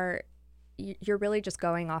Barr, you're really just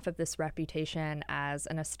going off of this reputation as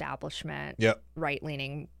an establishment,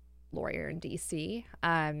 right-leaning lawyer in D.C.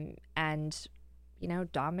 And,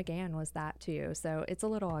 Don McGahn was that too. So it's a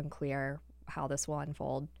little unclear how this will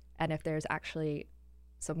unfold and if there's actually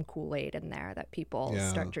some Kool-Aid in there that people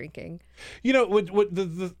start drinking.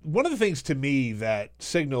 One of the things to me that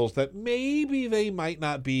signals that maybe they might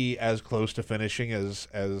not be as close to finishing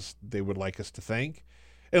as they would like us to think,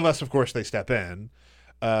 unless, of course, they step in,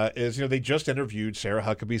 is, they just interviewed Sarah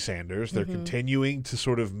Huckabee Sanders. They're continuing to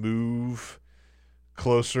sort of move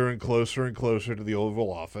closer and closer and closer to the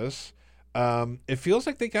Oval Office. It feels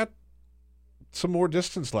like they got some more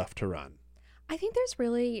distance left to run. I think there's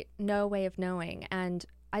really no way of knowing, and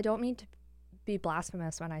I don't mean to be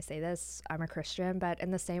blasphemous when I say this. I'm a Christian, but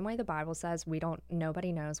in the same way the Bible says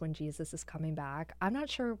nobody knows when Jesus is coming back, I'm not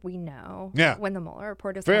sure we know when the Mueller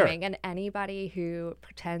report is coming, and anybody who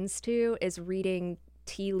pretends to is reading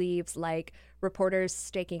tea leaves, like reporters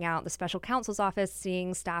staking out the special counsel's office,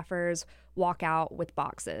 seeing staffers walk out with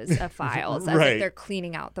boxes of files as if they're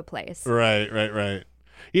cleaning out the place. Right.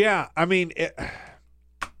 Yeah,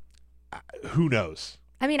 who knows?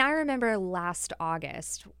 I remember last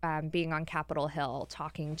August being on Capitol Hill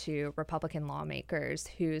talking to Republican lawmakers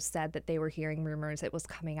who said that they were hearing rumors it was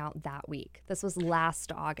coming out that week. This was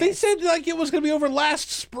last August. They said it was going to be over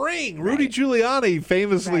last spring. Right. Rudy Giuliani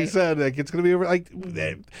famously said it's going to be over.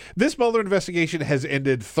 This Mueller investigation has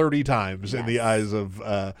ended 30 times in the eyes of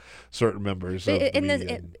certain members of the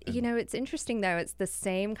media. It's interesting, though. It's the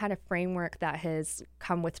same kind of framework that has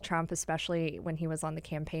come with Trump, especially when he was on the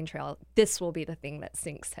campaign trail. This will be the thing that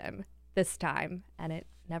sinks him this time, and it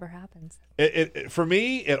never happens. For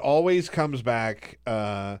me, it always comes back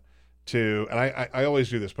to, and I always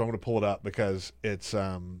do this, but I'm going to pull it up because it's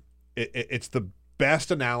the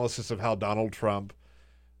best analysis of how Donald Trump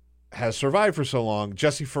has survived for so long.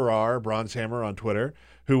 Jesse Farrar, Bronze Hammer on Twitter,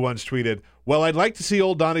 who once tweeted, "Well, I'd like to see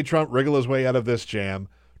old Donnie Trump wriggle his way out of this jam.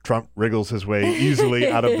 Trump wriggles his way easily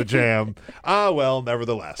out of the jam. Well,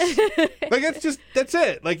 nevertheless." That's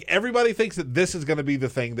it. Like, everybody thinks that this is going to be the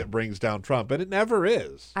thing that brings down Trump, and it never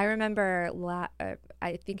is. I remember,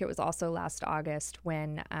 I think it was also last August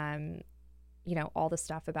when all the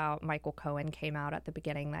stuff about Michael Cohen came out at the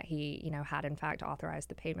beginning that he, had in fact authorized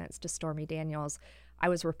the payments to Stormy Daniels. I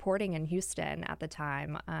was reporting in Houston at the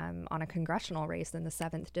time on a congressional race in the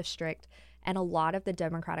 7th District, and a lot of the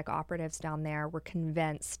Democratic operatives down there were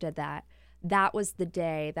convinced that was the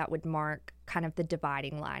day that would mark kind of the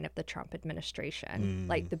dividing line of the Trump administration,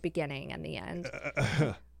 like the beginning and the end.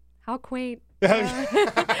 How quaint. No.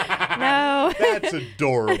 That's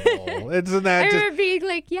adorable. Isn't that I just... remember being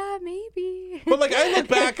like, yeah, maybe. But like, I look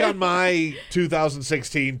back on my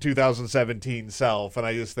 2016, 2017 self, and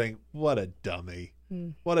I just think, what a dummy.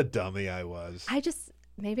 What a dummy I was.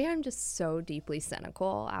 Maybe I'm just so deeply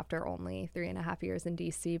cynical after only 3.5 years in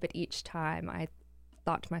D.C., but each time I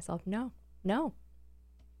thought to myself, no.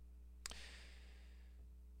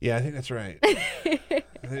 Yeah, I think that's right. I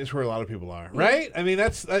think that's where a lot of people are, right? I mean,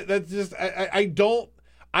 that's just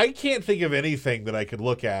I can't think of anything that I could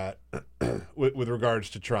look at with regards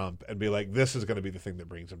to Trump and be like, this is going to be the thing that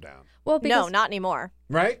brings him down. Well, no, not anymore.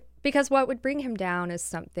 Right? Because what would bring him down is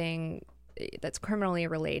something that's criminally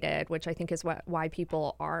related, which I think is why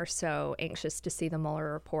people are so anxious to see the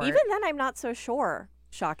Mueller report. Even then, I'm not so sure,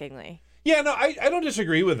 shockingly. Yeah, no, I don't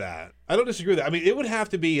disagree with that. I mean, it would have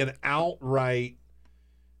to be an outright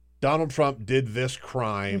Donald Trump did this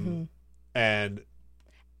crime and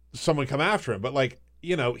someone come after him. But, like,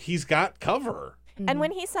 he's got cover. And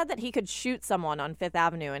when he said that he could shoot someone on Fifth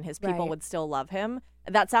Avenue and his people would still love him,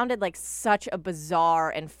 that sounded like such a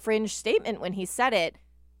bizarre and fringe statement when he said it.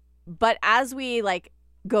 But as we,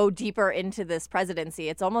 go deeper into this presidency,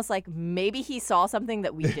 it's almost like maybe he saw something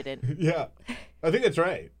that we didn't. Yeah, I think that's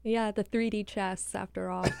right. Yeah, the 3D chess,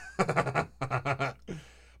 after all.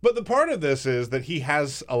 But the part of this is that he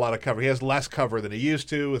has a lot of cover. He has less cover than he used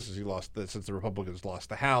to since the Republicans lost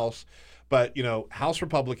the House. But, House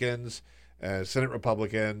Republicans, Senate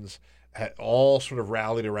Republicans all sort of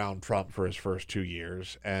rallied around Trump for his first 2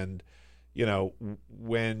 years. And,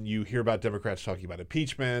 when you hear about Democrats talking about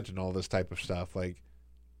impeachment and all this type of stuff, like,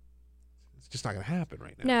 it's just not going to happen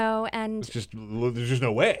right now. No, and there's just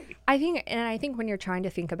no way. I think when you're trying to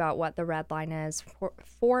think about what the red line is,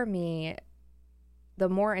 for me, the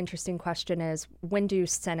more interesting question is, when do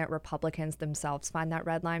Senate Republicans themselves find that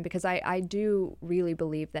red line? Because I do really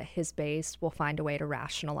believe that his base will find a way to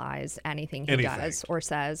rationalize anything he does or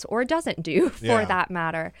says or doesn't do, for that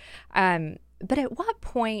matter. But at what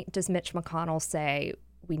point does Mitch McConnell say,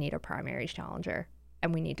 we need a primary challenger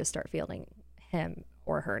and we need to start fielding him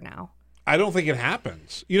or her now? I don't think it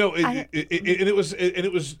happens. It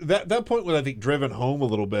was that point was, I think, driven home a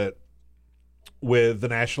little bit with the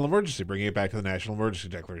national emergency, bringing it back to the national emergency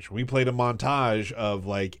declaration. We played a montage of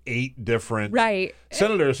 8 different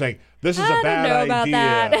senators saying, this is a bad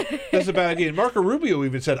idea. This is a bad idea. And Marco Rubio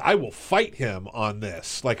even said, I will fight him on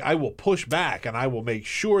this. I will push back and I will make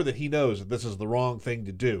sure that he knows that this is the wrong thing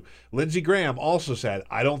to do. Lindsey Graham also said,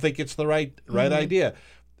 I don't think it's the right idea.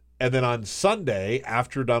 And then on Sunday,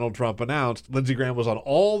 after Donald Trump announced, Lindsey Graham was on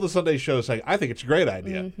all the Sunday shows saying, I think it's a great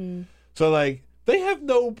idea. So, they have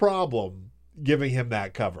no problem giving him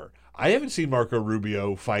that cover. I haven't seen Marco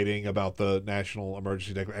Rubio fighting about the national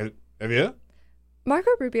emergency declaration. Have you?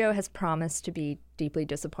 Marco Rubio has promised to be deeply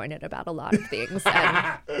disappointed about a lot of things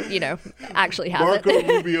and, actually hasn't. Marco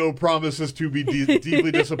Rubio promises to be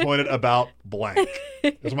deeply disappointed about blank.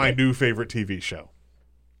 It's my new favorite TV show.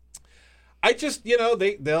 I just, they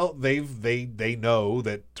know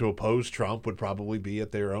that to oppose Trump would probably be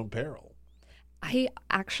at their own peril.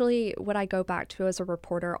 What I go back to as a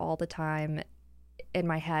reporter all the time in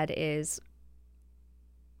my head is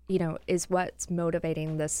what's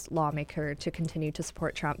motivating this lawmaker to continue to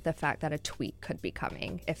support Trump, the fact that a tweet could be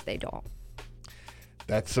coming if they don't.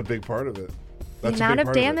 That's a big part of it. The amount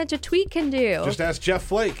of damage a tweet can do. Just ask Jeff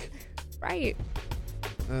Flake. Right.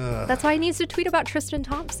 That's why he needs to tweet about Tristan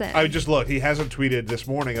Thompson. He hasn't tweeted this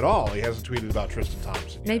morning at all. He hasn't tweeted about Tristan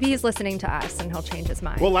Thompson yet. Maybe he's listening to us and he'll change his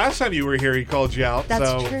mind. Well, last time you were here, he called you out.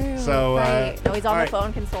 That's true. So, right. No, he's on the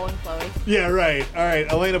phone consoling Chloe. Yeah, right. All right.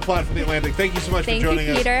 Elaina Plott from The Atlantic, thank you so much for joining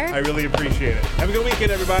us. Peter. I really appreciate it. Have a good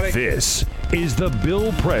weekend, everybody. This is The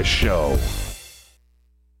Bill Press Show.